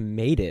sort of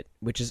made it,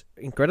 which is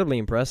incredibly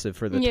impressive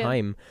for the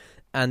time,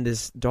 and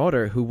this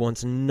daughter who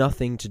wants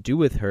nothing to do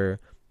with her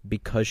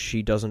because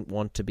she doesn't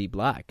want to be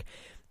black.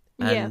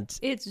 And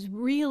it's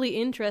really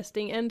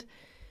interesting, and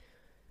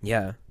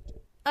yeah,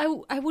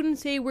 I wouldn't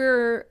say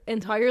we're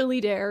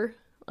entirely there.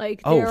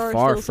 Like, oh, there are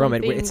far still from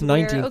some it. It's things where,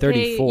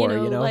 1934,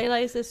 okay, you know?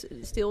 Layla is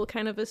still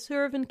kind of a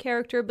servant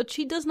character, but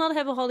she does not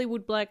have a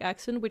Hollywood black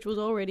accent, which was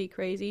already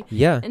crazy.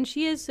 Yeah. And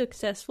she is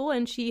successful,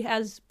 and she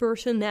has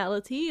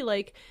personality,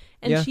 like,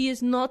 and she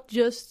is not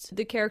just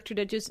the character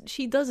that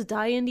she does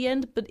die in the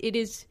end, but it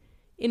is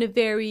in a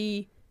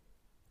very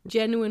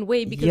genuine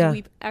way, because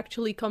we've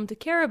actually come to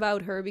care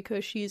about her,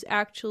 because she's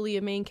actually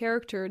a main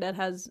character that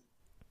has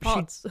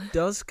pots. She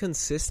does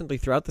consistently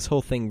throughout this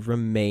whole thing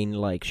remain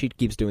like she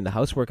keeps doing the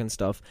housework and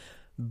stuff,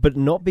 but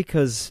not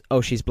because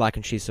she's black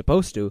and she's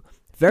supposed to.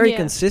 Very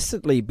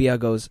consistently, Bia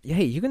goes,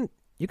 "Hey, you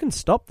can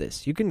stop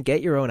this. You can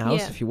get your own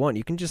house if you want.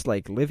 You can just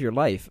like live your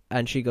life."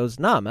 And she goes,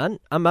 "Nah, man,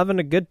 I'm having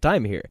a good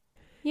time here.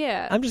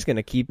 Yeah, I'm just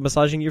gonna keep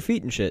massaging your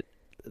feet and shit."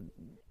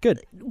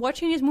 Good.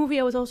 Watching this movie,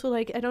 I was also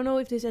like, I don't know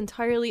if this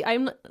entirely...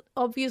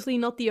 obviously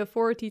not the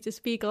authority to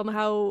speak on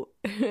how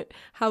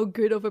how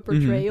good of a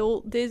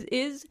portrayal this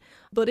is,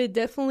 but it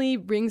definitely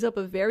brings up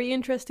a very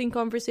interesting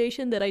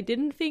conversation that I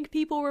didn't think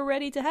people were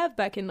ready to have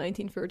back in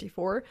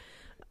 1934.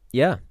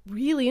 Yeah.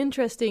 Really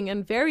interesting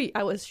and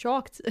I was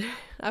shocked.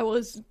 I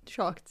was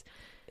shocked.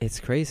 It's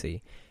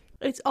crazy.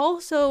 It's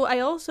also, I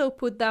also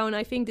put down,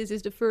 I think this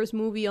is the first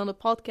movie on the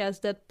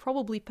podcast that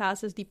probably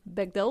passes the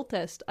Bechdel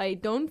test. I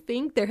don't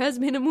think there has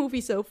been a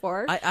movie so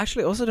far I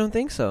actually also don't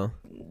think so.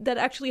 that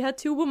actually had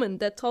two women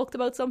that talked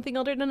about something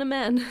other than a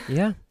man.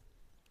 Yeah.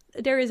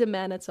 There is a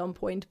man at some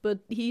point, but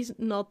he's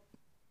not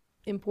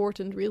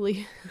important,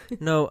 really.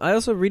 No, I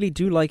also really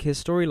do like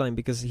his storyline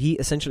because he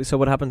essentially... So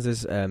what happens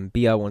is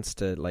Bia wants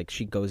to, like,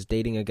 she goes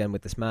dating again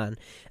with this man,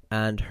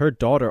 and her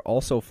daughter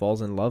also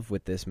falls in love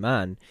with this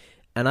man.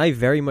 And I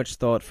very much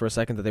thought for a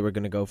second that they were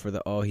going to go for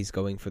he's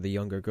going for the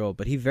younger girl.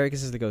 But he very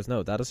consistently goes,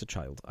 no, that is a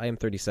child. I am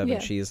 37. Yeah.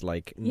 She is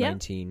like Yeah.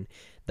 19.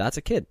 That's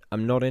a kid.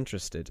 I'm not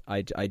interested.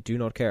 I do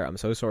not care. I'm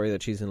so sorry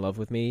that she's in love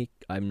with me.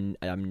 I'm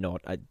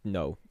not.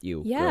 No,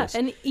 you. Yeah, gross.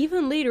 and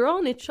even later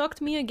on, it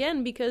shocked me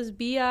again because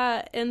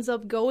Bia ends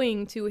up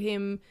going to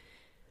him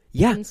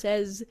Yeah. and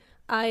says,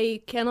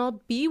 I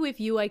cannot be with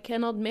you, I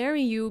cannot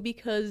marry you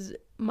because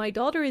my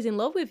daughter is in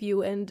love with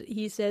you. And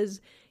he says,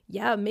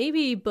 yeah,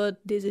 maybe,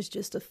 but this is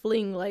just a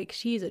fling, like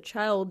she's a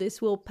child,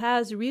 this will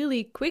pass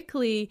really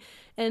quickly.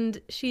 And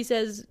she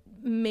says,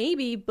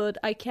 maybe, but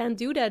I can't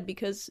do that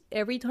because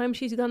every time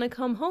she's gonna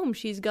come home,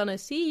 she's gonna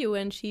see you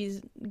and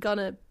she's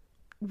gonna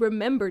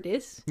remember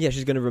this. Yeah,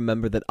 she's going to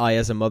remember that I,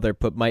 as a mother,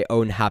 put my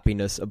own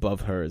happiness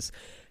above hers.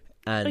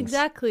 And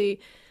Exactly.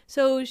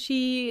 So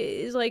she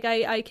is like,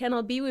 I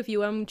cannot be with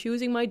you. I'm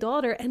choosing my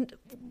daughter. And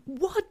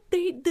what?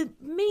 The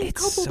main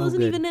It's couple so doesn't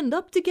good. even end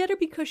up together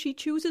because she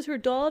chooses her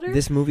daughter?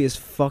 This movie is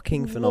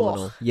fucking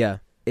phenomenal. Whoa. Yeah,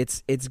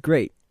 it's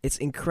great. It's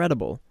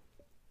incredible.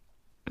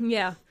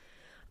 Yeah.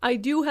 I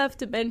do have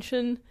to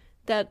mention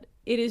that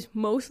it is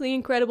mostly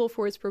incredible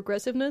for its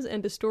progressiveness,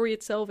 and the story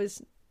itself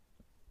is...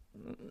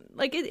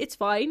 like, it's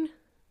fine,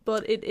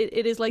 but it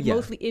is, like, Yeah.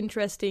 mostly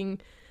interesting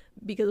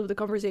because of the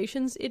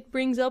conversations it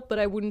brings up, but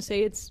I wouldn't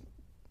say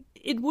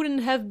it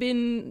wouldn't have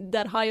been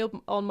that high up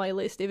on my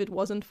list if it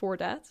wasn't for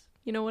that.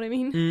 You know what I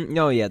mean?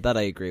 No, yeah, that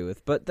I agree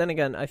with. But then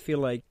again, I feel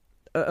like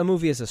a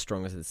movie is as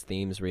strong as its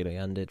themes, really,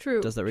 and it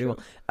True, does that really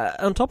true. well.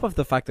 On top of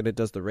the fact that it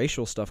does the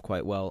racial stuff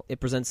quite well,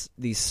 it presents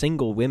these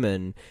single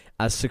women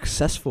as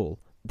successful.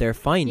 They're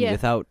fine Yeah.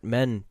 without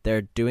men.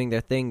 They're doing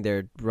their thing.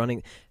 They're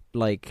running.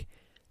 Like,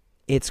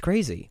 it's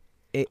crazy.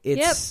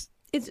 It's...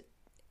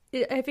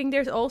 I think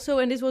there's also,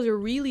 and this was a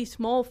really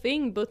small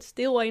thing, but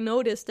still I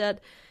noticed that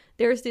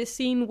there's this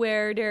scene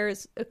where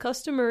there's a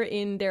customer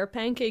in their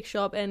pancake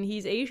shop and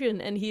he's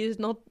Asian and he is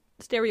not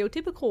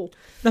stereotypical.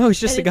 No, he's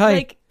just And a guy.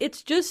 Like,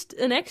 it's just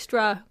an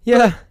extra.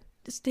 Yeah.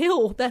 But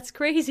still, that's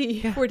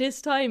crazy Yeah. for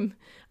this time.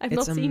 I've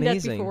It's not seen that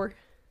amazing. before.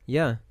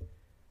 Yeah.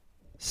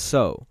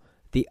 So,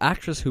 the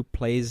actress who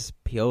plays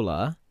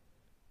Piola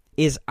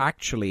is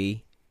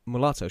actually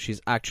mulatto. She's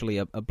actually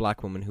a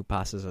black woman who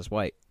passes as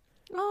white.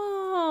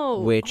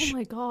 Oh, Which- oh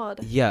my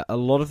god. Yeah, a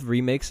lot of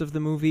remakes of the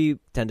movie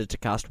tended to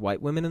cast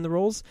white women in the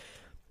roles.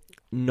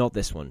 Not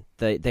this one.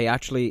 They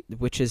actually,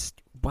 which is,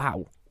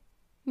 wow.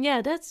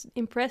 Yeah, that's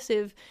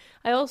impressive.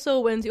 I also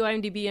went to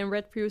IMDb and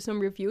read through some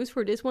reviews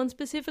for this one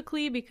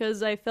specifically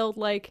because I felt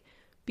like,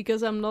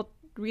 because I'm not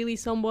really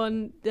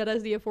someone that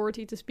has the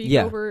authority to speak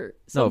Yeah. over No,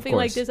 of something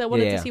like course. this, I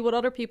wanted Yeah. to see what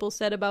other people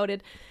said about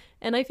it.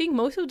 And I think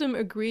most of them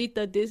agreed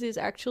that this is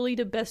actually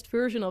the best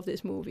version of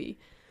this movie.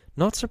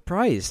 Not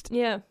surprised.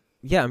 Yeah.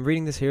 Yeah, I'm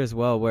reading this here as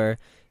well, where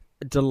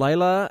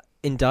Delilah,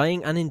 in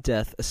dying and in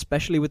death,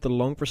 especially with the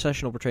long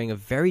processional portraying a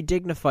very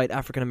dignified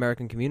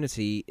African-American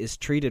community, is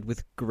treated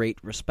with great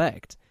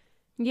respect.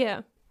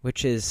 Yeah.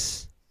 Which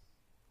is...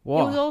 It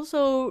was wow.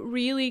 also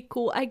really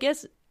cool. I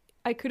guess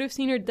I could have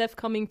seen her death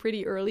coming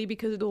pretty early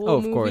because the whole Oh,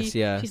 of movie, course,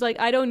 yeah. she's like,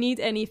 I don't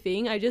need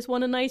anything. I just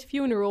want a nice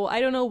funeral.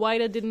 I don't know why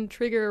that didn't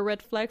trigger a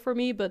red flag for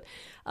me, but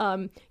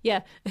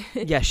yeah.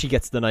 Yeah, she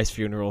gets the nice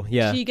funeral.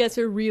 Yeah. She gets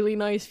a really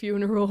nice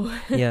funeral.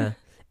 Yeah.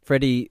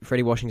 Freddie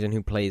Washington,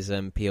 who plays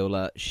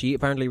Piola, she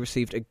apparently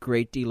received a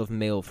great deal of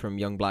mail from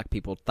young black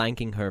people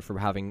thanking her for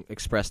having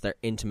expressed their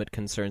intimate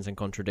concerns and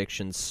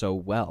contradictions so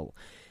well.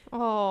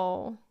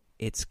 Oh.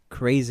 It's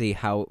crazy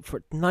how,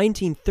 for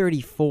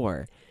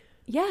 1934...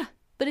 Yeah,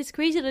 but it's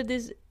crazy that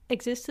this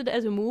existed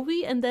as a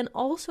movie and then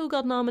also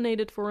got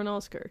nominated for an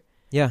Oscar.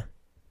 Yeah.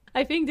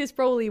 I think this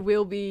probably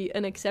will be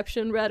an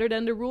exception rather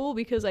than the rule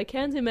because I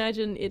can't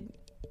imagine it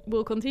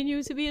will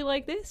continue to be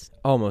like this.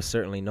 Almost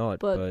certainly not,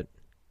 but...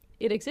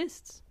 It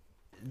exists.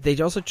 They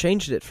also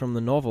changed it from the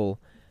novel,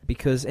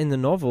 because in the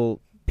novel,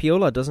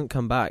 Piola doesn't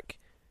come back.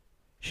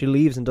 She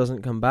leaves and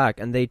doesn't come back,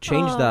 and they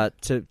changed that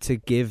to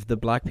give the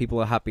black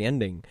people a happy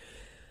ending.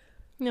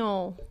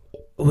 No.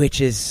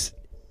 Which is,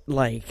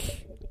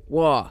 like,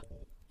 whoa.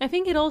 I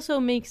think it also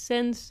makes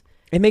sense.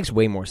 It makes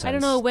way more sense. I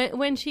don't know,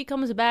 when she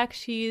comes back,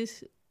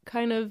 she's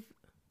kind of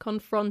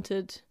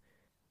confronted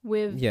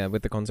with... Yeah,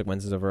 with the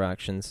consequences of her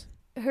actions.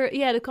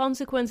 the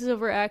consequences of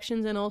her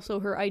actions and also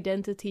her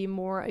identity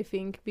more, I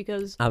think,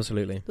 because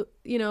Absolutely.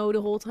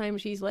 the whole time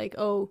she's like,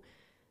 oh,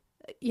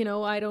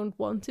 I don't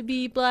want to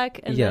be black,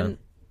 and Yeah. then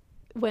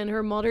when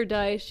her mother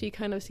dies, she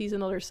kind of sees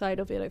another side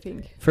of it, I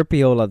think. For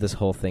Piola, this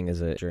whole thing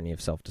is a journey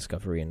of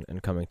self-discovery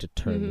and coming to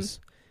terms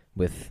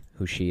with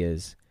who she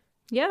is.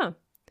 Yeah.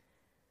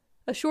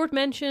 A short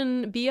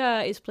mention,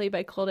 Bia is played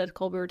by Claudette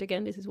Colbert.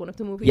 Again, this is one of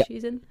the movies Yeah.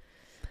 she's in.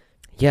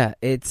 Yeah,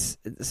 it's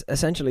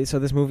essentially, so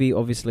this movie,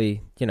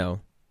 obviously,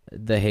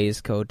 the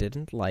Hays Code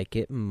didn't like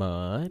it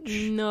much.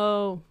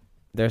 No.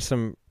 There's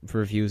some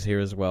reviews here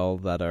as well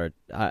that are,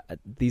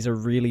 these are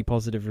really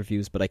positive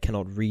reviews, but I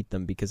cannot read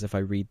them because if I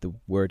read the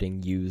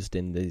wording used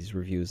in these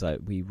reviews,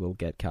 we will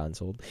get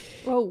cancelled.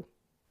 Oh.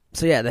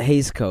 So yeah, the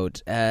Hays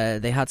Code,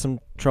 they had some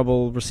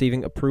trouble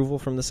receiving approval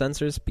from the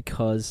censors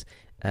because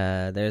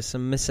there's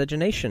some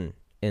miscegenation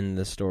in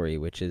the story,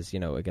 which is,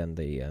 again,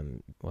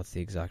 the what's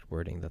the exact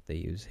wording that they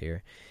use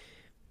here?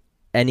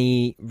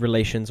 Any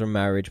relations or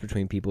marriage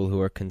between people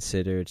who are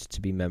considered to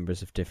be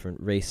members of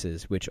different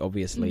races, which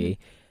obviously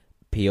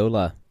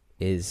Piola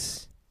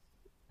is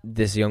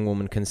this young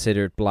woman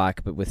considered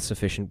black but with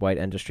sufficient white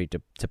ancestry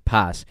to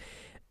pass.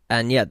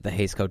 And yet the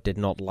Hays Code did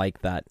not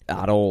like that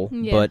at all,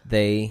 but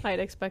I'd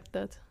expect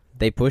that.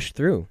 they pushed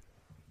through.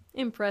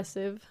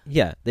 Impressive.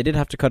 Yeah, they did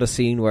have to cut a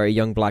scene where a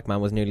young black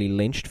man was nearly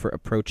lynched for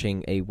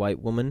approaching a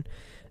white woman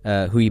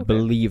who he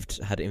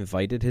believed had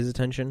invited his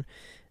attention.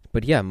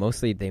 But yeah,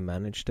 mostly they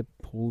managed to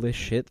pull this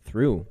shit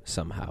through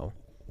somehow.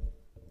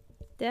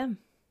 Damn.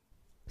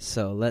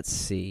 So let's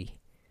see.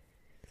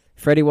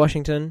 Freddie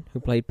Washington, who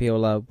played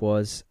Piola,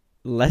 was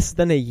less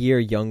than a year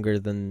younger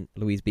than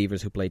Louise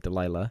Beavers, who played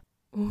Delilah.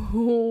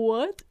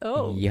 What?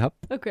 Oh. Yep.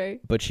 Okay.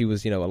 But she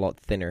was, a lot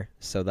thinner,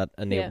 so that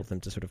enabled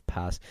them to sort of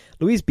pass.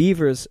 Louise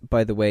Beavers,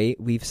 by the way,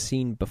 we've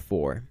seen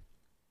before.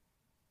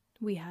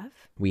 We have?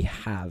 We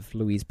have.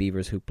 Louise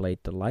Beavers, who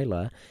played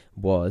Delilah,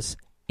 was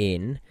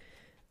in...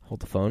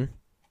 Hold the phone.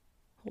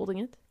 Holding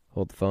it.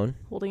 Hold the phone.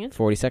 Holding it.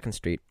 42nd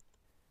Street.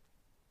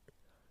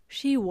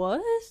 She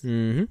was?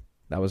 Mm-hmm.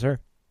 That was her.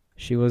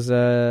 She was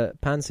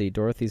Pansy,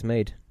 Dorothy's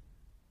maid.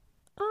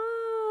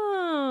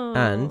 Oh.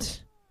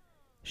 And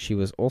she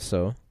was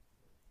also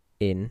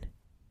in...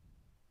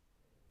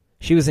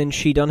 She was in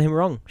She Done Him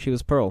Wrong. She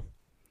was Pearl.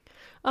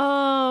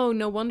 Oh,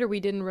 no wonder we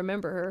didn't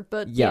remember her.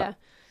 But yeah.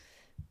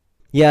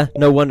 Yeah,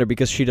 no wonder,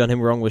 because She Done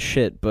Him Wrong was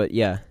shit, but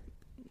yeah.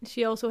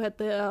 She also had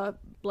the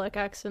black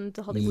accent,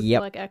 the Hollywood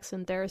black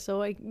accent there,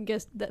 so I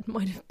guess that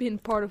might have been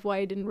part of why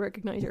I didn't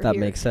recognize her That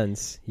here. makes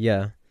sense,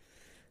 yeah.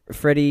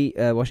 Freddie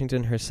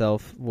Washington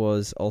herself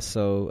was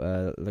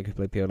also, like who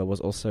played Piola,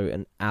 was also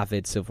an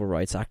avid civil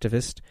rights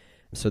activist.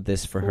 So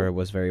this, for her,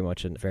 was very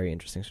much a very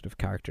interesting sort of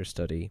character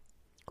study.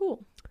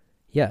 Cool.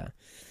 Yeah.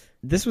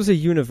 This was a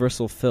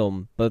Universal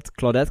film, but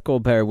Claudette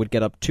Colbert would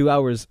get up 2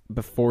 hours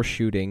before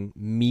shooting,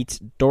 meet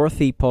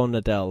Dorothy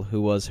Paul-Nadell,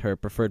 who was her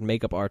preferred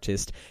makeup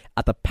artist,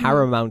 at the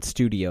Paramount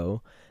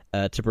studio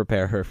to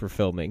prepare her for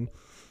filming.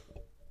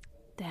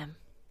 Damn.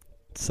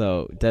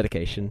 So,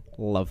 dedication.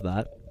 Love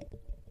that.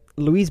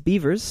 Louise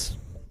Beavers,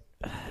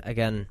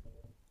 again,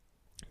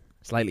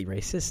 slightly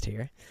racist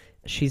here.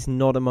 She's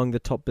not among the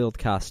top billed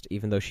cast,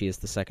 even though she is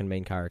the second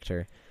main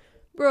character.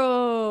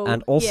 Bro.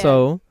 And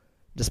also,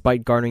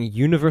 despite garnering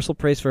universal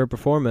praise for her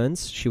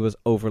performance, she was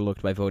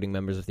overlooked by voting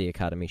members of the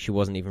Academy. She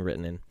wasn't even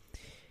written in.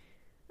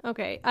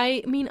 Okay,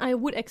 I mean, I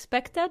would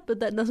expect that, but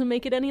that doesn't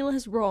make it any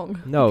less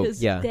wrong. No,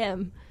 because, yeah.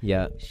 damn.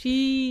 Yeah.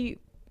 She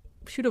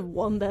should have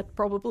won that,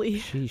 probably.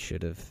 She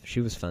should have.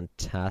 She was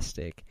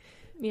fantastic.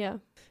 Yeah.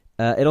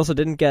 It also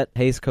didn't get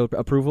Hays Code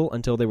approval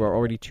until they were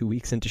already 2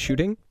 weeks into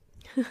shooting.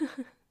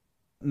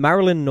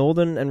 Marilyn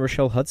Nolden and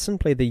Rochelle Hudson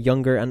play the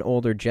younger and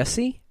older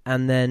Jessie,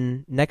 and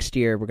then next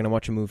year we're going to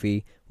watch a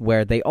movie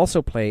where they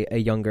also play a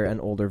younger and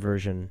older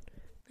version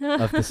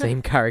of the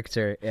same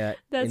character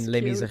That's in Les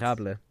cute.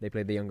 Miserables. They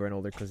play the younger and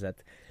older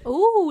Cosette.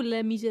 Oh,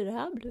 Les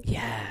Miserables.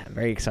 Yeah, I'm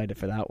very excited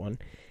for that one.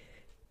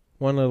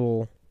 One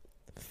little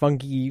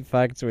funky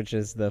fact, which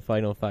is the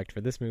final fact for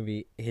this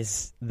movie,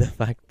 is the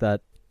fact that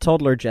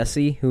toddler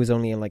Jessie, who was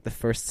only in like the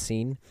first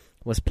scene,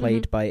 was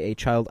played by a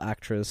child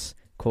actress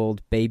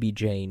called Baby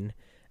Jane.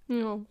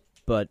 No.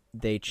 But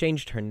they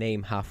changed her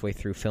name halfway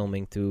through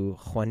filming to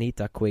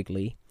Juanita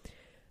Quigley,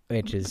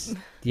 which is,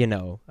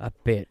 a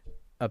bit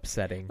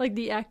upsetting. Like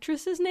the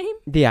actress's name?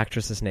 The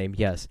actress's name,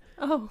 yes.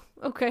 Oh,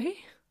 okay.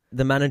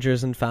 The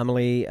managers and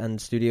family and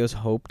studios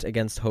hoped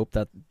against hope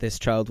that this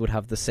child would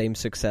have the same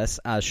success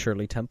as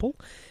Shirley Temple,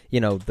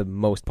 the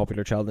most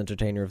popular child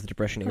entertainer of the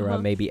Depression era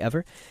maybe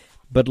ever.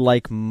 But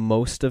like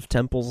most of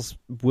Temple's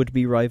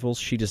would-be rivals,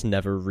 she just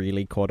never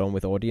really caught on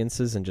with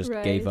audiences and just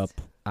gave up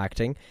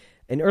acting.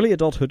 In early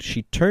adulthood,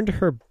 she turned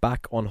her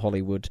back on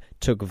Hollywood,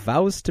 took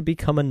vows to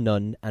become a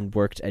nun, and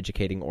worked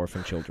educating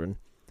orphan children.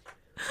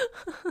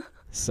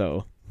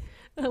 So,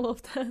 I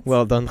love that.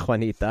 well done,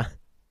 Juanita.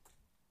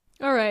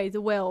 All right,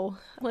 well,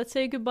 let's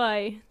say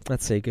goodbye.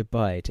 Let's say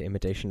goodbye to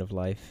Imitation of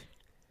Life.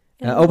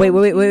 And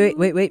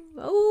Wait.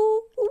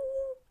 Oh.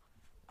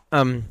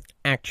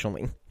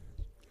 Actually,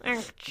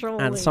 Actually.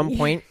 at some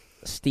point,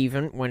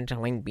 Stephen, when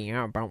telling Bea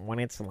about what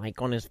it's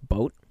like on his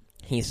boat,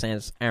 he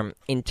says,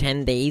 in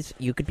 10 days,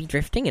 you could be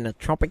drifting in a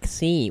tropic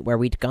sea where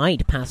we'd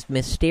guide past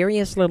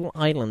mysterious little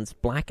islands,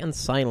 black and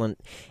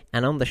silent,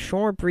 and on the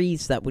shore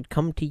breeze that would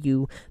come to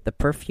you the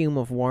perfume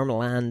of warm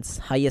lands,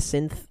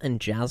 hyacinth and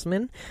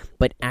jasmine.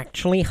 But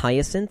actually,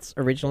 hyacinths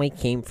originally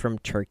came from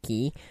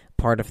Turkey,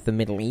 part of the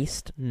Middle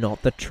East,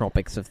 not the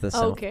tropics of the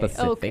South Pacific.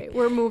 Okay,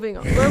 we're moving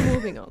on. We're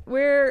moving on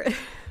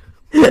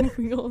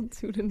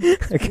to the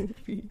next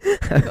movie.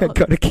 I've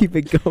got to keep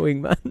it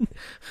going, man.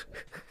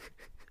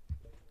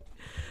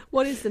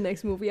 What is the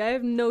next movie? I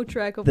have no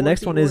track of The what next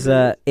the one is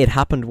order It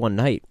Happened One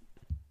Night.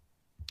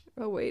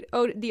 Oh, wait.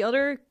 Oh, the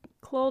other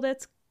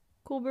Claudette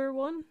Colbert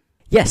one?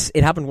 Yes,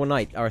 It Happened One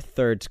Night, our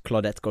third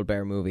Claudette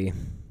Colbert movie.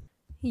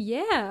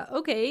 Yeah,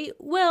 okay.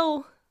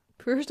 Well,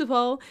 first of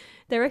all,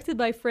 directed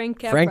by Frank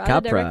Capra, Frank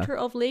Capra. the director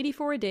of Lady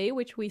for a Day,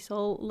 which we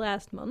saw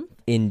last month.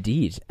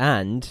 Indeed.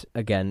 And,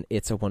 again,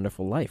 It's a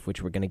Wonderful Life,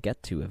 which we're going to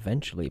get to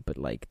eventually. But,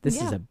 like,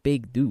 this is a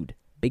big dude.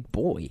 Big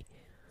boy.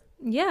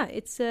 Yeah,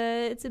 it's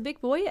a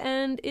big boy,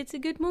 and it's a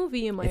good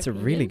movie in my opinion. It's a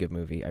really good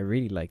movie. I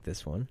really like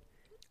this one.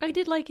 I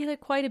did like it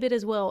quite a bit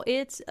as well.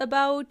 It's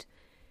about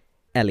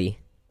Ellie.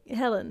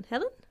 Ellen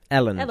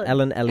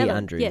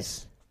Andrews.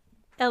 Yes.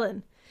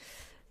 Ellen.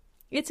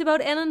 It's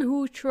about Ellen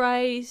who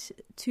tries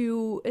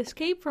to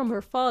escape from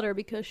her father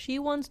because she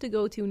wants to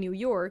go to New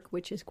York,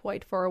 which is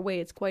quite far away.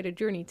 It's quite a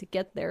journey to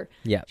get there.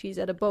 Yeah. She's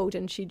at a boat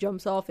and she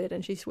jumps off it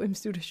and she swims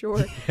to the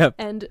shore. Yep.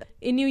 And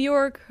in New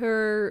York,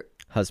 her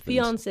Husband.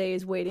 fiance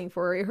is waiting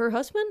for her. Her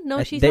husband?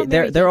 No, she's not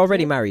married. They're yet,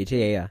 already right? married.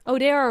 Yeah. Oh,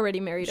 they are already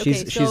married.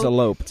 She's Okay, so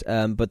eloped,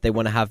 but they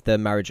want to have the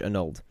marriage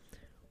annulled.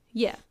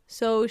 yeah.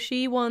 So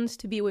she wants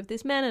to be with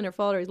this man, and her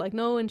father is like,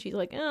 no, and she's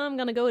like, oh, I'm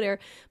gonna go there.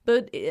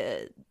 But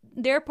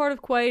they're part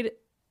of quite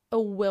a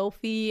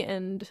wealthy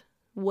and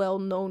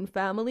well-known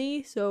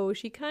family, so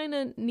she kind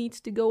of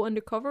needs to go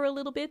undercover a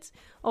little bit.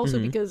 Also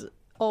because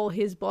all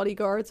his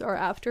bodyguards are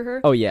after her.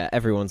 Oh yeah,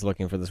 everyone's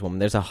looking for this woman.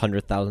 There's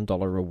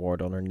 $100,000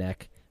 reward on her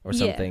neck or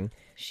something. Yeah.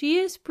 She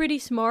is pretty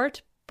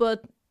smart,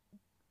 but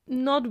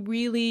not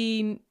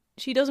really.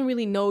 She doesn't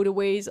really know the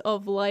ways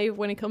of life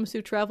when it comes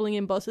to traveling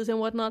in buses and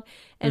whatnot.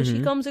 And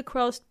she comes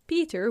across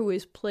Peter, who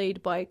is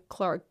played by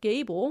Clark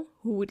Gable,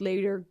 who would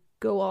later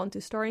go on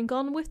to star in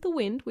Gone with the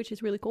Wind, which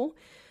is really cool.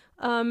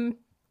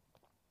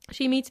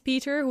 She meets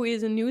Peter, who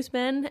is a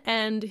newsman,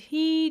 and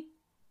he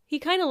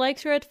kind of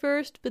likes her at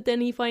first, but then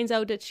he finds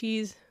out that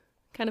she's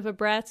kind of a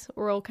brat,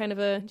 or kind of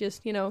a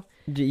just,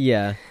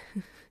 Yeah.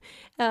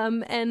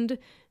 and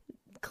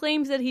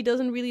claims that he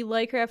doesn't really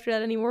like her after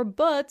that anymore,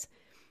 but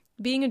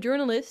being a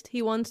journalist,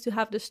 he wants to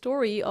have the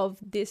story of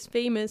this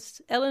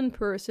famous Ellen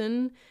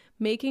person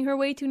making her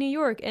way to New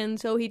York, and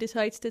so he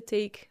decides to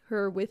take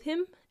her with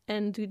him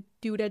and to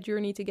do that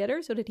journey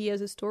together so that he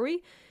has a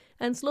story.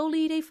 And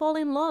slowly they fall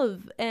in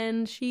love,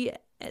 and she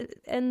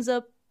ends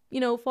up,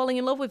 falling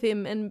in love with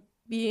him and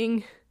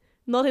being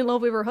not in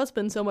love with her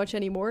husband so much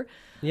anymore.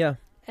 Yeah.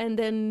 And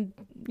then,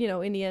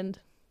 in the end,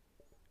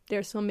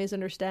 there's some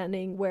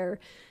misunderstanding where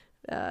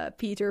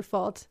Peter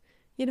thought,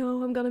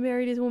 I'm gonna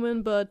marry this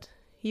woman, but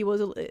he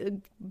was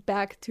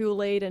back too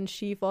late, and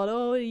she thought,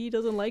 oh, he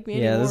doesn't like me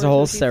anymore. Yeah, there's a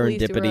whole so she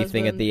flees to her serendipity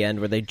thing at husband. the end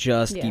where they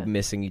just Yeah. keep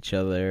missing each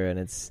other, and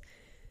it's...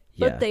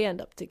 But they end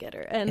up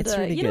together. And, It's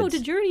really good. the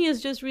journey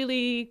is just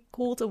really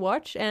cool to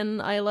watch,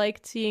 and I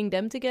liked seeing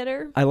them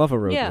together. I love a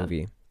road Yeah.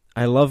 movie.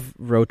 I love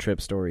road trip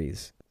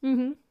stories.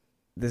 Mm-hmm.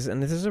 This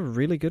is a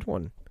really good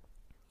one.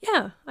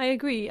 Yeah, I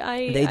agree.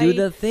 They do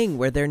the thing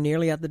where they're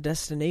nearly at the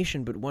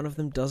destination, but one of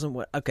them doesn't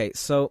want... Okay,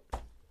 so...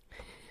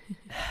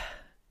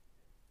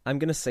 I'm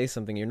going to say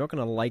something. You're not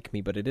going to like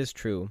me, but it is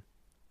true.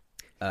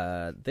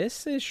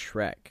 This is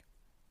Shrek.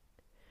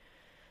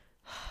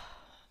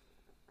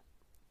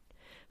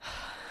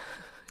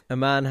 A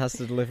man has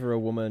to deliver a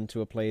woman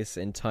to a place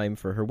in time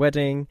for her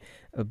wedding,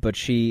 but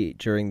she,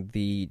 during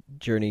the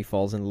journey,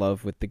 falls in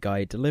love with the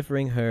guy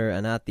delivering her,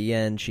 and at the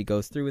end, she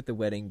goes through with the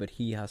wedding, but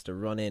he has to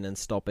run in and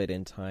stop it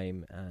in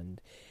time, and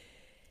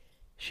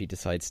she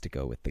decides to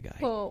go with the guy.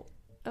 Oh,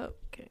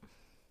 okay.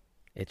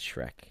 It's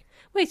Shrek.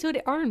 Wait, so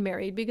they aren't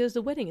married because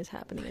the wedding is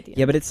happening at the end?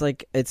 Yeah, but it's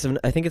like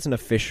I think it's an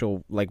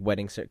official like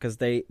wedding because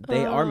they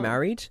are Oh.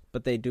 married,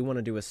 but they do want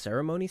to do a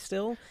ceremony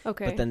still.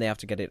 Okay. But then they have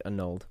to get it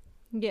annulled.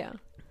 Yeah.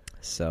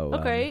 So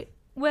Okay.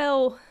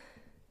 Well,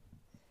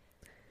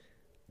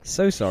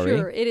 so sorry.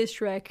 sure, it is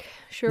Shrek.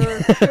 Sure.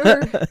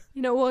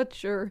 You know what?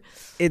 Sure.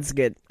 It's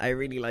good. I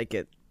really like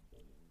it.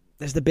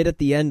 There's the bit at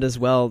the end as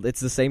well.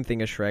 It's the same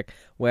thing as Shrek,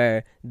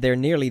 where they're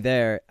nearly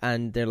there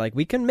and they're like,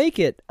 "We can make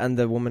it," and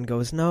the woman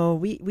goes, "No,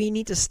 we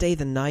need to stay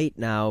the night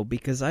now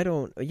because I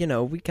don't,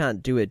 we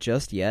can't do it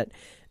just yet."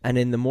 And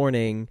in the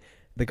morning,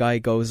 the guy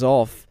goes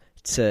off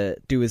to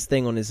do his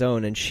thing on his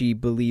own, and she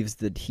believes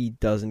that he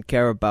doesn't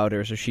care about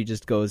her, so she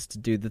just goes to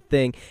do the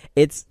thing.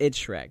 It's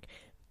Shrek.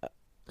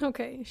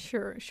 Okay,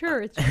 sure, it's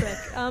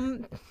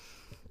Shrek.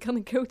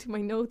 Gonna go to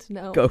my notes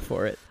now. Go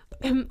for it.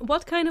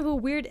 What kind of a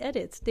weird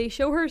edit? They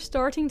show her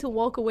starting to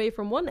walk away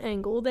from one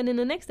angle, then in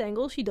the next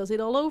angle she does it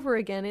all over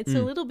again. It's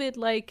a little bit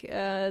like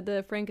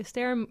the Frank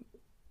Astaire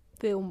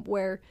film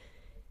where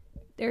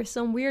there's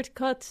some weird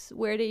cuts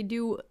where they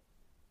do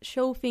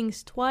show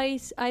things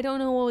twice. I don't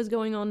know what was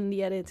going on in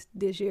the edit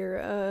this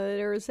year.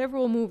 There are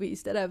several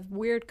movies that have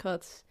weird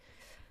cuts.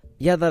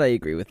 Yeah, that I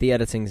agree with. The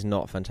editing's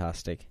not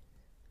fantastic.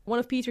 One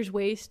of Peter's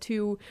ways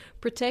to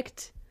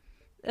protect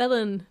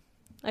Ellen,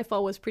 I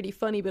thought, was pretty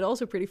funny, but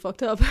also pretty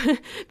fucked up.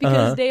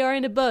 Because they are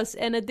in a bus,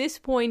 and at this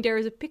point there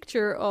is a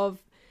picture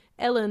of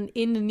Ellen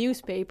in the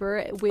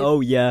newspaper with,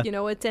 you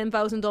know, a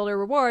 $10,000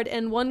 reward,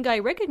 and one guy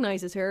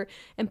recognizes her,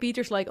 and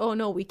Peter's like, oh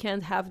no, we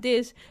can't have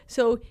this.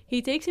 So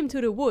he takes him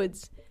to the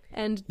woods,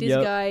 and this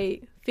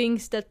guy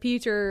thinks that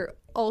Peter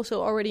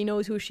also already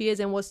knows who she is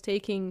and was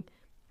taking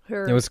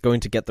her. It was going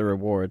to get the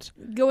reward.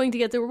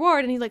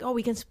 And he's like, oh,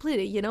 we can split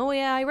it, you know?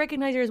 Yeah, I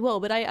recognize her as well,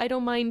 but I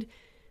don't mind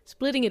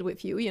splitting it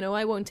with you, you know?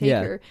 I won't take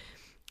her.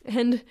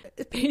 And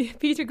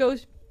Peter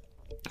goes,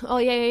 oh,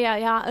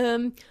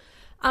 yeah.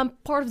 I'm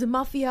part of the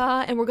mafia,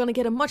 and we're gonna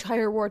get a much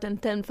higher reward than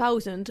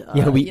 10,000.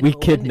 We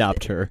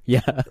kidnapped her.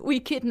 Yeah, we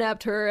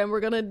kidnapped her,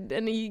 and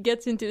and he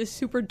gets into this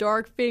super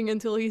dark thing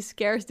until he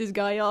scares this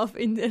guy off,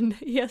 and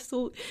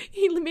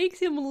he makes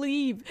him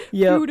leave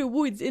through the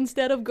woods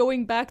instead of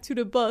going back to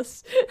the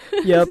bus.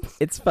 Yep,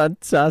 it's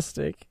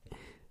fantastic.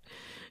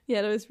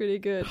 Yeah, that was pretty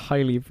good.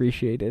 Highly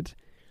appreciated.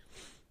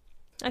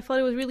 I thought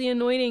it was really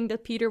annoying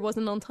that Peter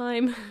wasn't on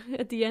time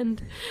at the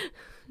end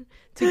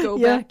to go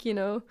back, you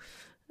know.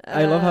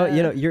 I love how,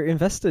 you know, you're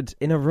invested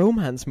in a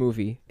romance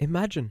movie.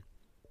 Imagine.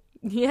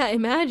 Yeah,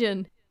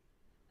 imagine.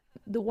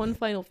 The one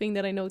final thing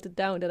that I noted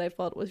down that I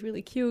thought was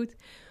really cute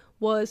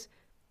was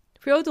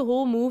throughout the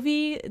whole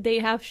movie, they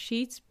have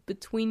sheets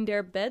between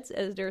their beds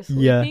as they're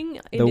sleeping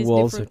in these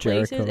different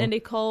places, and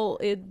they call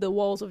it the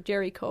Walls of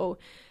Jericho.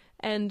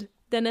 And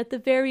then at the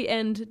very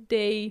end,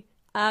 they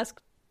ask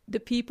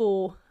the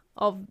people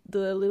of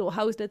the little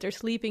house that they're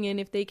sleeping in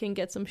if they can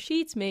get some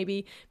sheets,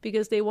 maybe,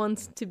 because they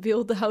want to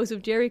build the House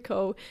of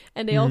Jericho.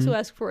 And they also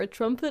ask for a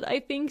trumpet, I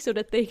think, so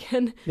that they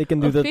can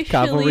do the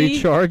cavalry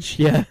charge.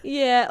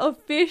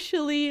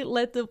 Officially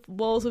let the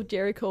walls of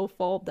Jericho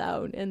fall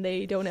down, and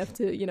they don't have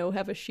to, you know,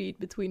 have a sheet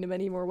between them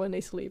anymore when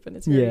they sleep. And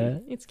it's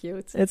it's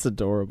cute. It's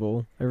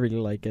adorable. I really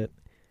like it.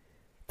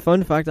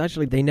 Fun fact,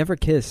 actually, they never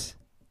kiss.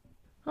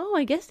 Oh,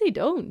 I guess they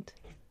don't.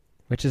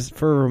 Which is,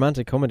 for a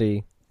romantic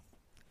comedy,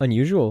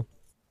 unusual.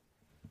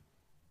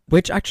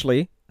 Which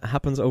actually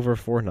happens over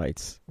 4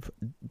 nights.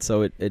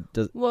 So it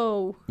does...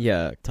 Whoa.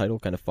 Yeah, title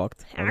kind of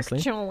fucked, honestly.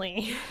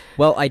 Actually.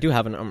 Well, I do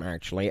have an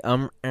actually.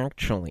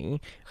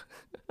 Actually,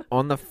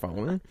 on the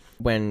phone,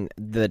 when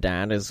the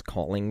dad is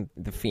calling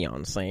the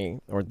fiancé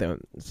or the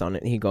son,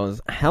 he goes,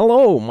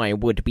 hello, my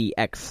would-be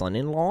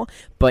ex-son-in-law.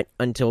 But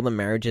until the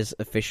marriage is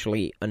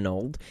officially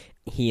annulled,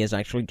 he is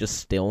actually just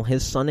still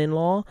his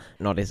son-in-law,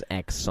 not his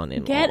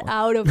ex-son-in-law. Get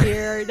out of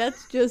here.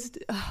 That's just...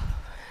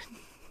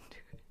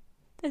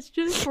 That's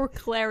just for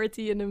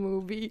clarity in the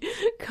movie.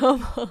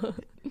 Come on.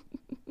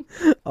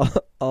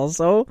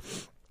 Also,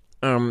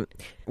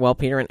 while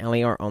Peter and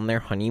Ellie are on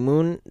their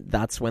honeymoon,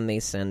 that's when they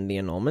send the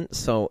annulment.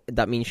 So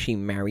that means she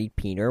married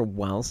Peter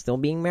while still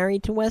being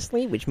married to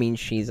Wesley, which means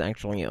she's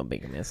actually a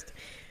bigamist.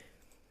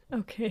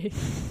 Okay.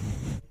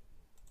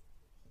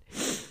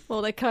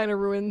 Well, that kind of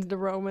ruins the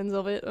romance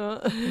of it.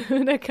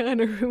 That kind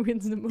of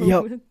ruins the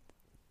moment.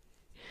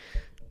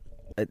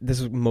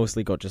 This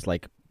mostly got just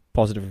like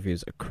positive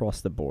reviews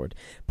across the board,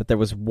 but there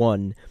was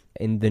one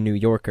in The New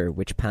Yorker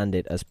which panned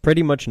it as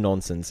pretty much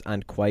nonsense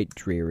and quite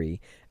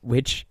dreary,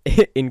 which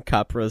in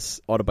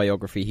Capra's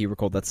autobiography he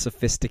recalled that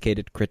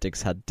sophisticated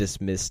critics had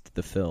dismissed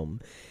the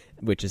film,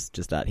 which is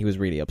just that. He was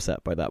really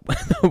upset by that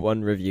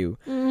one review.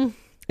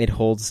 It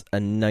holds a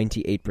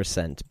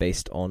 98%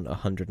 based on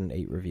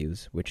 108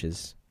 reviews, which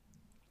is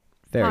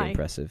very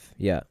impressive.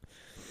 Yeah.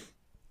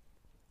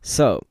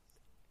 So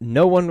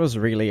no one was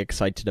really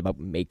excited about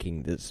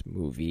making this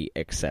movie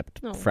except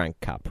Frank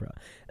Capra.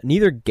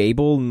 Neither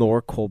Gable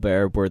nor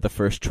Colbert were the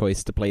first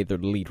choice to play the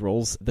lead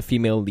roles. The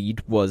female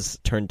lead was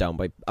turned down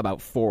by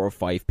about 4 or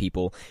 5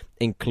 people,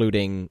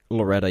 including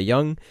Loretta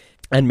Young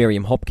and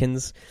Miriam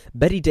Hopkins.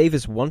 Betty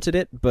Davis wanted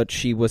it, but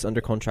she was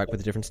under contract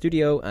with a different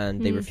studio,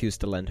 and they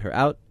refused to lend her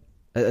out.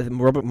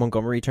 Robert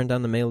Montgomery turned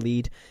down the male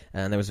lead,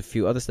 and there was a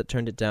few others that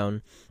turned it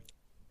down.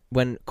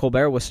 When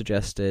Colbert was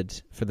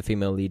suggested for the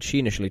female lead, she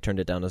initially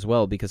turned it down as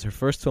well because her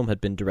first film had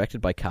been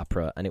directed by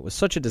Capra, and it was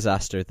such a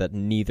disaster that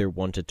neither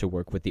wanted to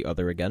work with the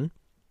other again.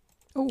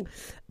 Oh.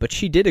 But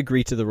she did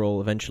agree to the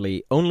role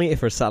eventually, only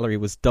if her salary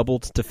was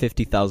doubled to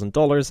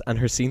 $50,000 and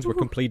her scenes were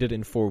completed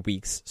in 4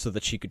 weeks so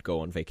that she could go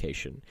on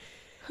vacation.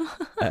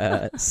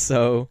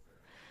 So,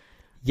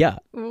 yeah.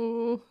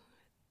 Ooh.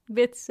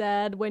 Bit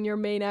sad when your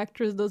main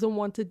actress doesn't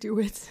want to do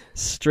it.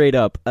 Straight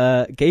up.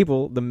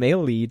 Gable, the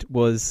male lead,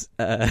 was,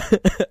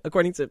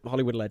 according to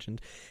Hollywood Legend,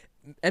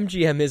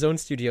 MGM, his own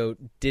studio,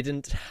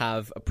 didn't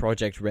have a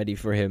project ready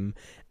for him,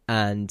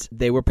 and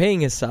they were paying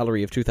his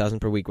salary of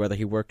 $2,000 per week whether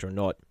he worked or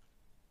not.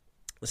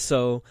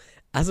 So,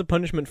 as a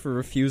punishment for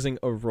refusing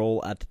a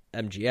role at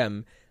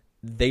MGM,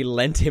 they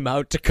lent him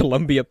out to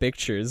Columbia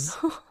Pictures.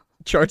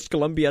 charged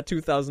Columbia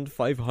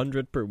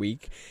 $2,500 per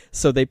week,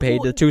 so they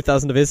paid the What?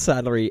 $2,000 of his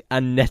salary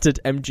and netted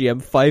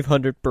MGM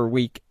 $500 per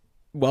week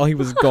while he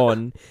was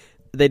gone.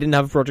 They didn't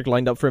have a project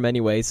lined up for him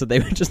anyway, so they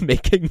were just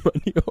making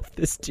money off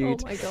this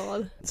dude. Oh my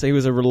god. So he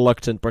was a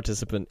reluctant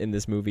participant in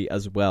this movie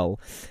as well.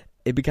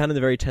 It began in a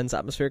very tense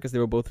atmosphere because they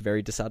were both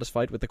very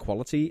dissatisfied with the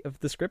quality of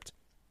the script.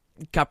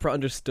 Capra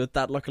understood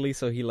that, luckily,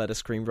 so he let a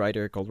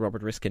screenwriter called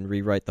Robert Riskin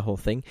rewrite the whole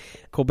thing.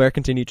 Colbert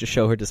continued to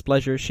show her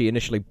displeasure. She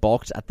initially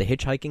balked at the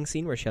hitchhiking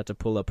scene where she had to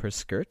pull up her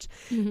skirt,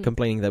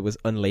 complaining that it was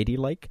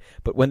unladylike.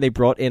 But when they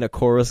brought in a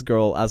chorus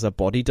girl as a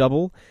body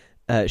double,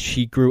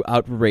 she grew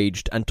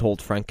outraged and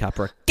told Frank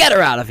Capra, "Get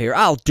her out of here!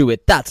 I'll do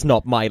it! That's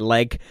not my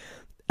leg!"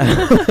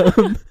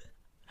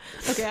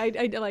 Okay, I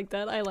like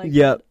that. I like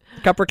Yeah, that.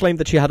 Capra claimed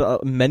that she had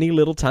many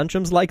little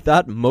tantrums like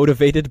that,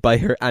 motivated by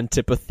her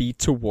antipathy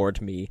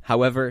toward me.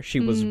 However, she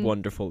was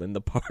wonderful in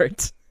the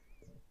part.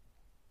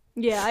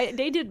 Yeah,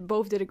 they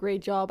both did a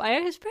great job. I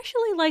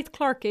especially liked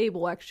Clark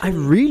Gable, actually. I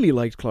really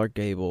liked Clark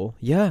Gable.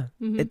 Yeah,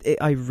 Mhm.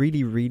 I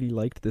really, really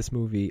liked this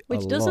movie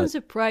Which a doesn't lot.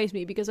 surprise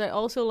me, because I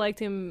also liked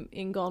him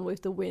in Gone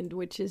with the Wind,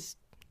 which is...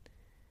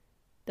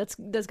 That's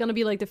gonna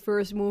be like the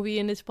first movie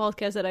in this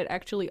podcast that I'd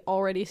actually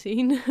already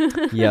seen.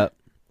 Yeah.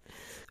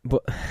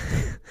 But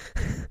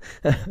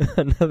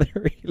another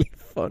really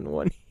fun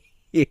one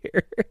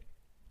here.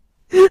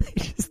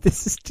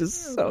 This is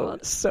just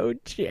God. so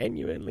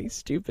genuinely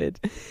stupid.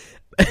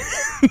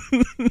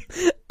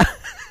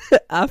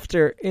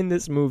 After, in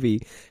this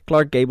movie,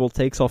 Clark Gable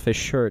takes off his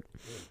shirt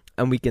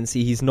and we can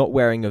see he's not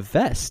wearing a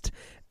vest.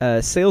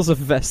 Sales of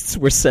vests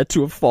were said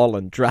to have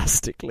fallen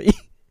drastically.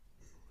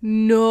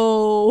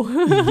 No.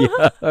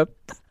 Yep.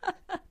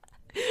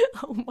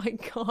 Oh my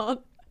god.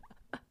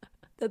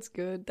 That's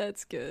good.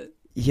 That's good.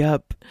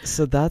 Yep.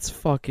 So that's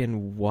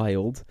fucking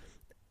wild.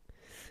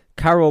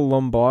 Carol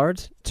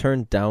Lombard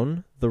turned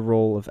down the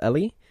role of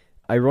Ellie.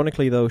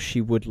 Ironically, though, she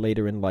would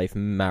later in life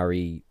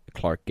marry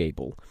Clark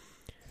Gable.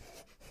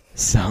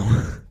 So,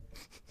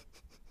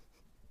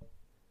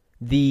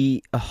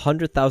 the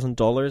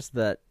 $100,000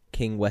 that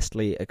King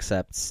Westley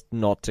accepts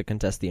not to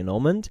contest the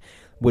annulment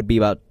would be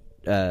about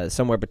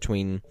somewhere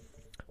between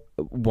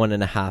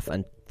 $1.5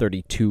 and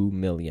 $32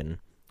 million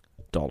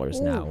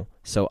now.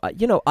 So,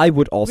 I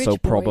would also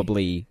Rich boy.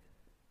 probably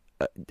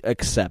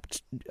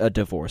accept a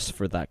divorce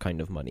for that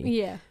kind of money.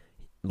 Yeah.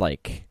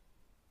 Like,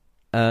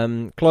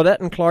 Claudette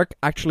and Clark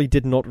actually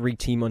did not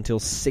reteam until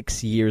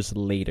 6 years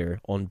later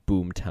on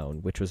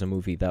Boomtown, which was a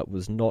movie that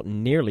was not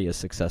nearly as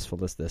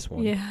successful as this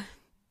one. Yeah.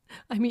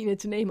 I mean,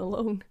 its name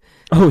alone.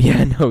 Oh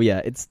yeah, no,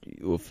 yeah, it's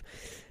oof.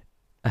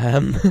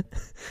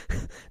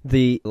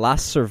 The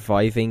last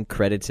surviving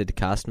credited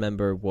cast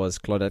member was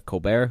Claudette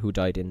Colbert, who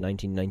died in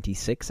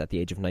 1996 at the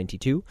age of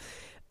 92.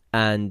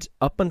 And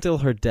up until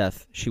her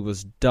death, she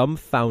was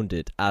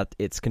dumbfounded at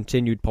its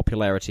continued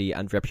popularity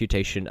and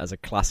reputation as a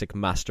classic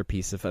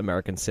masterpiece of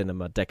American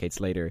cinema decades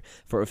later,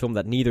 for a film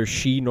that neither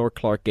she nor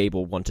Clark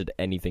Gable wanted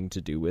anything to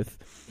do with.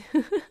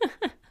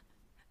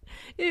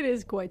 It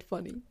is quite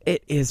funny.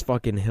 It is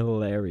fucking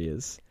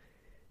hilarious.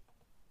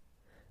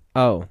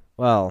 Oh,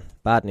 well,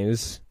 bad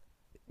news.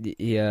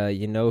 Yeah,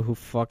 you know who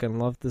fucking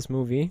loved this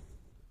movie?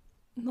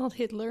 Not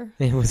Hitler.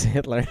 It was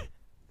Hitler.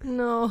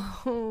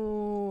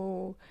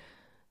 No.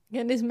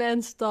 Can this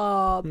man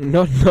stop?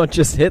 Not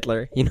just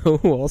Hitler. You know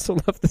who also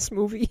loved this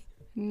movie?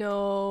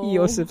 No.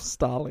 Joseph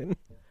Stalin.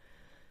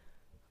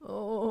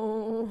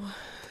 Oh.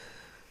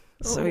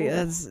 So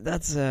yeah,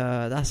 that's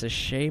a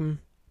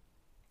shame.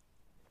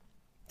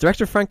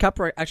 Director Frank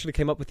Capra actually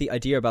came up with the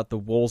idea about the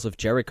walls of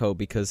Jericho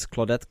because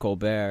Claudette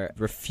Colbert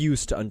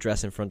refused to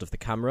undress in front of the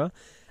camera,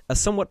 a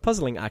somewhat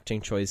puzzling acting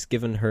choice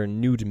given her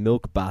nude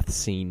milk bath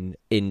scene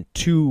in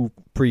 2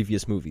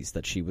 previous movies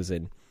that she was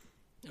in.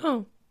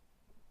 Oh.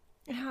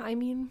 Yeah, I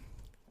mean,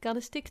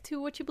 gotta stick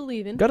to what you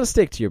believe in. Gotta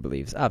stick to your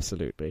beliefs,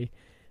 absolutely.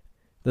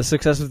 The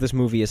success of this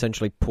movie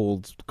essentially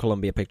pulled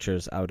Columbia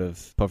Pictures out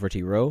of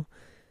Poverty Row.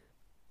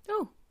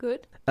 Oh,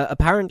 good.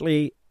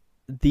 Apparently,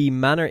 the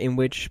manner in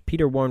which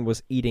Peter Warren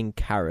was eating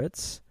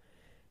carrots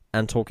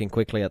and talking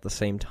quickly at the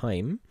same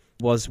time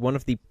was one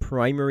of the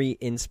primary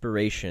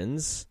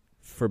inspirations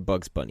for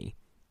Bugs Bunny.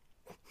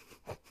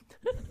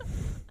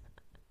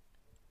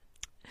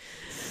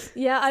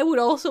 Yeah, I would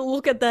also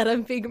look at that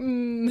and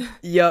think,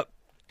 Yep.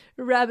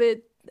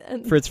 rabbit.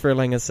 And Fritz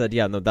Fröhling has said,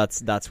 yeah, no,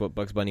 that's what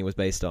Bugs Bunny was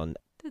based on.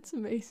 that's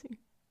amazing.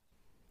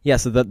 Yeah,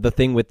 so the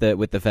thing with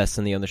the vest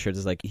and the undershirt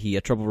is like he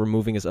had trouble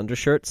removing his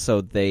undershirt,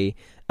 so they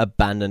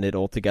abandoned it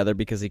altogether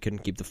because he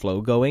couldn't keep the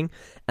flow going.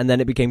 And then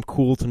it became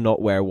cool to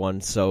not wear one,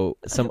 so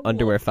some I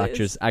underwear love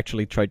factories this.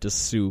 actually tried to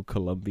sue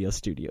Columbia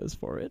Studios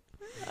for it.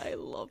 I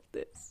love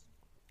this.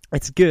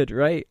 It's good,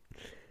 right?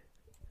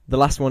 The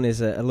last one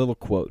is a little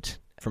quote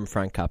from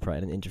Frank Capra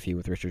in an interview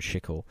with Richard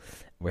Schickel,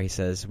 where he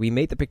says, "We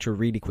made the picture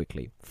really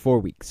quickly, 4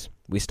 weeks.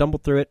 We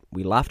stumbled through it,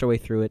 we laughed our way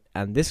through it,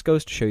 and this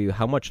goes to show you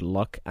how much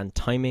luck and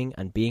timing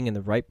and being in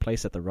the right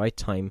place at the right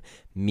time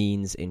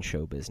means in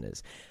show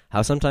business.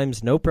 How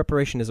sometimes no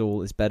preparation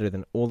is better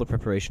than all the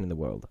preparation in the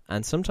world.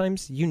 And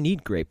sometimes you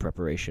need great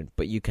preparation,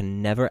 but you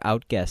can never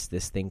outguess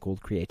this thing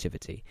called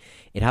creativity.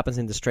 It happens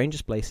in the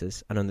strangest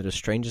places and under the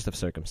strangest of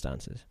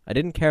circumstances. I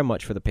didn't care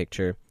much for the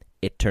picture.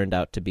 It turned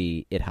out to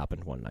be It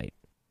Happened One Night.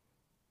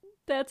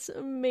 That's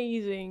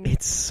amazing.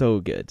 It's so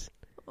good.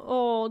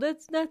 Oh,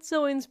 that's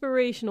so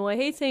inspirational. I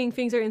hate saying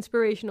things are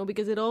inspirational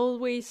because it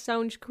always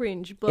sounds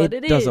cringe, but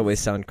it is. does always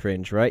sound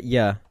cringe, right?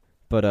 Yeah.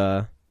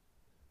 But,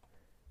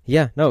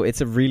 yeah, no,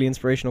 it's a really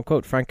inspirational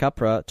quote. Frank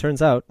Capra, turns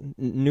out,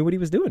 knew what he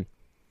was doing.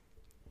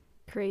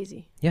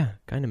 Crazy. Yeah,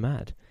 kind of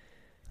mad.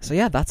 So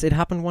yeah, that's It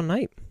Happened One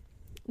Night.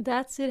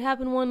 That's It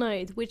Happened One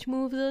Night, which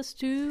moves us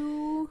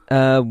to...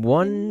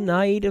 One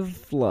Night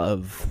of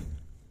Love.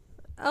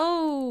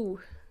 Oh.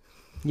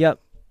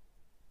 Yep.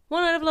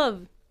 One Night of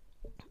Love.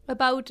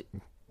 About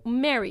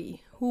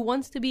Mary, who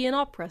wants to be an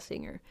opera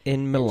singer.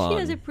 In Milan. And she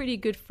has a pretty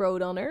good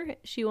throat on her.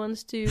 She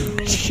wants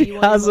to... She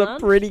has a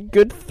pretty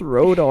good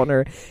throat on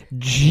her.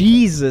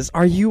 Jesus,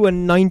 are you a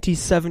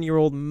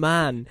 97-year-old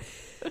man?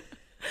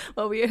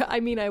 Well, we're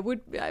reviewing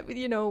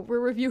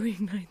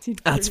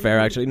 1940. That's fair,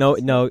 actually.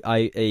 No,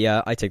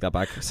 I take that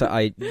back. So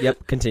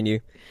yep, continue.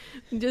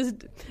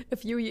 Just a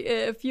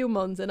few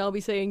months, and I'll be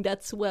saying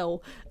that's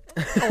swell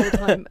all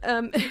the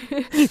time.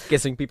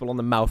 Kissing people on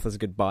the mouth as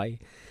goodbye.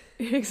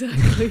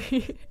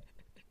 Exactly.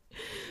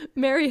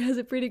 Mary has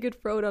a pretty good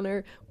throat on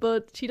her,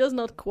 but she does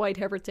not quite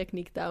have her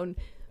technique down.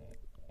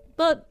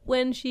 But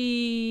when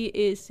she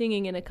is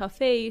singing in a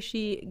cafe,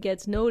 she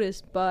gets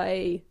noticed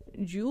by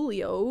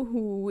Giulio,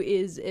 who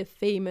is a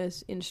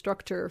famous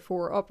instructor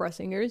for opera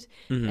singers,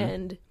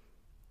 and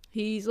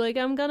he's like,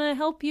 I'm gonna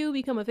help you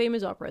become a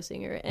famous opera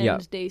singer.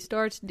 And they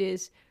start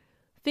this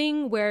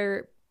thing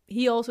where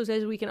he also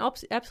says we can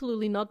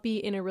absolutely not be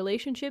in a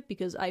relationship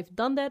because I've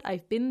done that,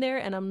 I've been there,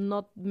 and I'm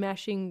not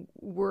mashing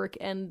work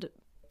and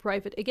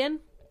private again.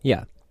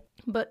 Yeah.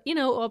 But,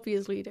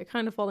 obviously they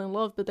kind of fall in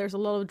love, but there's a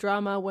lot of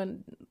drama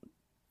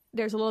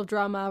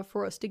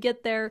for us to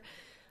get there.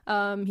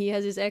 He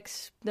has his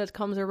ex that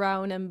comes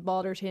around and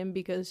bothers him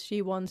because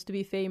she wants to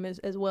be famous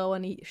as well,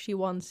 and she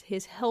wants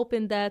his help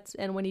in that,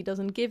 and when he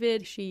doesn't give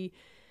it, she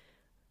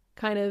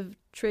kind of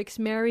tricks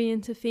Mary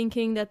into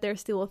thinking that they're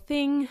still a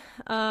thing.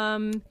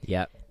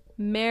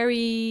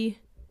 Mary,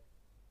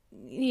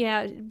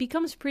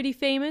 becomes pretty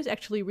famous,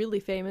 actually really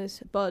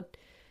famous, but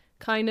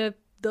kind of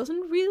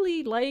doesn't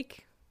really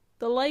like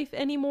the life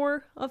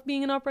anymore of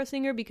being an opera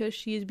singer because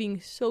she is being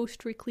so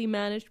strictly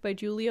managed by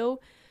Giulio.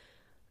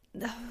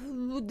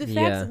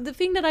 The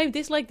thing that I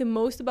dislike the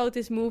most about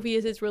this movie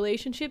is its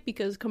relationship,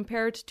 because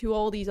compared to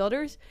all these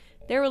others,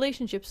 their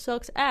relationship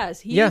sucks ass.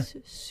 He is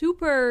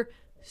super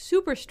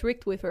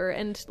strict with her,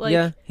 and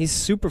he's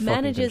super fucking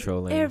manages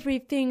controlling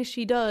everything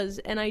she does,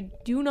 and I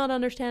do not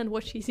understand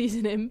what she sees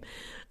in him.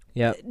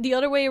 Yeah. The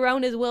other way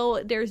around as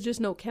well, there's just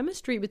no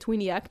chemistry between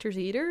the actors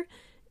either.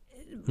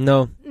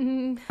 No.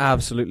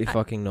 Absolutely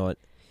fucking not.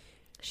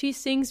 She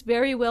sings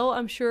very well,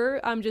 I'm sure.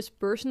 I'm just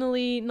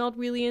personally not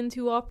really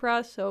into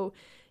opera, so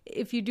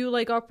if you do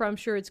like opera, I'm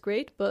sure it's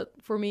great, but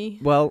for me...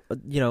 Well,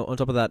 on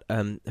top of that,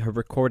 her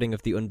recording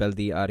of the Un bel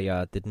di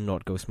aria did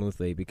not go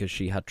smoothly because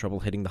she had trouble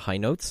hitting the high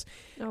notes.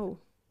 Oh.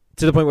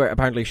 To the point where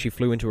apparently she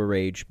flew into a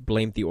rage,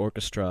 blamed the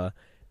orchestra,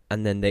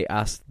 and then they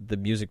asked the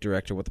music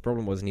director what the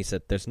problem was, and he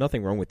said, there's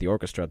nothing wrong with the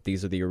orchestra,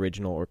 these are the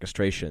original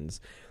orchestrations.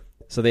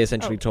 So they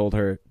essentially told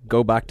her,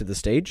 go back to the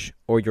stage,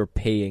 or you're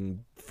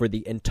paying for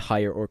the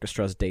entire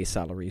orchestra's day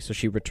salary. So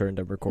she returned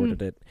and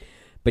recorded it.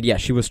 But yeah,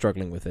 she was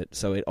struggling with it.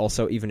 So it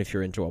also, even if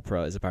you're into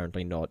opera, is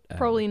apparently not...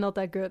 probably not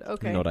that good,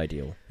 okay. Not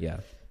ideal,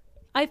 yeah.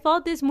 I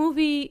thought this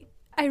movie,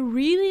 I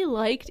really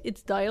liked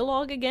its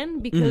dialogue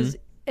again, because,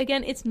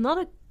 again, it's not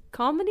a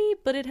comedy,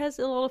 but it has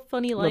a lot of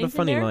funny lines in there. A lot of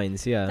funny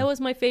lines, yeah. That was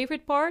my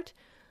favorite part.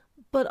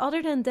 But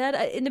other than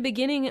that, in the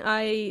beginning,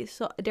 I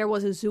saw there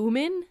was a zoom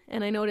in,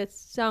 and I know that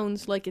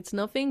sounds like it's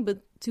nothing, but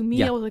to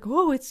me, I was like,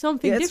 "Oh, it's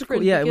something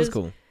different." Cool. Yeah, it was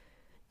cool.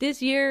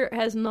 This year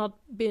has not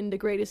been the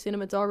greatest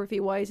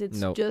cinematography-wise.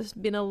 It's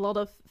just been a lot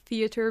of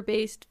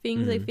theater-based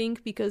things, I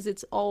think, because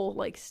it's all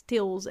like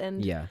stills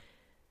and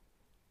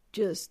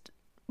just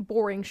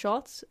boring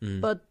shots.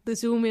 But the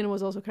zoom in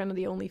was also kind of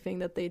the only thing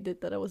that they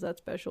did that was that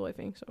special, I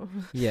think. So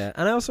yeah,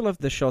 and I also love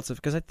the shots of,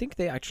 because I think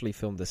they actually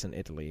filmed this in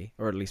Italy,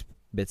 or at least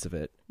bits of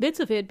it.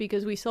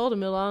 Because we saw the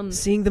Milan...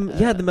 Seeing them,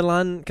 the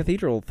Milan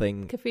cathedral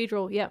thing.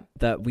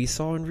 That we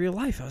saw in real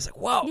life. I was like,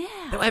 whoa,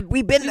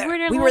 we've been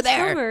there. We were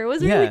there. Summer. It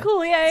was really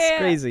cool. It's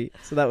crazy.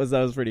 So that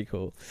was pretty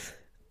cool.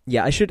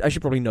 Yeah, I should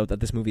probably note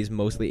that this movie is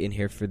mostly in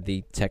here for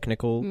the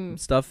technical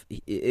stuff.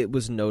 It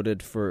was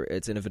noted for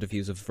its innovative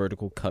use of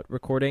vertical cut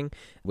recording,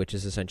 which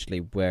is essentially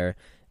where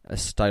a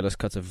stylus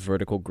cuts a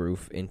vertical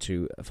groove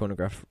into a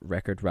phonograph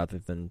record rather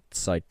than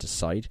side to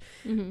side.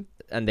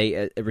 And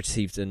they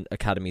received an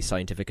Academy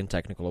Scientific and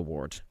Technical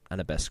Award and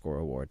a Best Score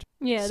Award.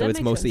 Yeah, so that it's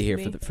makes mostly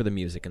sense here for the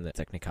music and the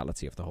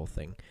technicality of the whole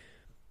thing,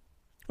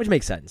 which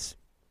makes sense.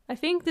 I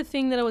think the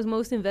thing that I was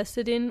most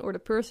invested in, or the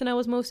person I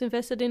was most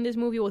invested in this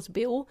movie, was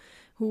Bill,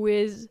 who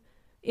is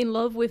in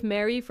love with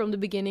Mary from the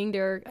beginning.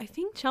 They're, I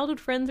think, childhood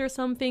friends or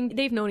something.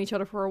 They've known each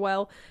other for a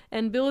while.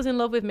 And Bill is in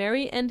love with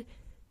Mary, and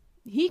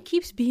he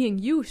keeps being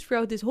used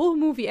throughout this whole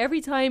movie.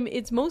 Every time,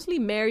 it's mostly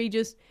Mary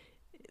just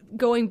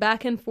going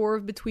back and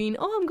forth between,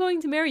 oh, I'm going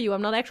to marry you.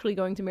 I'm not actually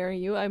going to marry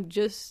you. I'm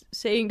just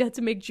saying that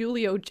to make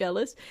Julio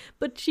jealous.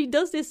 But she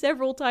does this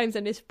several times,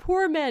 and this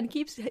poor man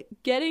keeps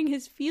getting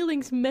his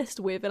feelings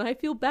messed with, and I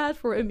feel bad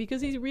for him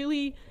because he's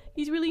really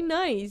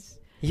nice.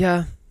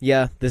 Yeah,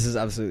 this is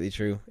absolutely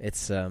true.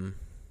 It's,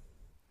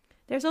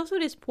 There's also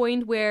this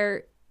point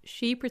where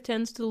she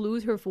pretends to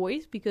lose her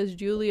voice because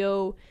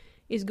Julio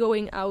is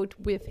going out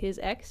with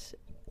his ex,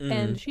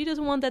 and she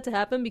doesn't want that to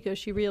happen because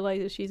she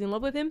realizes she's in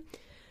love with him.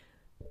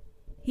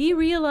 He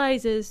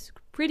realizes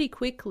pretty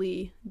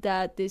quickly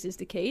that this is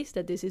the case,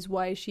 that this is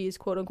why she's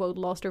quote-unquote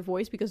lost her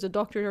voice, because the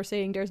doctors are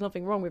saying there's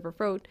nothing wrong with her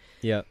throat.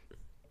 Yeah.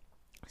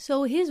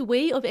 So his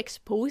way of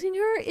exposing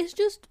her is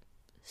just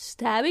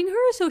stabbing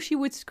her so she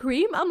would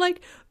scream. I'm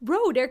like, bro,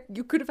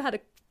 you could have had a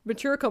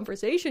mature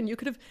conversation. You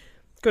could have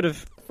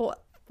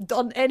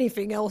done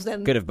anything else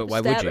than could have, but why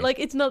would you? Like,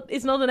 it's not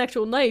an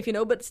actual knife,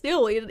 but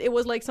still, it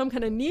was like some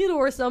kind of needle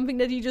or something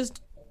that he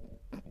just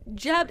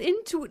jabbed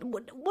into it.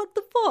 What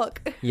the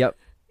fuck? Yep.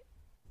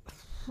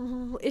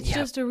 It's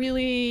just a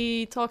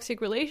really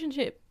toxic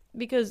relationship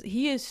because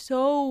he is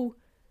so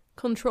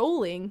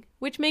controlling,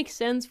 which makes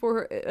sense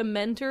for a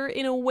mentor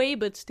in a way,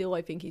 but still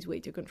I think he's way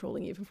too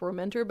controlling even for a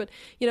mentor. But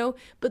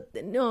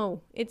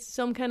no, it's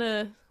some kind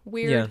of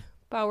weird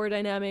power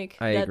dynamic.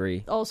 I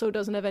agree. Also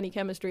doesn't have any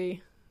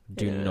chemistry.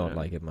 Do not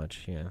like it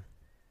much. Yeah.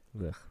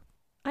 Ugh.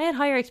 I had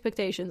higher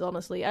expectations,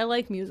 honestly. I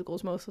like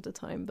musicals most of the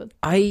time, but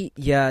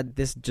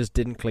this just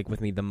didn't click with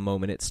me the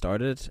moment it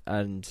started,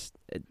 and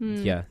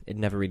it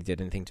never really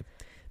did anything to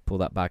pull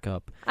that back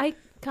up. I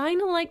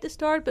kind of like the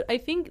start, but I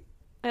think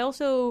I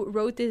also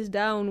wrote this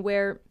down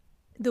where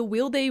the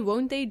will they,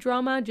 won't they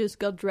drama just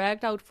got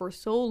dragged out for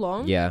so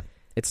long. Yeah,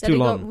 it's too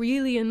long. It got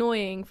really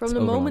annoying. From the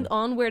moment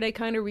on where they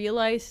kind of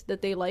realize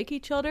that they like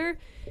each other,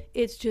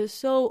 it's just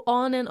so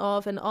on and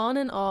off and on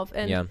and off,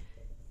 and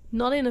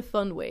not in a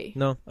fun way.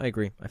 No, I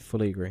agree. I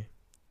fully agree.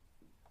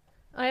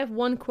 I have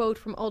one quote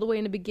from all the way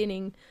in the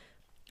beginning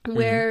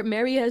where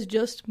Mary has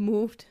just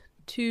moved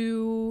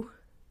to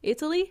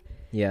Italy.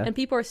 Yeah. And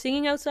people are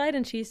singing outside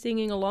and she's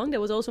singing along.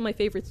 That was also my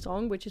favorite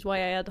song, which is why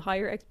I had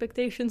higher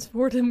expectations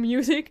for the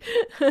music.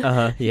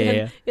 Yeah.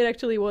 It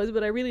actually was,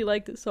 but I really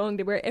liked the song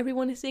where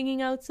everyone is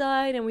singing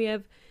outside and we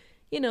have,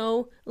 a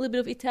little bit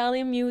of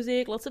Italian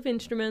music, lots of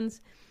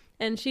instruments.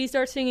 And she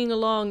starts singing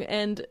along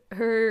and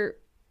her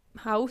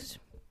house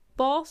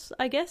boss,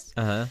 I guess,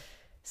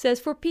 says,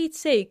 "For Pete's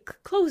sake,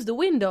 close the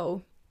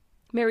window."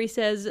 Mary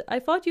says, "I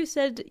thought you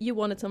said you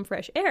wanted some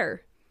fresh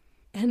air."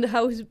 And the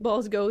house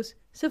boss goes,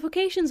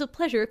 "Suffocation's a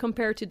pleasure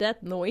compared to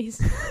that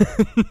noise."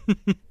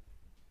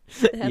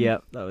 Yeah,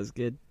 that was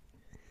good.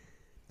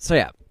 So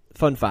yeah,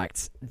 fun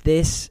facts.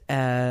 This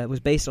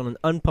was based on an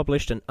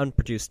unpublished and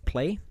unproduced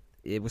play.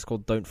 It was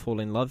called Don't Fall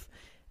in Love.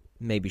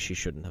 Maybe she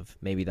shouldn't have.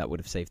 Maybe that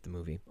would have saved the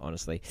movie,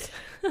 honestly.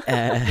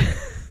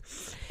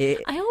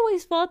 I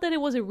always thought that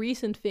it was a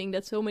recent thing,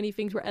 that so many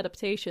things were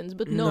adaptations,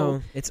 but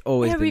no. It's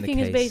always everything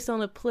been the case. is based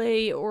on a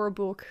play or a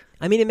book.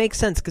 I mean, it makes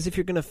sense, because if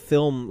you're going to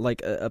film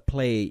like a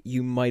play,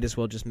 you might as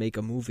well just make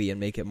a movie and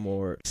make it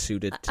more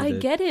suited to I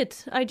get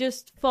it. I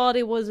just thought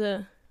it was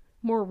a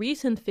more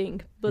recent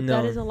thing, but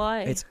that is a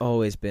lie. It's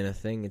always been a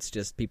thing. It's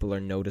just people are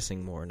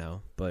noticing more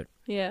now. But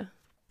yeah.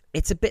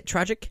 It's a bit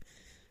tragic.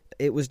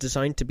 It was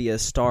designed to be a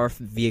star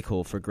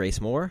vehicle for Grace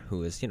Moore,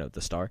 who is,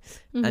 the star.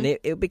 Mm-hmm. And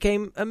it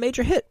became a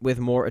major hit, with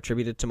Moore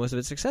attributed to most of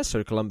its success.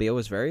 So Columbia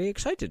was very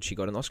excited. She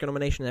got an Oscar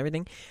nomination and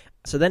everything.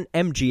 So then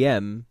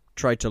MGM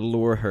tried to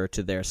lure her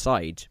to their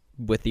side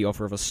with the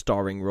offer of a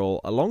starring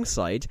role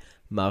alongside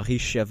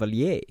Maurice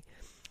Chevalier.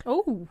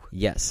 Oh.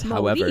 Yes,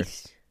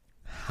 Maurice.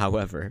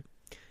 However,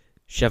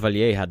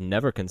 Chevalier had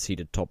never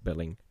conceded top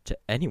billing to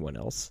anyone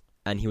else.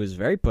 And he was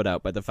very put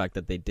out by the fact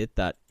that they did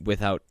that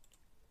without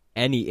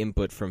any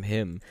input from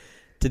him,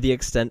 to the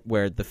extent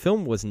where the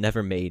film was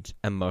never made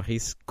and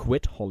Maurice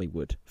quit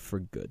Hollywood for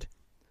good.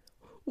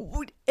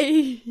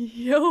 Hey,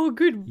 yo,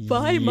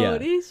 goodbye,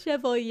 Maurice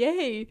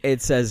Chevalier.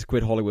 It says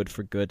quit Hollywood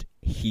for good.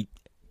 He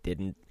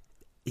didn't.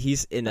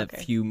 He's in a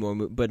few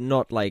more but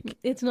not like...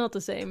 It's not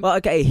the same. Well,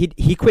 okay,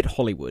 he quit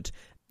Hollywood.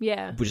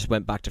 Yeah. We just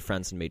went back to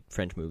France and made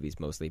French movies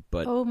mostly,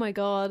 but... Oh my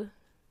god.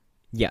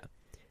 Yeah.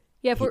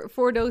 Yeah,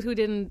 for those who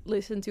didn't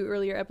listen to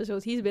earlier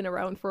episodes, he's been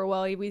around for a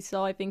while. We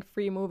saw, I think,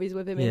 3 movies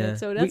with him in it,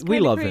 so that's we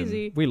love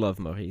crazy. Him. We love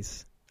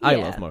Maurice. Yeah. I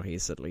love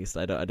Maurice, at least.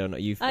 I don't know.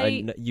 He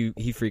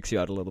freaks you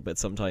out a little bit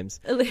sometimes.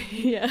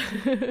 Yeah.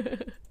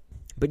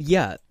 But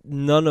yeah,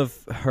 none of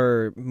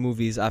her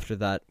movies after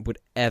that would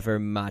ever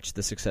match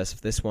the success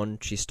of this one.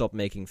 She stopped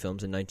making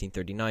films in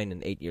 1939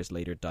 and 8 years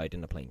later died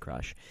in a plane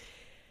crash.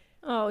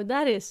 Oh,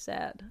 that is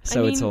sad.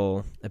 So it's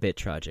all a bit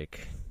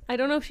tragic. I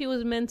don't know if she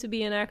was meant to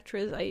be an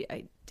actress.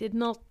 I did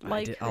not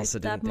like her also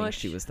that didn't much.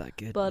 Think she was that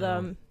good. But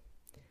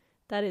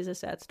that is a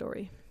sad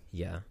story.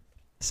 Yeah.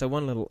 So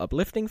one little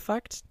uplifting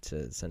fact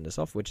to send us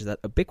off, which is that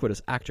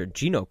ubiquitous actor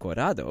Gino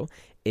Corrado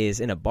is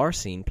in a bar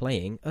scene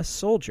playing a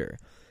soldier.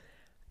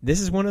 This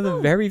is one of the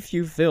very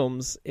few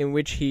films in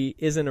which he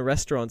is in a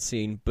restaurant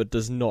scene but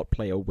does not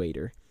play a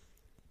waiter.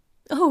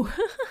 Oh,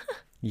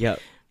 Yeah.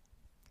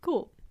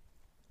 cool.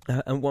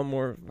 And one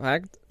more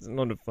fact. It's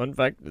not a fun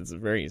fact. It's a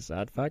very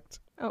sad fact.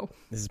 Oh.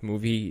 This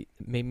movie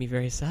made me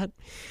very sad.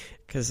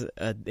 Because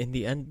in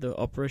the end, the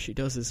opera she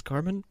does is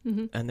Carmen.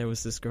 Mm-hmm. And there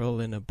was this girl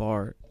in a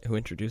bar who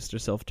introduced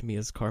herself to me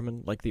as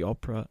Carmen, like the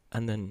opera,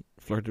 and then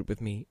flirted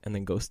with me and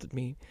then ghosted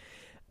me.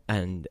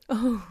 And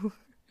Oh.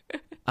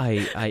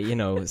 I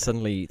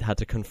suddenly had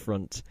to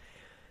confront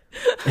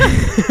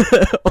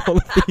all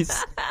of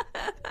these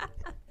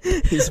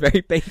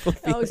very painful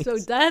Oh, feelings. so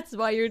that's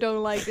why you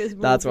don't like this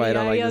movie. That's why I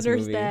don't like this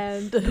movie.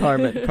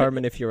 understand.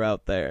 Carmen, if you're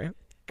out there,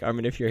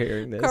 Carmen, if you're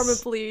hearing this, Carmen,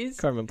 please.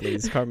 Carmen,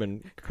 please,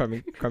 Carmen,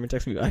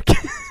 text me back.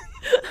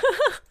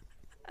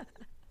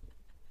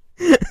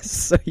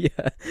 So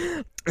yeah,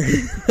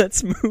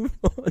 let's move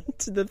on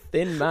to The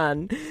Thin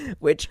Man,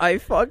 which I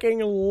fucking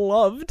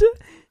loved.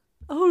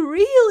 Oh,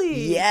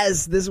 really?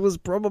 Yes, this was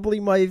probably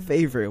my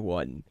favorite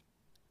one.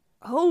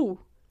 Oh.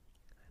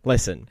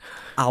 Listen,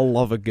 I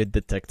love a good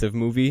detective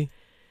movie,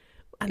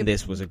 and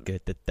this was a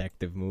good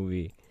detective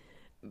movie.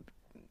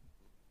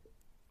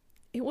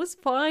 It was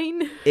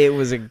fine. It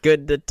was a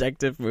good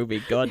detective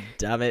movie, god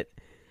damn it.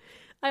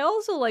 I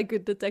also like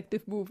good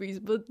detective movies,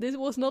 but this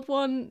was not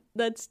one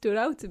that stood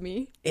out to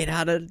me. It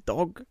had a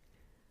dog.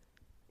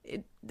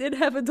 It did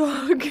have a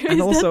dog. And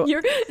Is also- that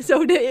your...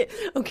 So they...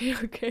 Okay.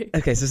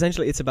 Okay, so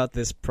essentially it's about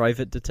this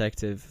private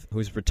detective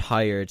who's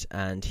retired,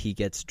 and he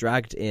gets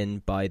dragged in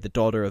by the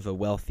daughter of a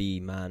wealthy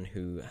man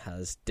who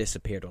has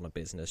disappeared on a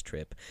business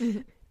trip.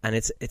 Mhm. And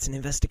it's an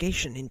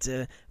investigation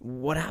into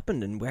what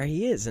happened and where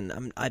he is,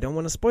 and I don't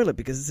want to spoil it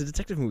because it's a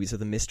detective movie, so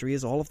the mystery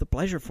is all of the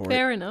pleasure for it.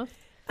 Fair enough.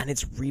 And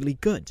it's really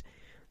good.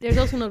 There's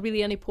also not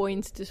really any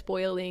points to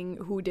spoiling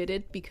who did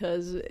it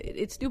because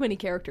it's too many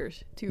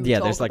characters to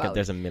talk about.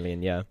 There's a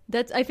million, yeah.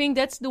 I think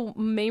that's the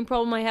main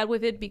problem I had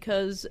with it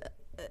because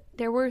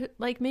there were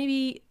like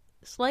maybe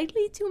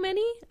slightly too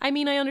many. I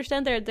mean, I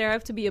understand there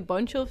have to be a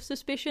bunch of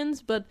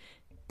suspicions, but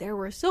there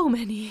were so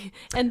many,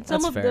 and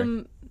That's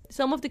fair.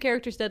 some of the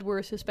characters that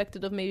were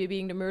suspected of maybe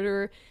being the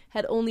murderer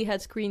had only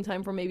had screen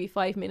time for maybe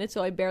 5 minutes,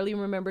 so I barely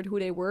remembered who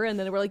they were, and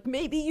then they were like,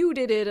 maybe you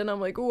did it, and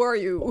I'm like, who are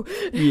you?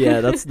 Yeah,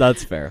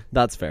 that's fair.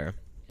 That's fair.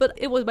 But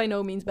it was by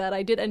no means bad.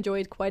 I did enjoy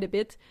it quite a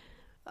bit.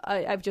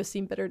 I've just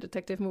seen better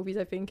detective movies,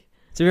 I think.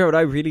 So yeah, what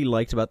I really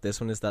liked about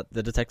this one is that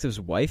the detective's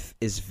wife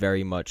is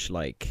very much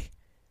like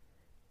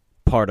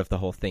part of the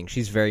whole thing.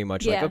 She's very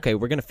much like, Yeah. okay,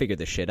 we're gonna figure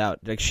this shit out.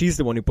 Like, she's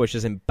the one who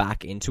pushes him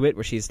back into it,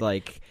 where she's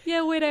like,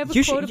 Yeah, wait, I have a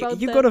you quote about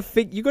you that. gotta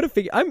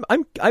figure.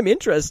 I'm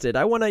interested.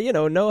 I want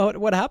to know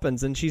what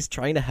happens, and she's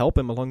trying to help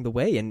him along the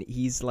way, and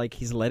he's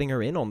letting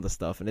her in on the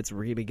stuff, and it's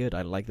really good.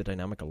 I like the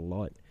dynamic a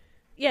lot.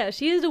 Yeah,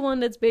 she is the one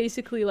that's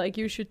basically like,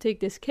 you should take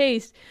this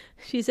case.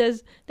 She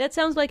says, that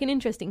sounds like an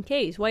interesting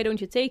case. Why don't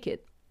you take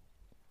it?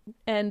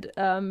 And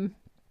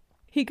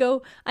he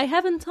go, I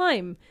haven't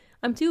time.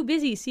 I'm too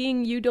busy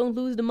seeing you don't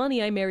lose the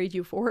money I married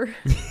you for.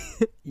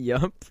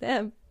 Yup.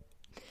 Damn.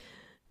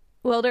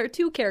 Well, there are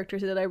two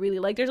characters that I really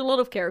like. There's a lot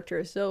of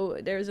characters, so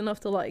there's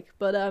enough to like.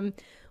 But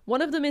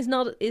one of them is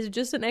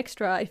just an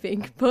extra, I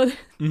think. But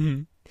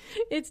Mm-hmm.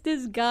 it's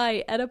this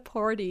guy at a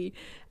party,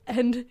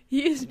 and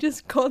he is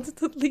just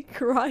constantly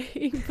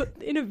crying, but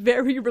in a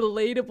very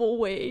relatable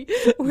way,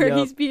 where Yup.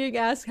 he's being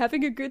asked,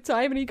 having a good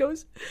time, and he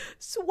goes,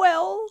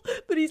 swell,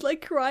 but he's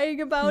like crying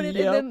about it,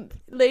 Yup. and then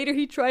later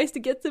he tries to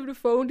get to the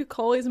phone to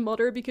call his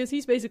mother because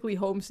he's basically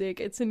homesick.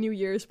 It's a New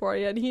Year's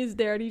party, and he's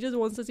there, and he just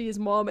wants to see his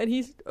mom, and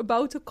he's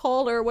about to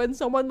call her when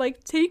someone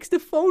like takes the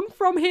phone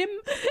from him,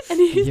 and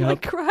he's Yup.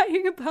 like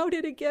crying about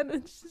it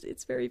again.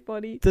 It's very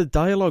funny. The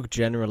dialogue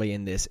generally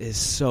in this is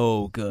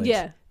so good.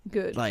 Yeah,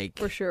 good, Like,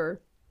 for sure.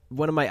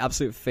 one of my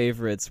absolute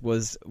favorites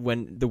was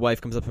when the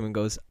wife comes up to him and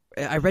goes,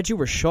 I read you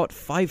were shot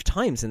 5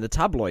 times in the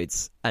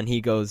tabloids. And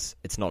he goes,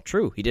 it's not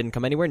true. He didn't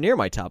come anywhere near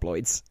my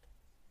tabloids.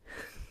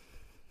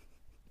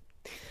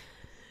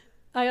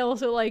 I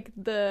also like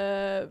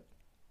the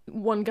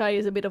one guy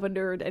is a bit of a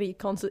nerd, and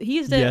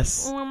he's the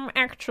Yes.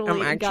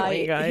 actually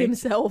guy.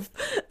 himself.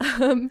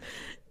 And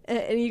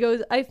he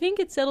goes, I think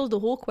it settles the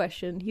whole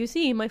question. You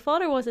see, my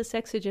father was a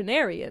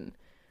sexagenarian.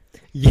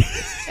 Yeah.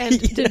 And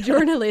the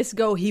journalists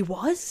go, he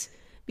was?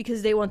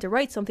 Because they want to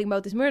write something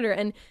about this murder.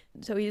 And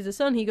so he's the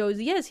son. He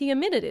goes, yes, he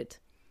admitted it.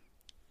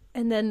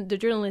 And then the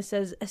journalist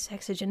says, a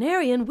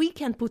sexagenarian? We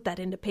can't put that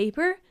in the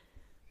paper.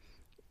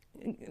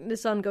 The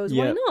son goes,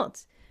 why Yeah.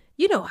 not?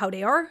 You know how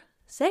they are.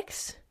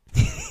 Sex.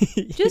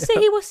 Just say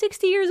he was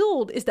 60 years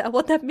old. Is that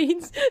what that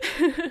means?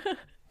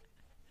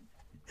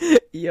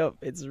 Yup,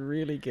 it's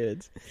really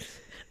good.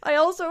 I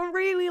also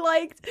really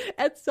liked,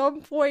 at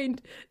some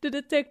point, the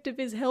detective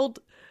is held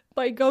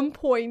by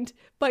gunpoint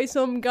by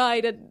some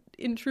guy that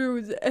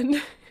intrudes,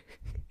 and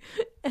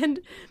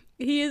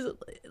he is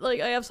like,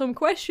 I have some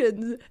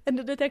questions, and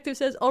the detective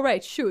says, all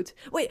right, shoot.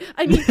 Wait,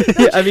 I mean,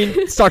 I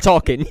mean, start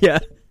talking, yeah.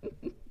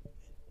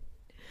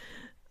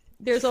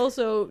 There's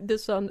also the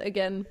son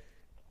again.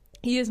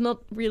 He is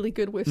not really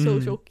good with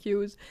social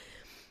cues.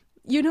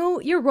 You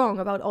know, you're wrong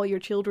about all your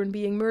children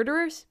being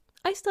murderers.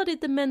 I studied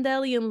the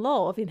Mendelian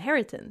law of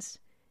inheritance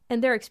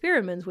and their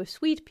experiments with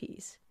sweet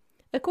peas.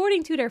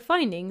 According to their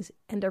findings,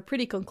 and they're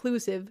pretty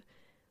conclusive,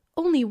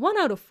 only 1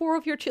 out of 4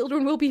 of your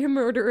children will be a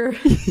murderer.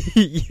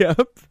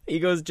 Yep. He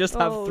goes, just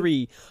have Oh.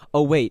 3.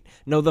 Oh, wait.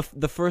 No,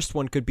 the first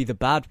one could be the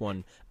bad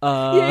one.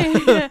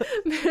 Yeah.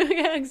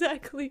 Yeah,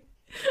 exactly.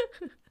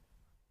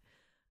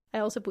 I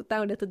also put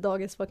down that the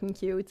dog is fucking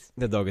cute.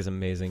 The dog is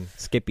amazing.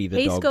 Skippy, the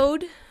Hays dog.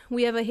 Code.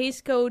 We have a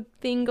Hays Code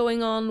thing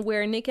going on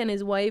where Nick and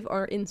his wife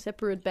are in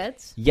separate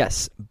beds.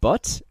 Yes,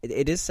 but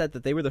it is said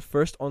that they were the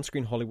first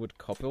on-screen Hollywood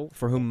couple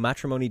for whom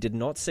matrimony did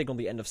not signal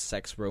the end of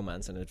sex,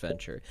 romance, and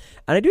adventure.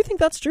 And I do think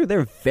that's true.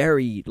 They're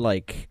very,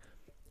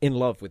 in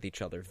love with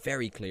each other,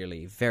 very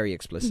clearly, very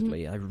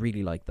explicitly. I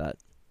really like that.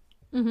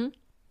 Mm-hmm.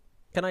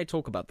 Can I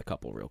talk about the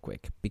couple real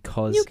quick?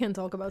 Because You can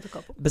talk about the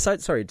couple.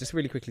 besides, sorry, just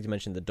really quickly to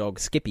mention the dog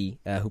Skippy,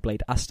 who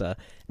played Asta,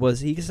 was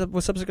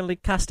subsequently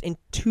cast in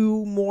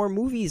 2 more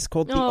movies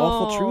called The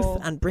Awful Oh.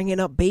 Truth and Bringing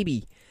Up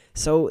Baby.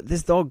 So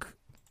this dog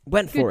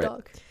went for Good it.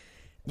 dog.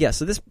 Yeah,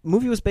 so this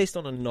movie was based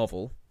on a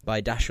novel by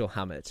Dashiell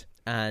Hammett,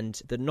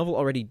 and the novel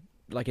already,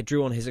 it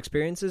drew on his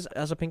experiences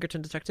as a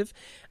Pinkerton detective,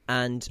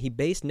 and he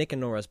based Nick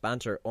and Nora's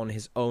banter on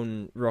his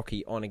own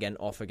rocky on-again,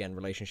 off-again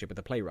relationship with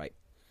the playwright.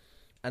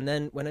 And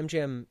then when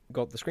MGM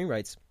got the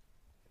screenwrites,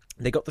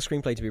 they got the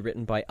screenplay to be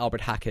written by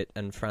Albert Hackett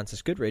and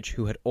Francis Goodrich,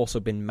 who had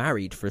also been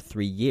married for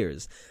 3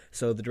 years.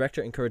 So the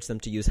director encouraged them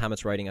to use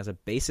Hammett's writing as a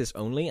basis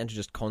only and to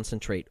just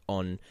concentrate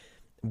on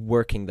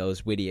working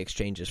those witty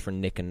exchanges for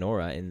Nick and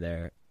Nora in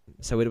there.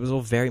 So it was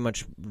all very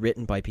much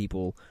written by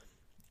people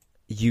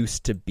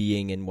used to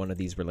being in one of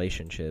these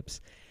relationships.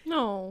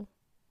 No,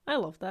 I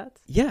love that.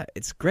 Yeah,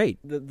 it's great.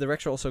 The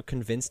director also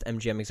convinced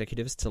MGM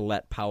executives to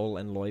let Powell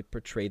and Loy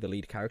portray the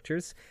lead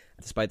characters,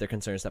 despite their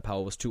concerns that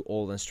Powell was too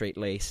old and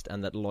straight-laced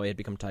and that Loy had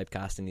become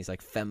typecast in these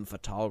femme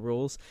fatale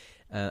roles.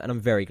 And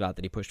I'm very glad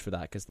that he pushed for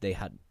that because they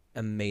had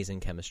amazing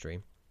chemistry.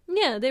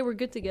 Yeah, they were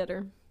good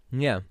together.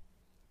 Yeah.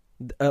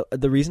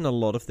 The reason a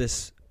lot of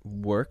this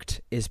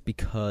worked is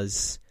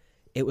because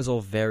it was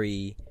all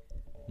very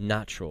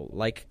natural,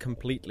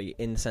 completely,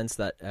 in the sense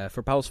that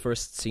for Powell's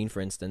first scene, for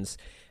instance,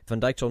 Van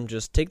Dyke told him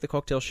just take the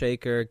cocktail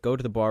shaker, go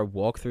to the bar,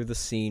 walk through the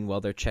scene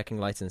while they're checking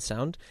lights and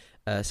sound.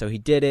 So he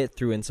did it,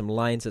 threw in some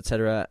lines,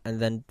 etc. And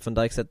then Van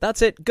Dyke said,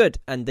 that's it, good.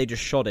 And they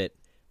just shot it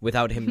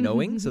without him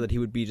knowing so that he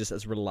would be just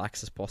as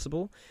relaxed as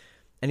possible.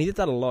 And he did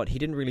that a lot. He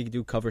didn't really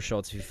do cover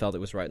shots if he felt it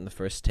was right in the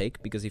first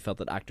take because he felt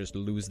that actors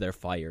lose their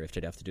fire if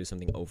they'd have to do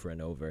something over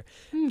and over.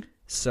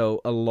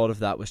 So a lot of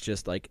that was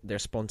just their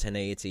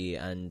spontaneity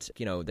and,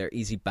 their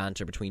easy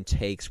banter between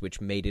takes,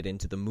 which made it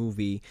into the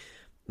movie.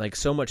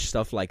 So much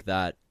stuff like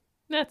that.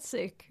 That's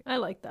sick. I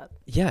like that.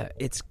 Yeah,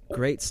 it's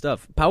great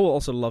stuff. Powell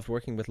also loved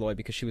working with Loy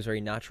because she was very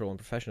natural and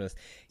professional.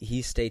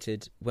 He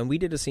stated, when we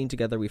did a scene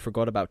together, we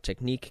forgot about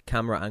technique,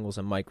 camera angles,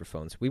 and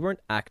microphones. We weren't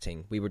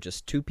acting. We were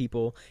just 2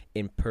 people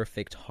in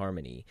perfect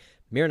harmony.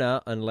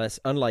 Myrna,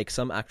 unlike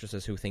some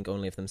actresses who think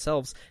only of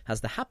themselves,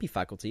 has the happy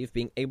faculty of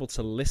being able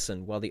to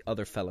listen while the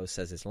other fellow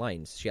says his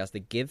lines. She has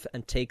the give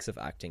and takes of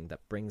acting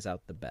that brings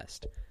out the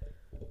best.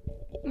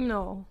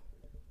 No.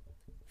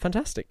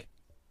 Fantastic.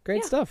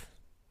 Great stuff.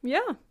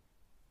 Yeah.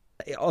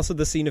 Also,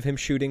 the scene of him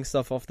shooting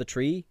stuff off the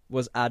tree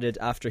was added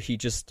after he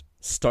just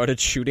started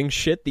shooting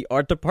shit the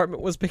art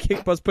department was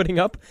putting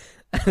up.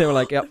 And they were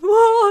like, yeah.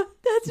 Whoa,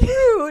 that's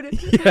rude.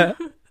 Yeah.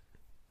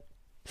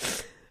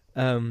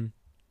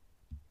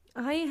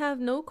 I have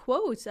no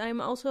quotes.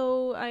 I'm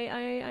also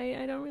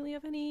I don't really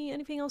have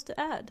anything else to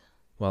add.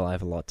 Well, I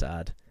have a lot to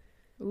add.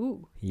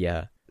 Ooh.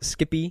 Yeah.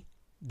 Skippy,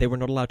 they were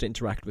not allowed to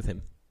interact with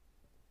him.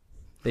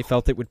 They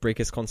felt it would break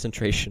his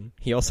concentration.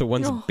 He also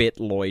once Oh. bit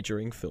Loy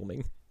during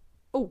filming.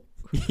 Oh.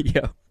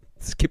 Yeah.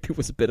 Skippy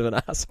was a bit of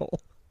an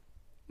asshole.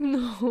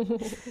 No.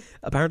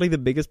 Apparently the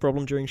biggest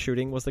problem during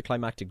shooting was the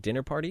climactic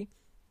dinner party,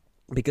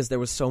 because there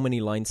was so many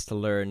lines to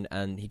learn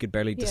and he could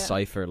barely Yeah.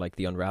 decipher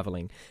the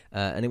unraveling.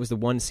 And it was the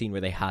one scene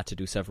where they had to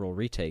do several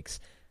retakes.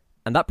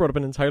 And that brought up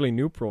an entirely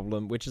new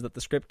problem, which is that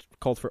the script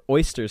called for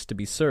oysters to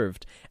be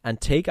served, and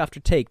take after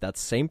take, that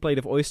same plate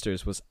of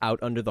oysters was out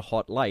under the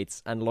hot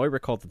lights, and Loy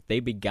recalled that they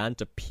began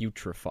to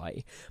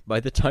putrefy.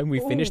 By the time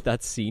we finished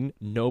that scene,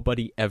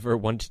 nobody ever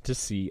wanted to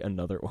see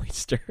another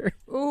oyster.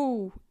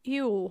 Ooh.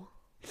 Ew.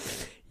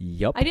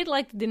 Yup. I did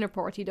like the dinner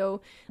party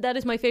though. That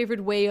is my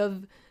favorite way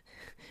of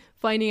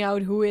finding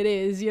out who it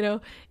is,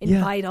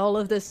 Invite all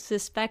of the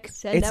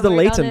suspects and It's the never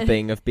Leighton gonna-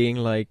 thing of being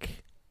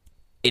like,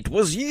 it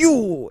was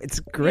you! It's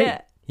great.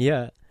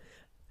 Yeah.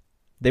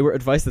 They were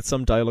advised that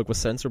some dialogue was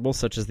censorable,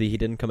 such as the "he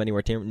didn't come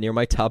anywhere near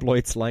my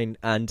tabloids" line,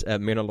 and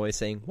Myrna Loy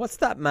saying, "What's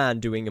that man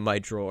doing in my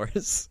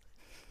drawers?"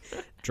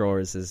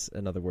 Drawers is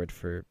another word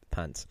for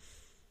pants.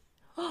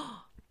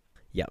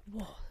 Yeah.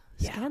 Whoa,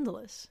 Yeah.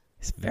 scandalous.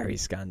 It's very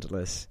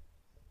scandalous.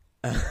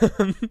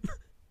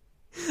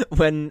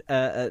 When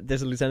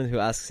there's a lieutenant who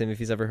asks him if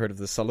he's ever heard of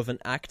the Sullivan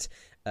Act,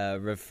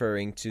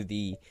 referring to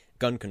the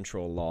gun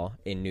control law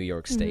in New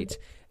York State,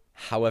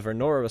 However,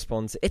 Nora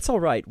responds, "It's all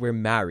right, we're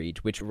married,"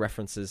 which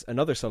references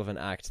another Sullivan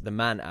Act, the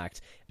Mann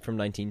Act from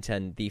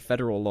 1910, the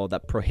federal law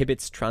that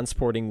prohibits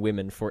transporting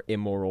women for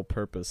immoral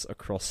purpose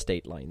across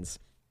state lines.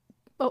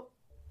 Oh.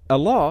 A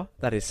law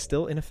that is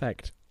still in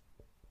effect.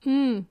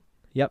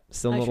 Yep,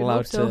 still I not should allowed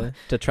hope so.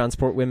 to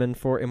transport women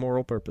for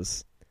immoral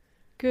purpose.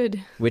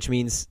 Good. Which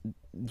means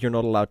you're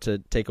not allowed to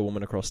take a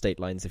woman across state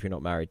lines if you're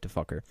not married to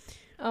fuck her.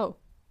 Oh,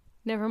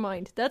 never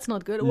mind. That's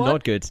not good. What?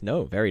 Not good.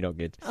 No, very not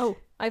good. Oh,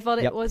 I thought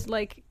it Yep. was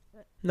like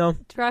No.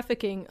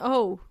 trafficking.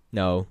 Oh,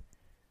 No.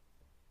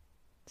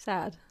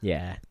 sad.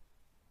 Yeah.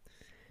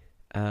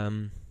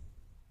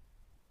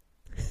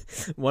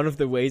 One of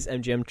the ways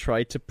MGM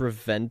tried to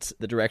prevent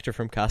the director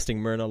from casting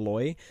Myrna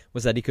Loy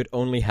was that he could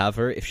only have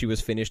her if she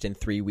was finished in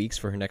 3 weeks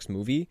for her next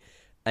movie.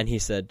 And he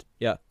said,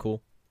 "Yeah,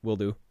 cool, will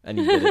do." And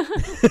he did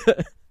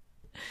it.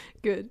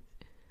 Good.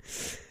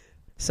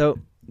 So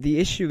the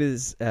issue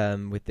is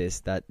with this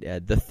that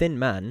the thin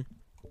man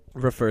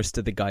refers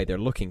to the guy they're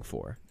looking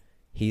for.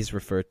 He's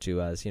referred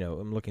to as,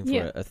 I'm looking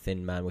for a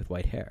thin man with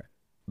white hair.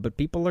 But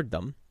people are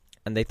dumb,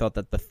 and they thought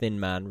that the thin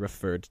man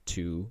referred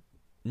to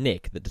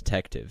Nick, the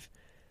detective.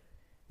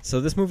 So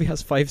this movie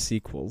has 5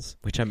 sequels,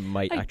 which I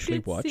might actually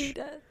watch. See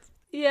that.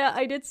 Yeah,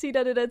 I did see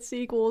that it had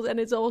sequels, and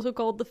it's also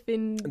called The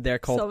Thin... They're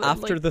called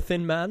After the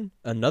Thin Man,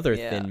 Another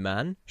Thin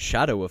Man,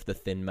 Shadow of the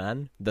Thin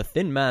Man, The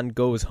Thin Man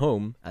Goes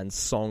Home, and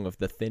Song of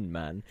the Thin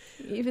Man.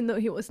 Even though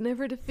he was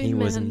never the Thin Man. He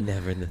was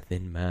never the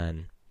Thin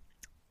Man.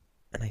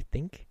 And I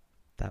think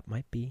that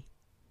might be...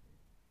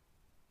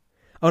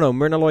 Oh no,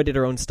 Myrna Loy did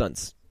her own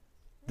stunts.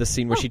 The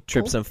scene where she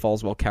trips and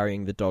falls while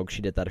carrying the dog,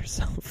 she did that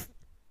herself.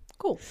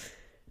 Cool.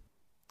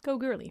 Go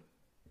girly.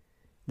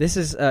 This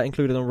is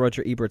included on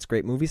Roger Ebert's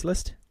Great Movies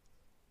list.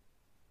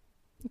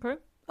 Okay.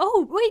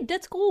 Oh, wait,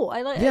 that's cool.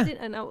 I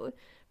know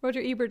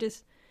Roger Ebert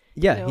is...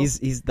 Yeah,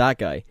 he's that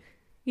guy.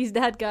 He's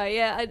that guy,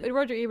 yeah.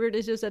 Roger Ebert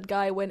is just that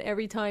guy when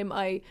every time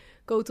I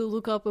go to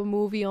look up a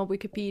movie on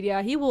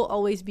Wikipedia, he will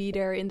always be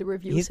there in the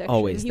review section.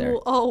 Always there. He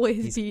will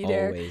always be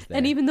there. Always there.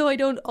 And even though I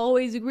don't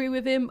always agree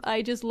with him,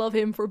 I just love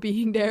him for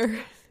being there.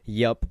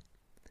 Yup.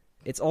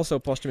 It's also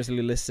posthumously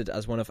listed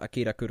as one of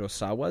Akira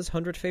Kurosawa's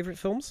 100 favorite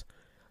films.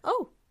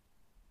 Oh.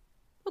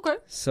 Okay.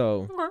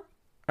 So, Okay.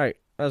 alright,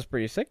 that was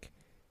pretty sick.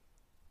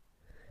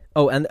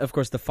 Oh, and of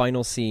course the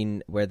final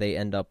scene where they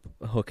end up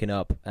hooking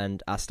up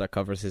and Asta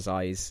covers his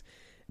eyes,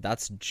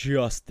 that's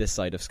just this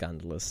side of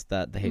scandalous.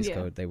 That the Hays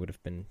Code, they would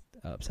have been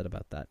upset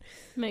about that.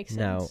 Makes sense.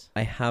 Now,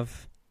 I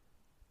have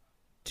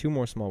 2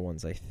 more small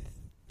ones, I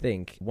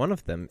think. One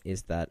of them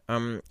is that,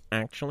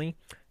 Actually,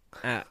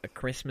 at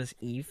Christmas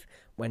Eve,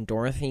 when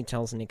Dorothy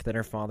tells Nick that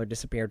her father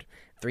disappeared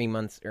 3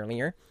 months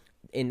earlier,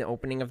 in the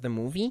opening of the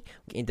movie,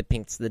 it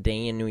depicts the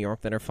day in New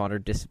York that her father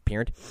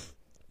disappeared.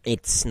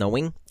 It's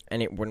snowing,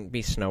 and it wouldn't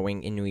be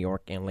snowing in New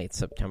York in late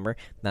September.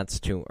 That's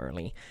too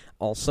early.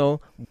 Also,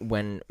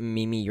 when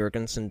Mimi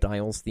Jurgensen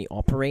dials the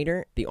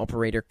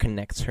operator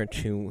connects her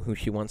to who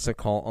she wants to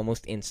call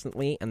almost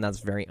instantly, and that's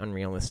very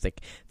unrealistic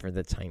for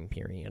the time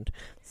period.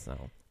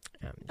 So...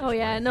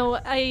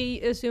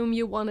 I assume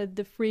you wanted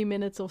the 3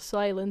 minutes of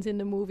silence in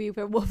the movie of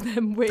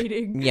them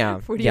waiting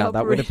for the operator.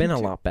 That would have been a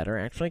lot better,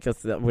 actually,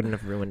 because that wouldn't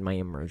have ruined my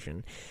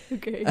immersion.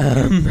 Okay.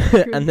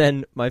 and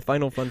then my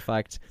final fun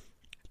fact,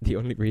 the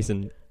only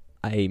reason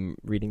I'm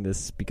reading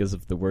this because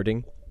of the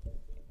wording,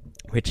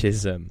 which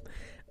is,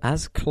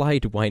 as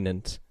Clyde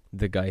Wynant,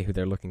 the guy who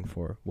they're looking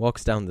for,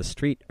 walks down the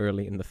street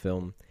early in the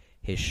film,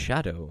 his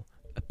shadow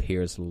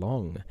appears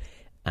long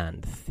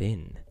and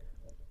thin.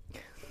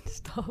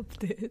 Stop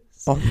this.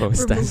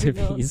 Almost We're as if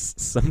moving on. he's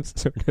some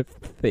sort of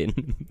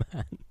thin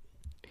man.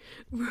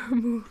 We're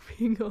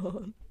moving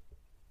on.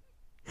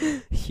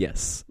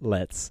 Yes,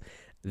 let's.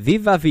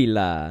 Viva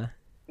Villa.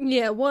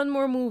 Yeah, one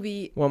more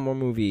movie One more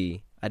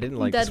movie. I didn't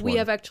like that this we one.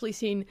 have actually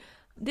seen.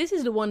 This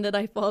is the one that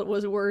I thought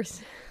was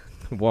worse.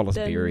 Wallace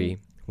then- Beery.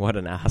 What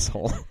an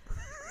asshole.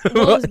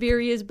 Wallace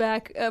Beery is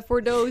back.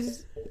 For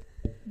those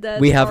that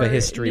We have a are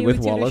history new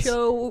with to Wallace. The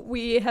show,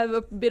 we have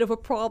a bit of a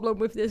problem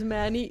with this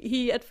man.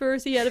 He at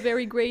first he had a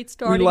very great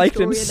starting We liked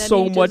story, him and then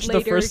so he just much the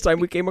later first time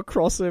we came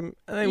across him.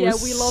 And he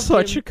was we loved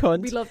such him. a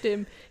cunt. We loved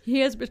him. He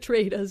has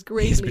betrayed us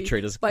greatly. He's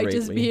betrayed us by greatly.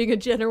 just being a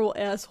general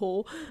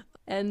asshole.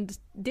 And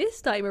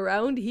this time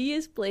around, he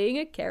is playing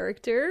a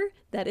character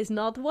that is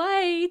not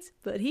white,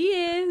 but he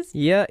is.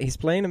 Yeah, he's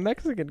playing a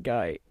Mexican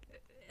guy.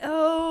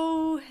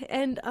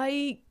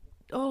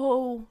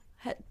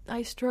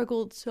 I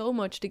struggled so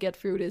much to get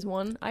through this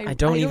one. I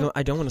don't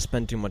want to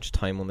spend too much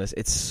time on this.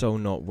 It's so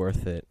not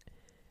worth it.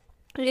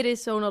 It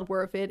is so not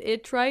worth it.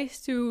 It tries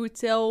to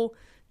tell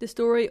the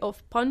story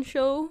of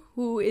Pancho,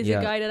 who is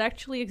a guy that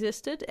actually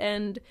existed,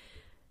 and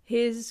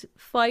his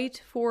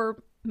fight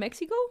for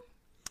Mexico.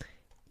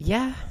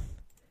 Yeah.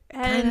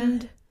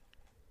 And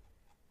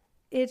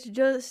it's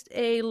just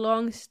a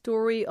long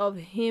story of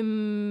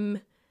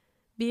him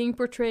being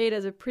portrayed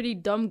as a pretty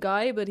dumb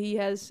guy, but he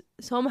has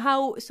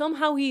somehow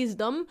he is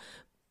dumb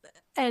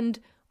and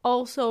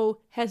also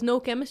has no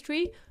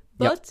chemistry,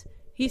 but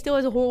he still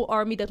has a whole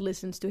army that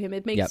listens to him.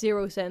 It makes Yep.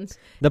 zero sense.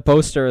 The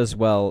poster as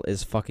well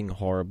is fucking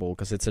horrible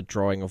because it's a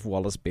drawing of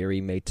Wallace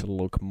Beery made to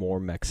look more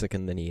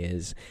Mexican than he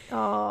is.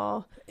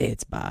 Oh.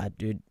 It's bad,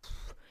 dude.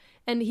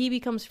 And he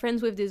becomes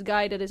friends with this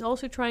guy that is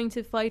also trying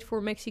to fight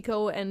for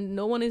Mexico, and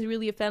no one is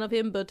really a fan of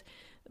him, but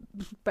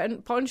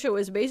Pancho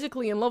is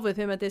basically in love with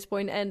him at this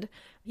point, and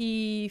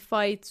he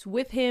fights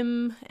with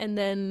him, and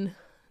then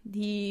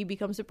he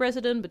becomes the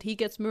president, but he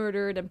gets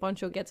murdered, and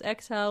Pancho gets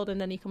exiled, and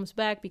then he comes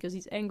back because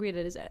he's angry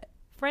that his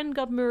friend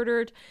got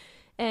murdered,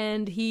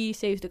 and he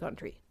saves the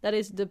country. That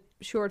is the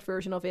short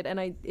version of it,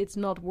 and it's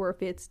not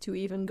worth it to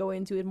even go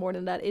into it more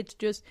than that.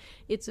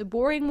 It's a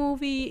boring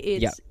movie.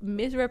 It's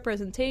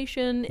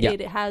misrepresentation. Yeah.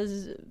 It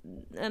has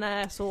an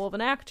asshole of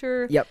an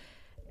actor. Yep.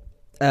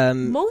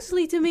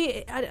 Mostly to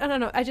me, I don't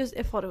know. I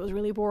thought it was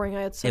really boring.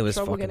 I had It some was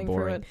trouble fucking getting through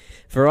boring. it.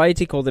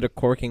 Variety called it a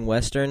corking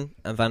western,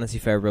 and Vanity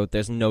Fair wrote,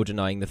 "There's no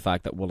denying the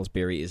fact that Wallace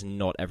Beery is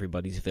not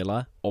everybody's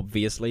villa,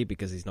 obviously,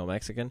 because he's not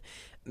Mexican."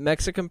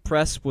 Mexican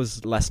press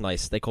was less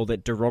nice. They called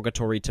it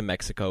derogatory to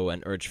Mexico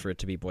and urged for it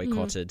to be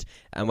boycotted.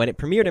 And when it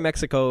premiered in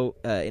Mexico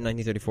in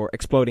 1934,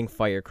 exploding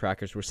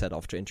firecrackers were set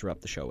off to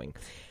interrupt the showing.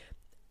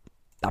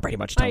 That pretty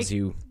much tells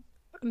you...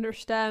 I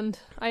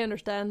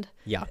understand.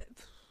 Yeah.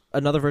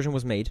 Another version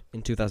was made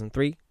in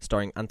 2003,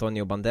 starring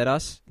Antonio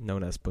Banderas,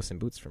 known as Puss in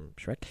Boots from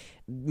Shrek.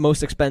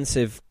 Most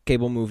expensive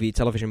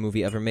television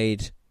movie ever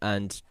made,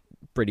 and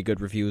pretty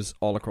good reviews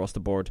all across the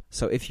board.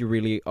 So if you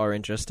really are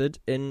interested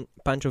in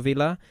Pancho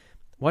Villa,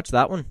 watch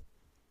that one.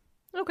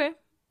 Okay,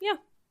 yeah.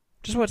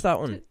 Just watch that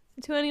one.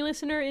 To any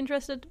listener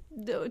interested,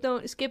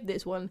 don't skip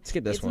this one.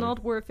 Skip this one. It's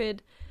not worth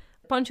it.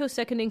 Pancho's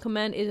second in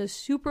command is a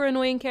super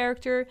annoying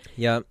character.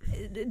 Yeah.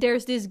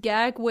 There's this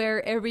gag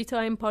where every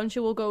time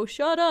Pancho will go,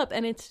 "Shut up,"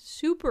 and it's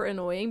super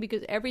annoying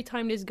because every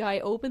time this guy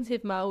opens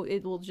his mouth,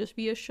 it will just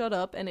be a "shut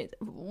up," and it...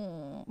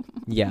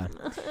 Yeah.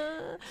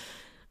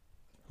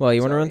 Well,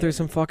 you want to run Sorry. through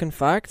some fucking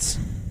facts?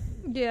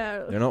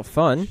 Yeah. They're not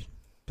fun,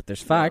 but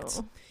there's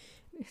facts. No.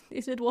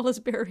 Is it Wallace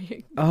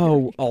Beery?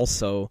 Oh,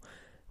 also...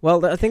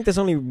 Well, I think there's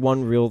only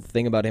one real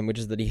thing about him, which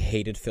is that he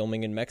hated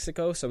filming in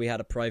Mexico, so he had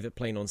a private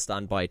plane on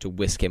standby to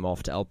whisk him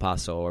off to El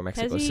Paso or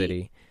Mexico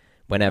City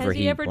whenever Has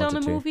he ever wanted done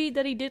a to. movie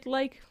that he did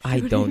like?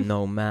 I don't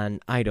know, man.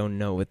 I don't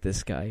know with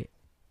this guy.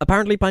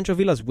 Apparently, Pancho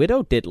Villa's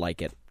widow did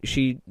like it.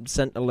 She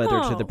sent a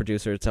letter to the Oh.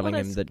 producer telling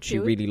him that's that she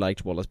cute. really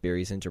liked Wallace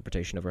Beery's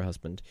interpretation of her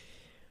husband.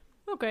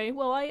 Okay,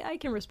 well, I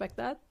can respect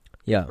that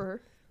Yeah. for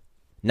her.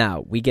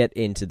 Now, we get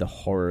into the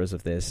horrors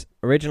of this.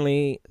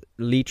 Originally,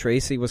 Lee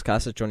Tracy was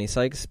cast as Johnny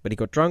Sykes, but he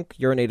got drunk,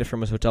 urinated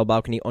from his hotel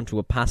balcony onto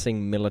a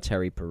passing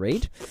military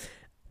parade.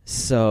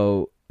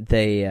 So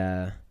they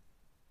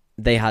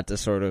had to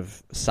sort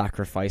of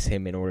sacrifice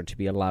him in order to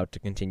be allowed to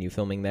continue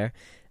filming there.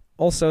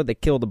 Also, they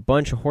killed a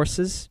bunch of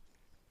horses.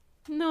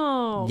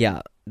 No.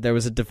 Yeah, there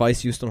was a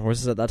device used on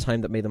horses at that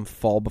time that made them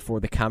fall before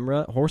the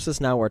camera.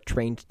 Horses now are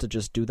trained to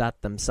just do that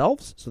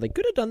themselves, so they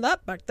could have done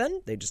that back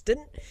then. They just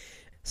didn't.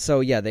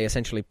 So yeah, they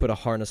essentially put a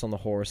harness on the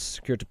horse,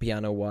 secured to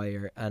piano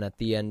wire, and at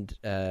the end,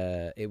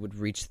 it would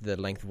reach the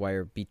length of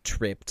wire, be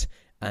tripped,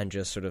 and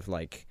just sort of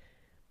like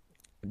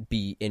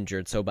be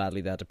injured so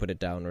badly they had to put it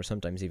down, or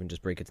sometimes even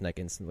just break its neck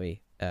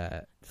instantly.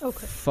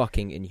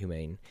 Fucking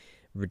inhumane,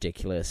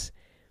 ridiculous.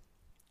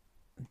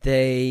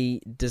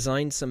 They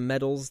designed some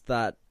medals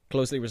that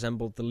closely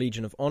resembled the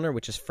Legion of Honor,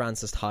 which is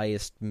France's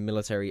highest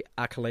military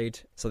accolade.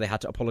 So they had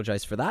to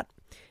apologize for that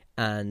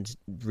and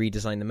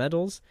redesign the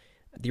medals.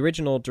 The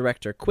original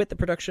director quit the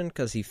production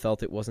because he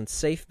felt it wasn't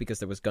safe because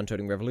there was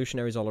gun-toting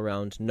revolutionaries all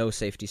around, no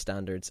safety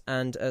standards,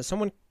 and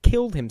someone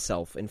killed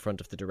himself in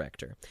front of the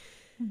director.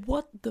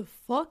 What the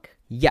fuck?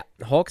 Yeah,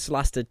 Hawks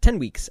lasted 10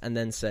 weeks and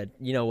then said,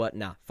 "You know what?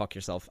 Nah, fuck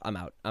yourself. I'm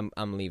out.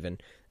 I'm leaving."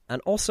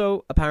 And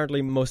also,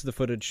 apparently, most of the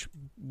footage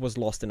was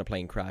lost in a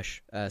plane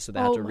crash, so they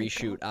had to my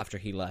reshoot God. after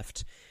he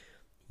left.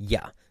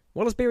 Yeah.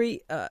 Wallace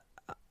Beery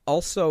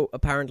also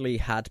apparently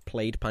had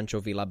played Pancho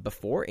Villa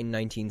before in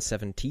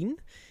 1917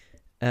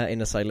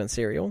 in a silent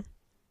serial.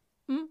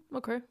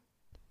 Okay.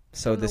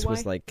 So Don't know this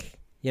was why. like,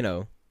 you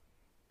know,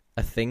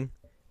 a thing,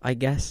 I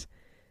guess.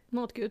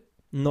 Not good.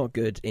 Not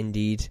good,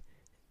 indeed.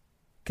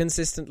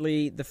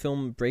 Consistently, the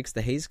film breaks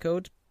the Hays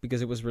Code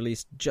because it was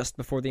released just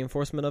before the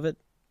enforcement of it.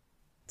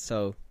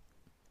 So,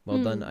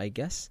 well done, I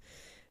guess.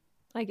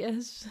 I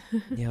guess.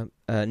 Yeah.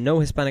 No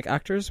Hispanic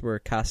actors were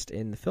cast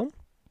in the film.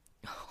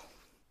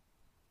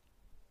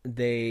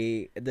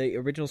 The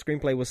original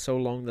screenplay was so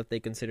long that they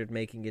considered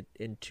making it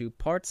in 2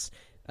 parts,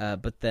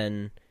 but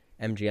then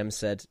MGM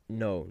said,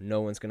 no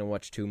one's going to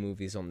watch 2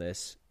 movies on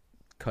this.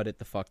 Cut it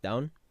the fuck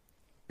down.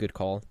 Good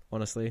call,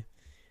 honestly.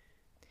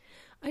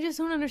 I just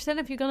don't understand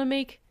if you're gonna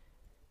make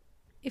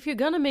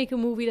a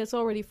movie that's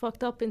already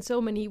fucked up in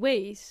so many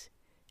ways,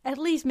 at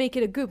least make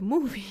it a good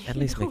movie. At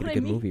least You know make it a what I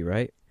good mean? movie,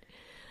 right?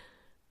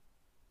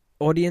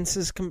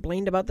 Audiences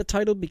complained about the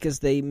title because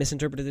they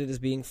misinterpreted it as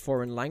being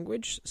foreign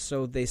language,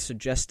 so they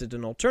suggested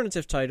an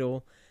alternative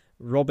title,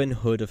 Robin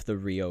Hood of the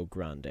Rio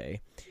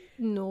Grande.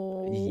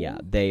 No. Yeah,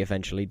 they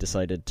eventually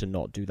decided to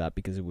not do that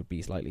because it would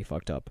be slightly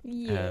fucked up.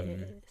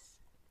 Yes.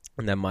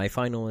 And then my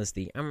final is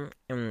the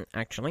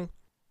actually.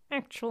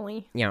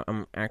 Actually. Yeah,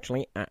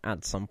 actually,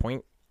 at some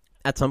point,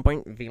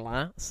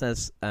 Vila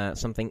says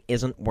something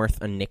isn't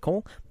worth a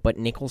nickel, but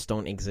nickels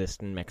don't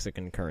exist in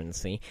Mexican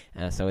currency,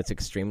 so it's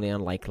extremely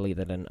unlikely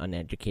that an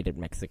uneducated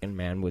Mexican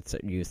man would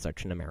use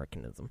such an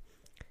Americanism.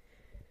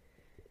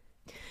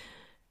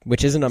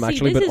 Which isn't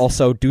actually, but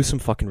also do some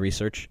fucking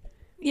research.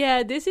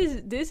 Yeah, this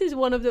is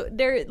one of the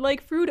they're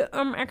like through the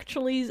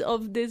actuallys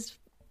of this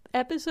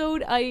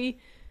episode. I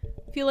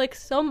feel like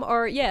some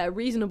are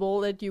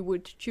reasonable that you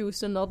would choose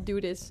to not do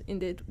this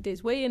in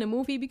this way in a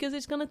movie because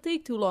it's gonna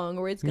take too long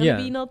or it's gonna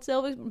be not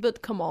selfish.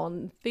 But come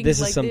on, things this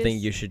is like something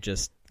this. You should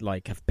just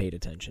like have paid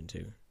attention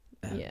to.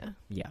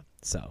 Yeah.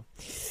 So,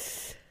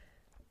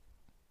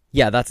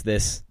 yeah, that's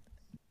this.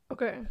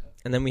 Okay.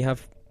 And then we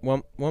have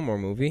one more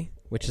movie,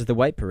 which is The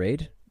White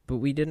Parade, but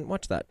we didn't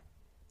watch that.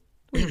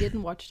 We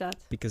didn't watch that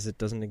because it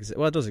doesn't exist.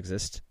 Well, it does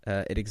exist.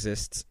 It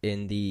exists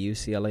in the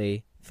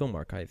UCLA Film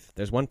Archive.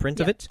 There's one print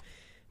of it,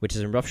 which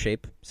is in rough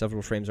shape.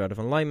 Several frames are out of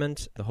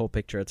alignment. The whole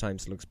picture at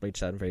times looks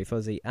bleached out and very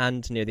fuzzy.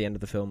 And near the end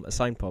of the film, a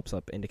sign pops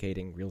up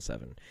indicating Reel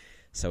 7.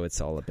 So it's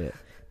all a bit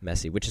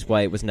messy, which is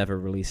why it was never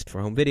released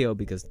for home video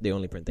because the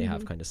only print they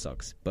have kind of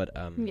sucks. But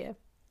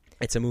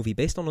it's a movie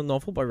based on a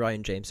novel by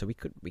Ryan James, so we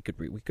could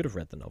have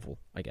read the novel,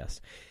 I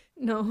guess.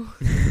 No.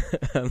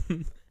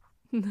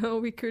 No,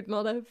 we could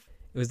not have.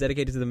 It was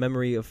dedicated to the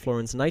memory of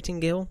Florence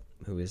Nightingale,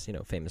 who is,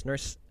 famous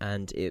nurse,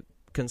 and it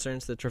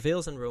concerns the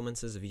travails and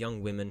romances of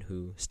young women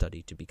who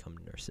study to become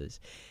nurses.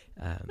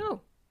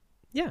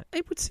 Yeah,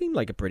 it would seem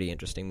like a pretty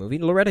interesting movie.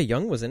 Loretta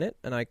Young was in it,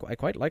 and I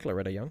quite like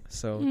Loretta Young,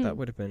 so that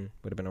would have been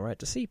alright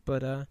to see,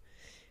 but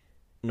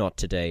not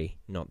today,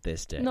 not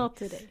this day. Not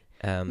today.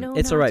 No,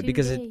 it's alright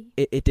because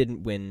it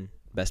didn't win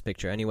Best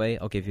Picture anyway.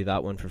 I'll give you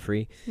that one for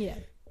free. Yeah.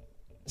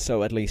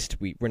 So at least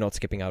we're not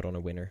skipping out on a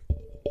winner.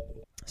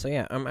 So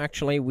yeah,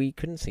 actually we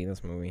couldn't see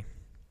this movie.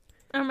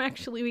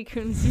 We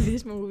couldn't see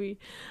this movie.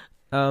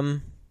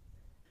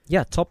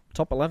 Yeah,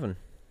 top 11.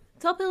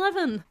 Top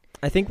 11.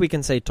 I think we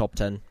can say top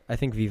 10. I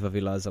think Viva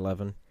Villa is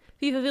 11.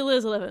 Viva Villa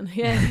is 11.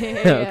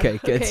 Yeah. Okay,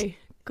 good. Okay,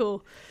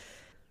 cool.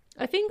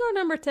 I think our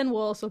number 10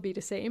 will also be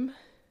the same.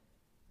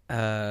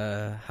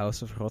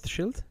 House of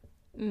Rothschild?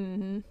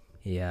 Mm-hmm.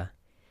 Yeah.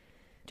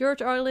 George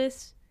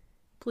Arliss,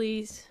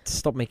 please.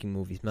 Stop making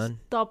movies, man.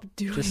 Stop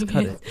doing it. Just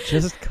cut it.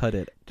 Just cut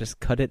it. Just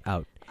cut it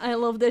out. I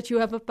love that you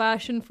have a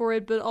passion for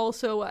it, but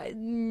also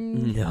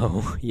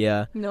No,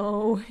 yeah.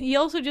 No. He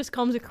also just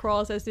comes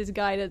across as this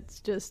guy that's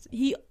just...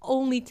 He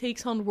only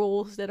takes on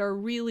roles that are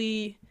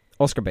really...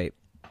 Oscar bait.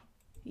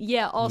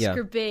 Yeah,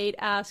 Oscar bait,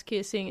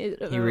 ass-kissing.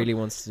 He really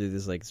wants to do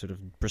this, like, sort of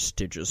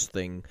prestigious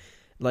thing.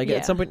 Like,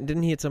 at some point,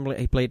 didn't he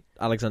he played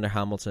Alexander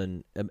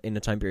Hamilton in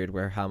a time period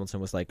where Hamilton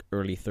was, like,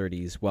 early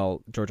 30s,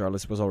 while George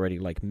Arliss was already,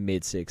 like,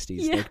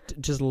 mid-60s. Yeah. Like,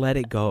 just let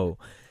it go.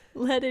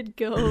 Let it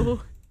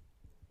go.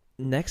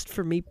 Next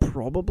for me,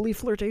 probably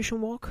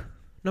Flirtation Walk,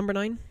 number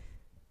 9.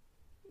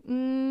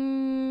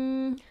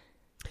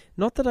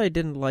 Not that I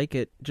didn't like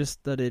it,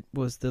 just that it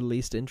was the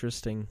least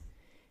interesting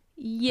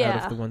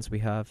out of the ones we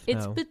have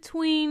It's now.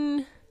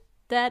 between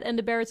that and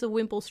the Barretts of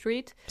Wimpole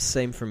Street.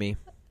 Same for me.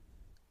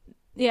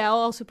 Yeah, I'll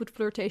also put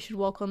Flirtation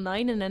Walk on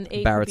 9, and then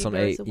 8 Barrett's would be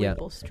on Barretts 8, of yeah.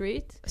 Wimpole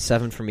Street.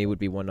 7 for me would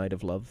be One Night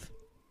of Love.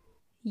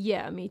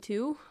 Yeah, me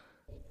too.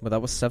 Well,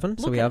 that was 7,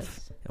 so Look we at have...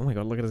 us. Oh my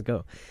god, look at us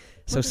go.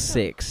 So Look at us.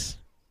 6.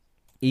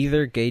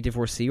 Either Gay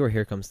Divorcee or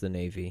Here Comes the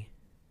Navy.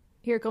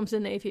 Here Comes the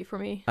Navy for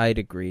me. I'd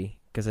agree,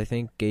 because I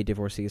think Gay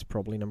Divorcee is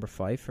probably number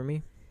 5 for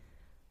me.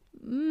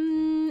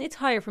 It's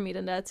higher for me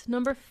than that.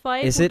 Number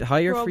 5. Is it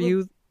higher for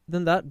you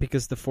than that?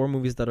 Because the 4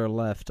 movies that are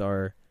left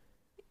are...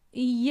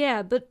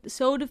 Yeah, but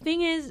so the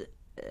thing is,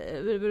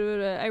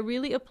 I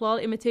really applaud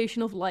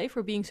Imitation of Life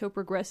for being so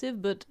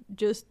progressive, but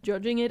just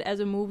judging it as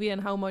a movie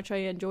and how much I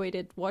enjoyed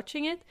it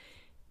watching it,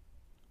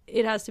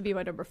 it has to be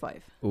my number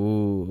 5.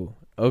 Ooh,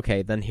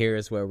 okay, then here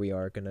is where we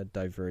are going to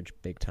diverge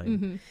big time.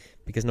 Mm-hmm.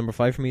 Because number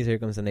 5 for me is Here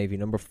Comes the Navy.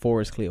 Number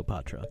 4 is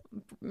Cleopatra.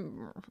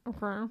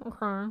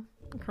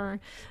 Okay.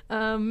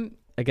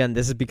 Again,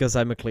 this is because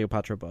I'm a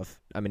Cleopatra buff.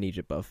 I'm an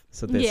Egypt buff.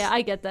 So this... Yeah,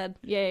 I get that.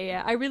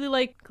 Yeah. I really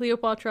like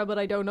Cleopatra, but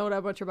I don't know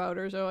that much about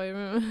her, so I...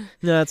 No,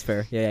 that's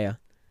fair. Yeah.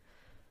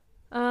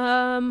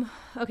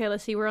 Okay,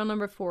 let's see. We're on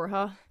number 4,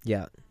 huh?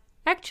 Yeah.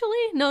 Actually,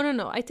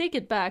 no. I take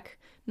it back.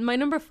 My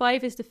number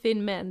 5 is the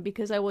Thin Men,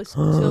 because I was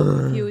so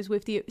confused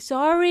with the...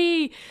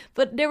 Sorry!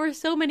 But there were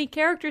so many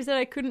characters that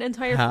I couldn't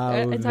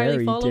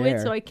entirely follow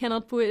it, so I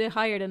cannot put it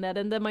higher than that.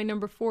 And then my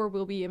number 4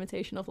 will be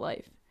Imitation of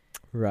Life.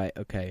 Right,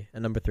 okay.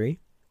 And number 3?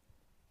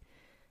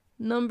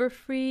 Number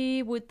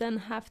 3 would then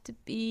have to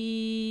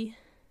be...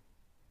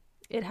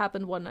 It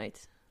Happened One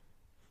Night.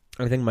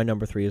 I think my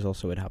number 3 is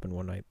also It Happened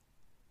One Night.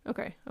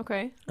 Okay.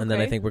 And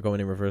then I think we're going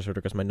in reverse order,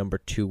 because my number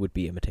 2 would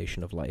be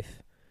Imitation of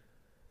Life.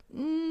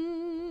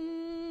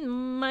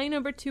 My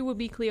number 2 would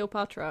be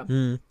Cleopatra.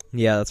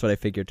 Yeah, that's what I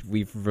figured.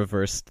 We've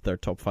reversed their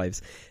top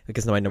 5s,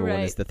 because my number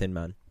 1 is The Thin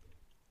Man.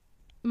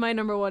 My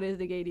number 1 is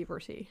The Gay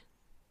Divorcee.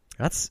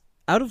 That's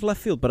out of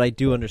left field, but I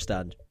do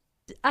understand.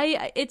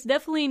 It's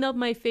definitely not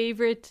my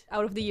favorite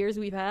out of the years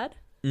we've had.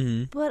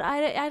 Mm-hmm. But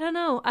I don't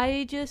know.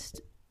 I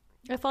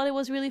thought it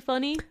was really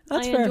funny.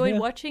 That's I fair, enjoyed yeah.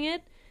 watching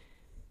it.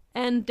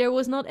 And there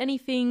was not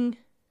anything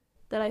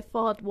that I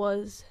thought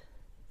was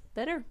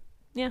better.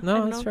 Yeah, No, I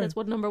don't that's know. fair. That's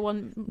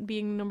what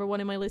being number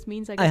one in my list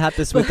means, I guess. I had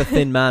this with The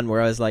Thin Man,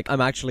 where I was like,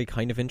 I'm actually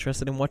kind of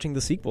interested in watching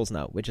the sequels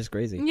now, which is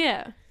crazy.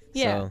 Yeah.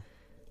 So,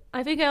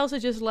 I think I also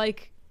just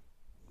like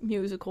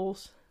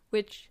musicals,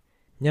 which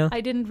yeah.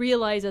 I didn't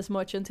realize as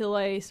much until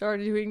I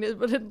started doing this.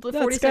 But the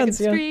That's 42nd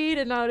guns, yeah. Street,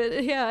 and now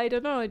I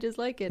don't know. I just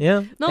like it.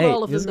 Yeah. Not Hey,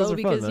 all of them musicals though, are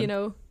fun, because man. you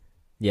know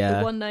Yeah.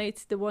 the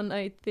one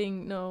night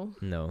thing. No,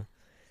 No.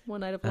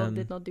 One Night of Love Um,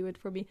 did not do it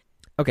for me.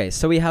 Okay,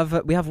 so we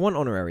have one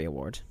honorary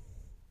award,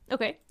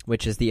 Okay.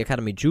 which is the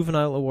Academy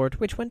Juvenile Award,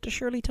 which went to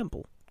Shirley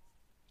Temple,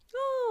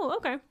 Oh,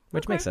 okay.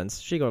 which Okay. makes sense.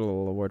 She got a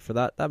little award for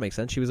that. That makes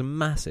sense. She was a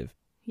massive.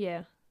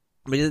 Yeah.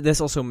 But this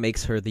also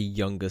makes her the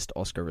youngest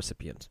Oscar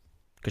recipient,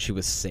 because she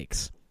was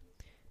 6.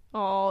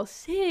 Oh,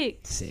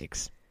 6.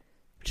 6.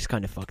 Which is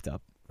kind of fucked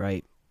up,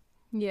 right?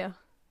 Yeah.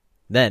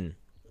 Then,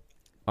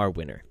 our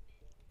winner.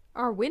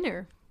 Our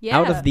winner. Yeah.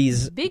 Out of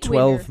these big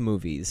 12 winner.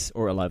 movies,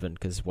 or 11,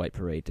 because White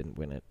Parade didn't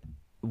win it,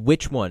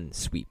 which one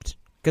sweeped?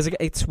 Because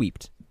it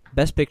sweeped.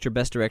 Best Picture,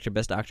 Best Director,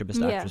 Best Actor,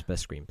 Best Yeah. Actress,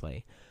 Best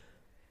Screenplay.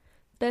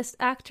 Best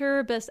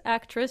actor, best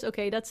actress.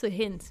 Okay, that's a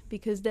hint,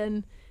 because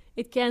then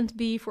it can't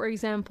be, for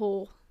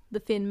example, The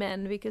Thin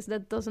Man, because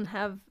that doesn't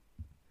have.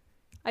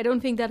 I don't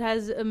think that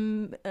has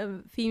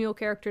a female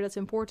character that's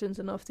important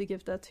enough to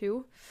give that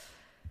to.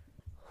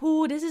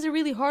 Ooh, this is a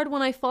really hard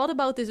one. I thought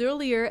about this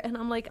earlier, and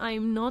I'm like,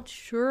 I'm not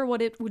sure what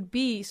it would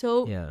be.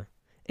 So Yeah.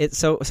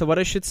 So what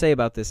I should say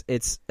about this,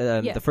 it's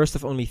Yeah. the first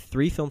of only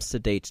 3 films to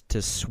date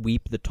to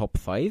sweep the top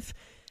 5.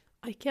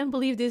 I can't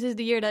believe this is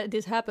the year that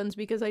this happens,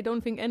 because I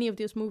don't think any of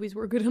these movies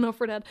were good enough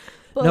for that.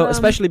 But, No,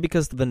 especially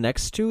because the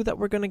next 2 that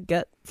we're going to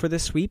get for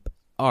this sweep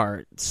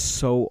are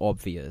so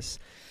obvious,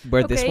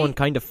 where this Okay. one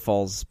kind of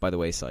falls by the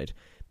wayside.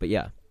 But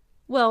yeah.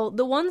 Well,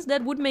 the ones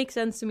that would make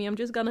sense to me, I'm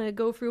just gonna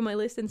go through my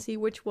list and see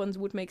which ones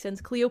would make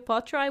sense.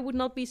 Cleopatra, I would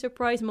not be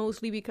surprised,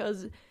 mostly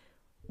because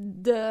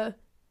the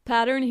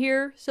pattern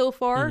here so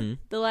far, Mhm.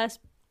 the last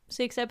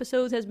 6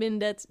 episodes, has been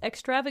that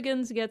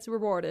extravagance gets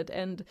rewarded,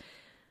 and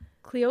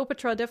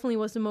Cleopatra definitely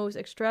was the most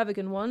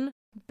extravagant one.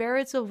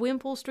 Barretts of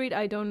Wimpole Street,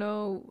 I don't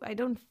know. I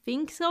don't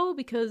think so,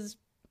 because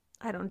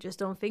I don't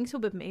think so,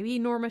 but maybe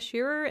Norma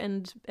Shearer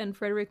and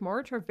Frederick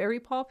March are very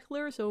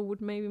popular, so it would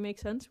maybe make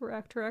sense for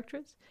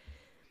actor-actress.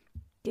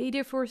 Gay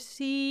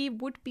Divorcee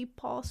would be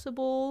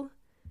possible.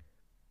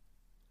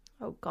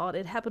 Oh god,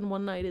 It Happened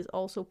One Night is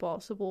also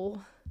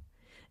possible.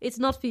 It's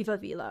not Viva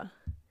Villa.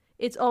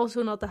 It's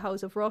also not The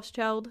House of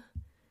Rothschild.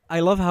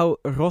 I love how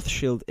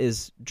Rothschild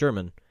is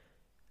German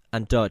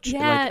and Dutch.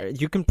 Yeah,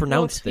 Like, you can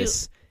pronounce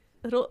this.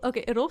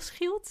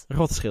 Rothschild?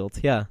 Rothschild,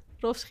 yeah.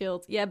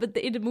 Rothschild. Yeah, but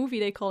in the movie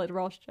they call it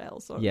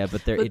Rothschild. So. Yeah,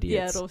 but they're But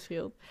idiots. yeah,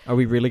 Rothschild. Are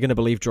we really going to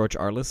believe George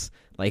Arliss?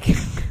 Like,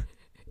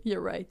 You're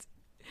right.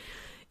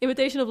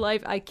 Imitation of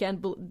Life, I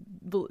can't.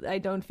 I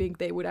don't think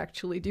they would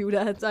actually do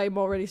that. I'm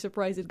already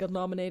surprised it got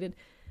nominated.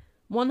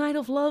 One Night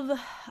of Love,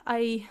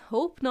 I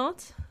hope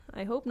not.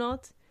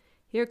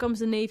 Here Comes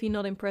the Navy,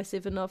 not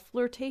impressive enough.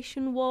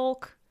 Flirtation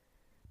Walk,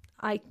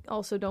 I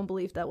also don't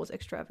believe that was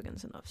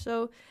extravagance enough.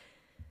 So,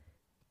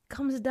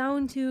 comes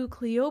down to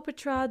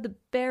Cleopatra, The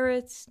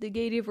Barretts, The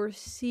Gay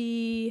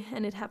Divorcee,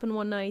 and It Happened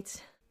One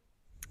Night.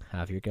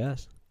 have your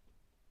guess.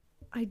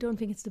 I don't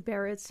think it's the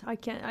Barretts. I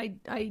can't.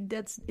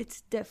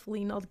 It's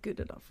definitely not good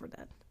enough for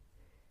that.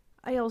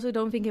 I also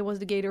don't think it was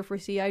the Gay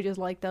Divorcee. I just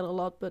like that a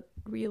lot, but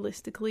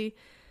realistically,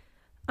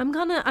 I'm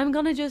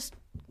gonna just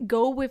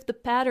go with the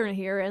pattern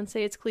here and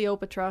say it's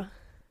Cleopatra.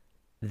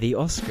 The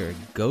Oscar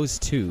goes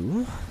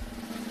to...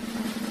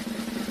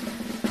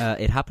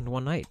 It Happened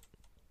One Night.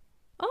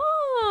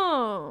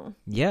 Oh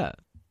Yeah.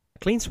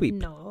 Clean sweep.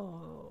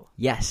 no,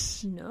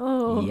 Yes.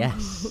 no.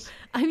 Yes.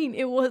 I mean,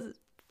 it was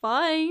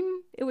fine.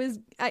 It was.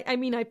 I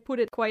mean, I put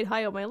it quite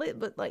high on my list,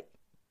 but like,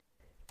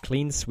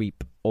 Clean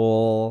sweep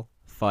all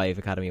 5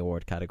 Academy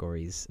Award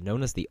categories,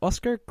 known as the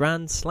Oscar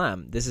Grand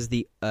Slam. This is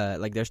the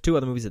there's 2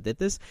 other movies that did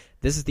this.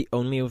 This is the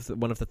only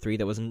one of the 3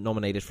 that wasn't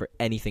nominated for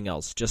anything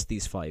else, just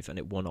these 5, and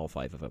it won all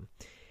 5 of them.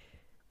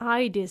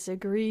 I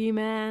disagree,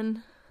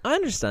 man. I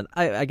understand.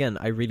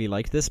 I really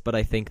like this, but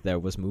I think there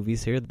was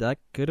movies here that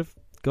could have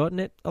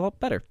gotten it a lot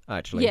better,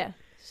 actually. Yeah,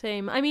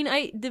 same. I mean,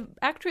 the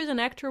actress and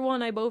actor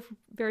one, I both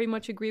very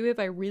much agree with.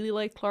 I really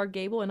like Clark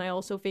Gable, and I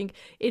also think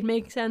it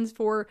makes sense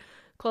for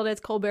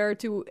Claudette Colbert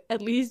to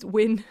at least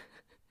win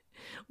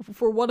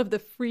for one of the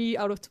 3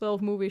 out of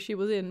 12 movies she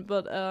was in.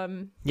 But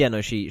Yeah,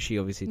 no, she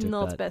obviously took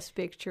not that. Best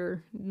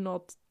Picture,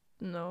 no.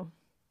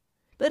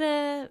 But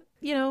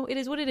it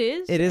is what it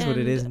is. It is what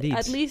it and is, indeed.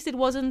 At least it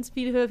wasn't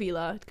Viva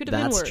Villa. It could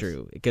have been worse. That's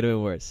true. It could have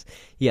been worse.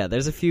 Yeah,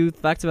 there's a few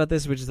facts about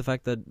this, which is the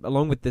fact that,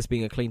 along with this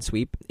being a clean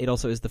sweep, it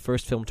also is the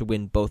first film to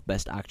win both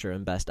Best Actor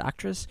and Best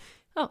Actress.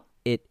 Oh.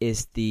 It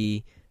is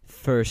the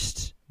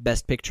first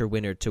Best Picture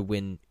winner to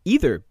win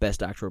either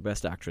Best Actor or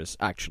Best Actress,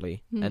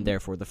 actually, and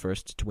therefore the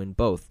first to win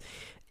both.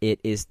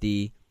 It is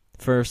the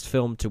first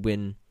film to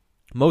win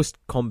most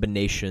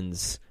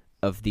combinations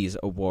of these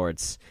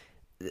awards.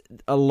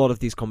 a lot of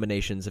these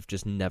combinations have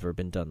just never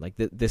been done. Like,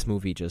 this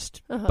movie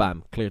just,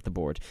 bam, cleared the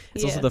board.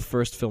 It's also the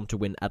first film to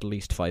win at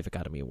least 5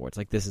 Academy Awards.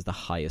 Like, this is the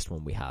highest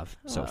one we have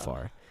so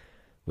far,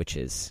 which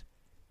is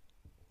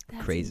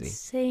crazy.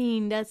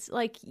 Insane. That's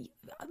like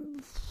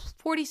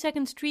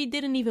 42nd Street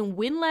didn't even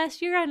win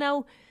last year, and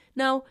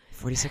now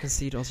 42nd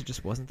Street also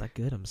just wasn't that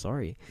good. I'm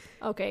sorry.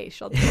 Okay,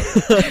 shut up.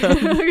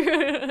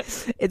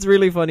 It's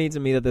really funny to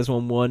me that this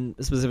one won,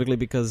 specifically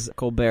because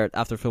Colbert,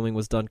 after filming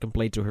was done,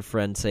 complained to her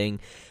friend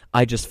saying,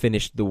 "I just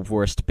finished the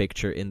worst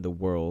picture in the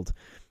world."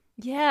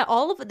 Yeah,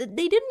 all of it.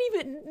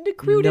 The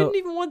crew didn't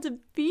even want to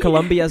be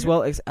Columbia as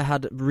well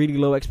had really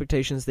low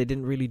expectations. They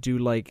didn't really do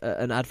like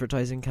an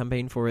advertising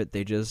campaign for it.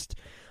 They just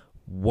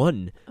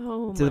won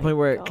to the point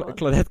where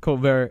Claudette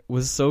Colbert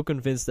was so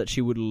convinced that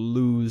she would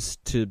lose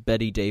to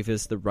Bette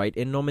Davis, the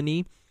write-in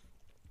nominee,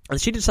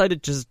 and she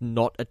decided to just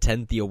not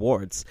attend the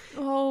awards.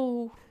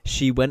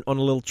 She went on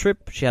a little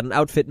trip. She had an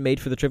outfit made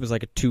for the trip. It was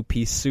like a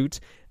 2-piece suit,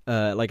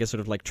 like a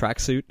sort of like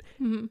tracksuit.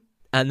 Mm-hmm.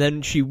 And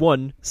then she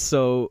won,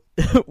 so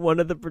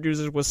one of the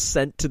producers was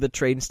sent to the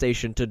train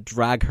station to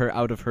drag her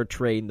out of her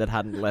train that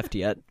hadn't left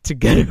yet to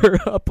get her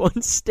up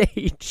on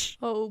stage.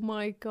 Oh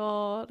my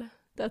god.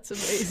 That's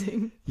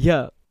amazing.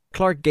 Yeah.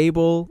 Clark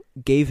Gable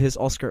gave his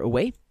Oscar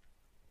away.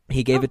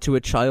 He gave it to a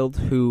child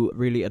who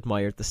really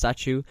admired the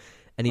statue,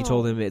 and he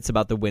told him it's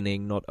about the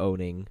winning, not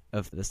owning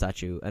of the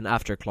statue. And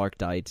after Clark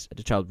died,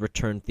 the child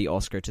returned the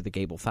Oscar to the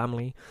Gable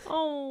family.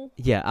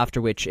 Yeah,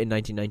 after which, in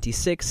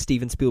 1996,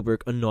 Steven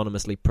Spielberg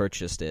anonymously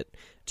purchased it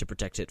to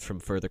protect it from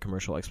further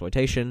commercial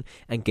exploitation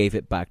and gave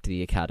it back to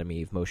the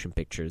Academy of Motion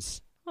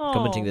Pictures,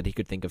 commenting that he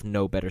could think of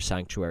no better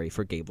sanctuary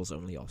for Gable's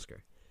only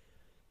Oscar.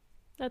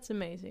 That's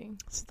amazing.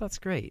 So that's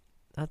great.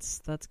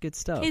 That's good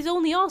stuff. His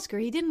only Oscar.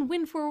 He didn't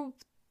win for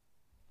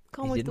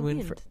Gone he with didn't the win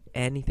Wind. for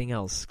anything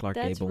else, Clark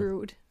That's Gable.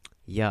 rude.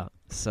 Yeah,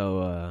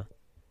 so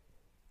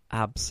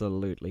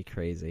absolutely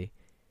crazy.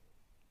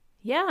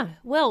 Yeah,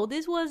 well,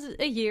 this was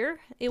a year.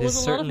 It This was a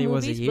lot of certainly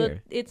was a movies, year. but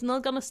it's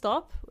not gonna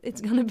stop.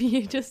 It's gonna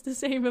be just the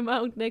same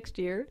amount next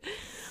year,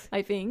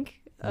 I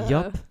think.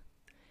 Yup.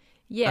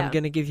 Yeah. I'm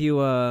gonna give you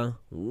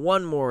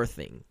one more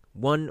thing.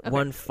 One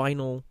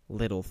final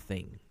little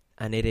thing.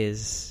 And it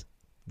is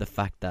the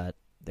fact that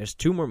there's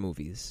 2 more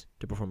movies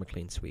to perform a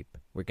clean sweep.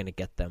 We're going to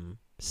get them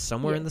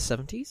somewhere in the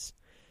 70s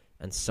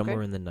and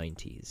somewhere in the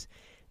 90s.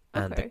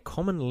 And the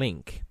common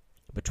link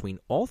between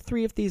all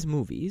 3 of these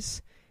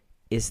movies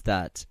is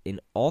that in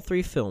all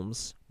 3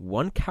 films,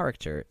 one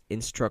character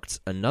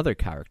instructs another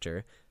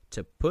character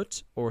to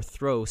put or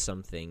throw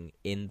something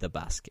in the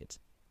basket.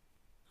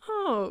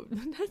 Oh,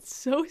 that's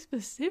so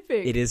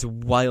specific. It is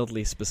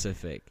wildly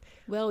specific.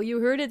 Well,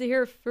 you heard it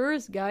here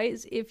first,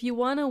 guys. If you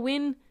want to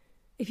win,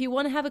 if you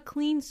want to have a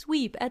clean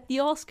sweep at the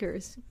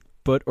Oscars,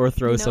 Put or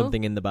throw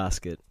something in the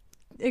basket.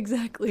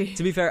 Exactly.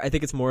 To be fair, I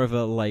think it's more of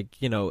a, like,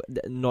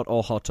 not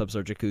all hot tubs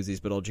are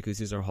jacuzzis, but all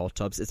jacuzzis are hot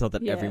tubs. It's not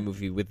that every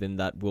movie within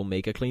that will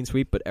make a clean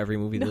sweep, but every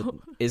movie that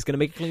is going to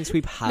make a clean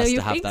sweep has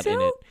to have that in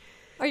it.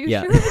 Are you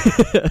sure?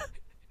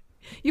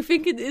 You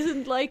think it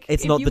isn't like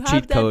it's if not you the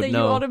have cheat that, code, that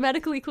no. you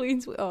automatically clean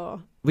sweep?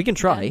 Oh, we can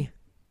try.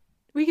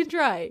 We can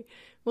try.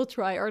 We'll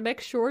try. Our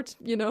next short,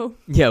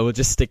 Yeah, we'll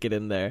just stick it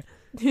in there.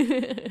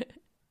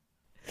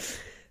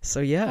 So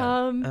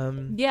yeah.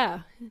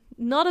 Yeah,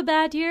 not a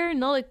bad year,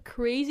 not a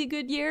crazy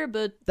good year,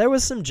 but there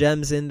was some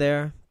gems in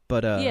there,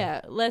 but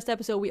yeah, last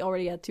episode we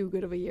already had too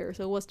good of a year,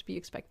 so it was to be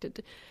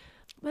expected.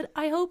 But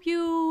I hope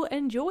you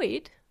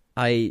enjoyed.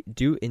 I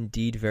do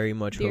indeed very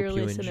much Dear hope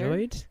you listener.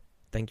 enjoyed.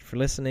 Thank you for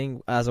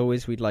listening. As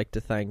always, we'd like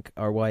to thank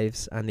our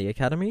wives and the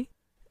Academy.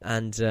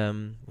 And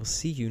we'll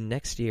see you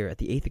next year at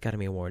the 8th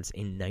Academy Awards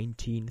in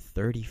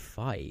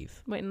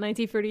 1935. Wait,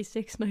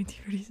 1936,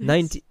 1936.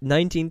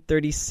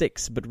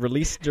 1936, but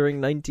released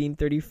during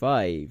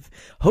 1935.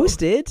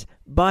 Hosted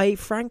by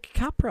Frank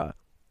Capra.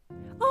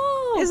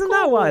 Oh, Isn't cool.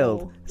 that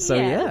wild? So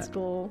yeah. That's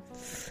cool.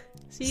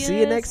 See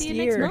you next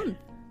year. Next month.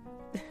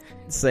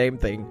 Same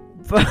thing.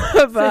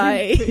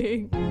 Bye-bye.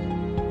 Same thing.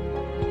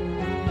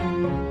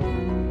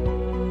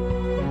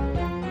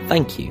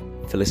 Thank you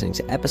for listening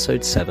to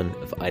episode 7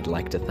 of I'd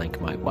Like to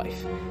Thank My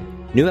Wife.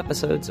 New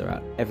episodes are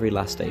out every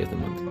last day of the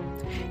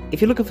month.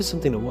 If you're looking for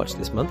something to watch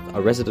this month,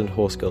 our resident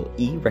horse girl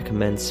E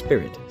recommends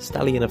Spirit,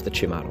 Stallion of the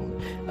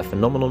Chimarrón, a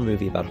phenomenal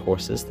movie about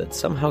horses that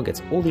somehow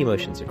gets all the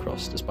emotions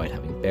across despite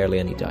having barely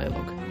any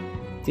dialogue.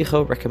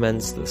 Dijo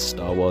recommends the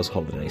Star Wars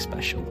Holiday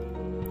Special.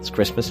 It's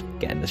Christmas,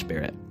 get in the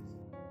spirit.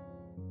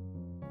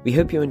 We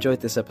hope you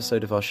enjoyed this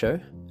episode of our show,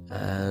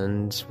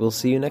 and we'll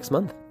see you next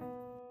month.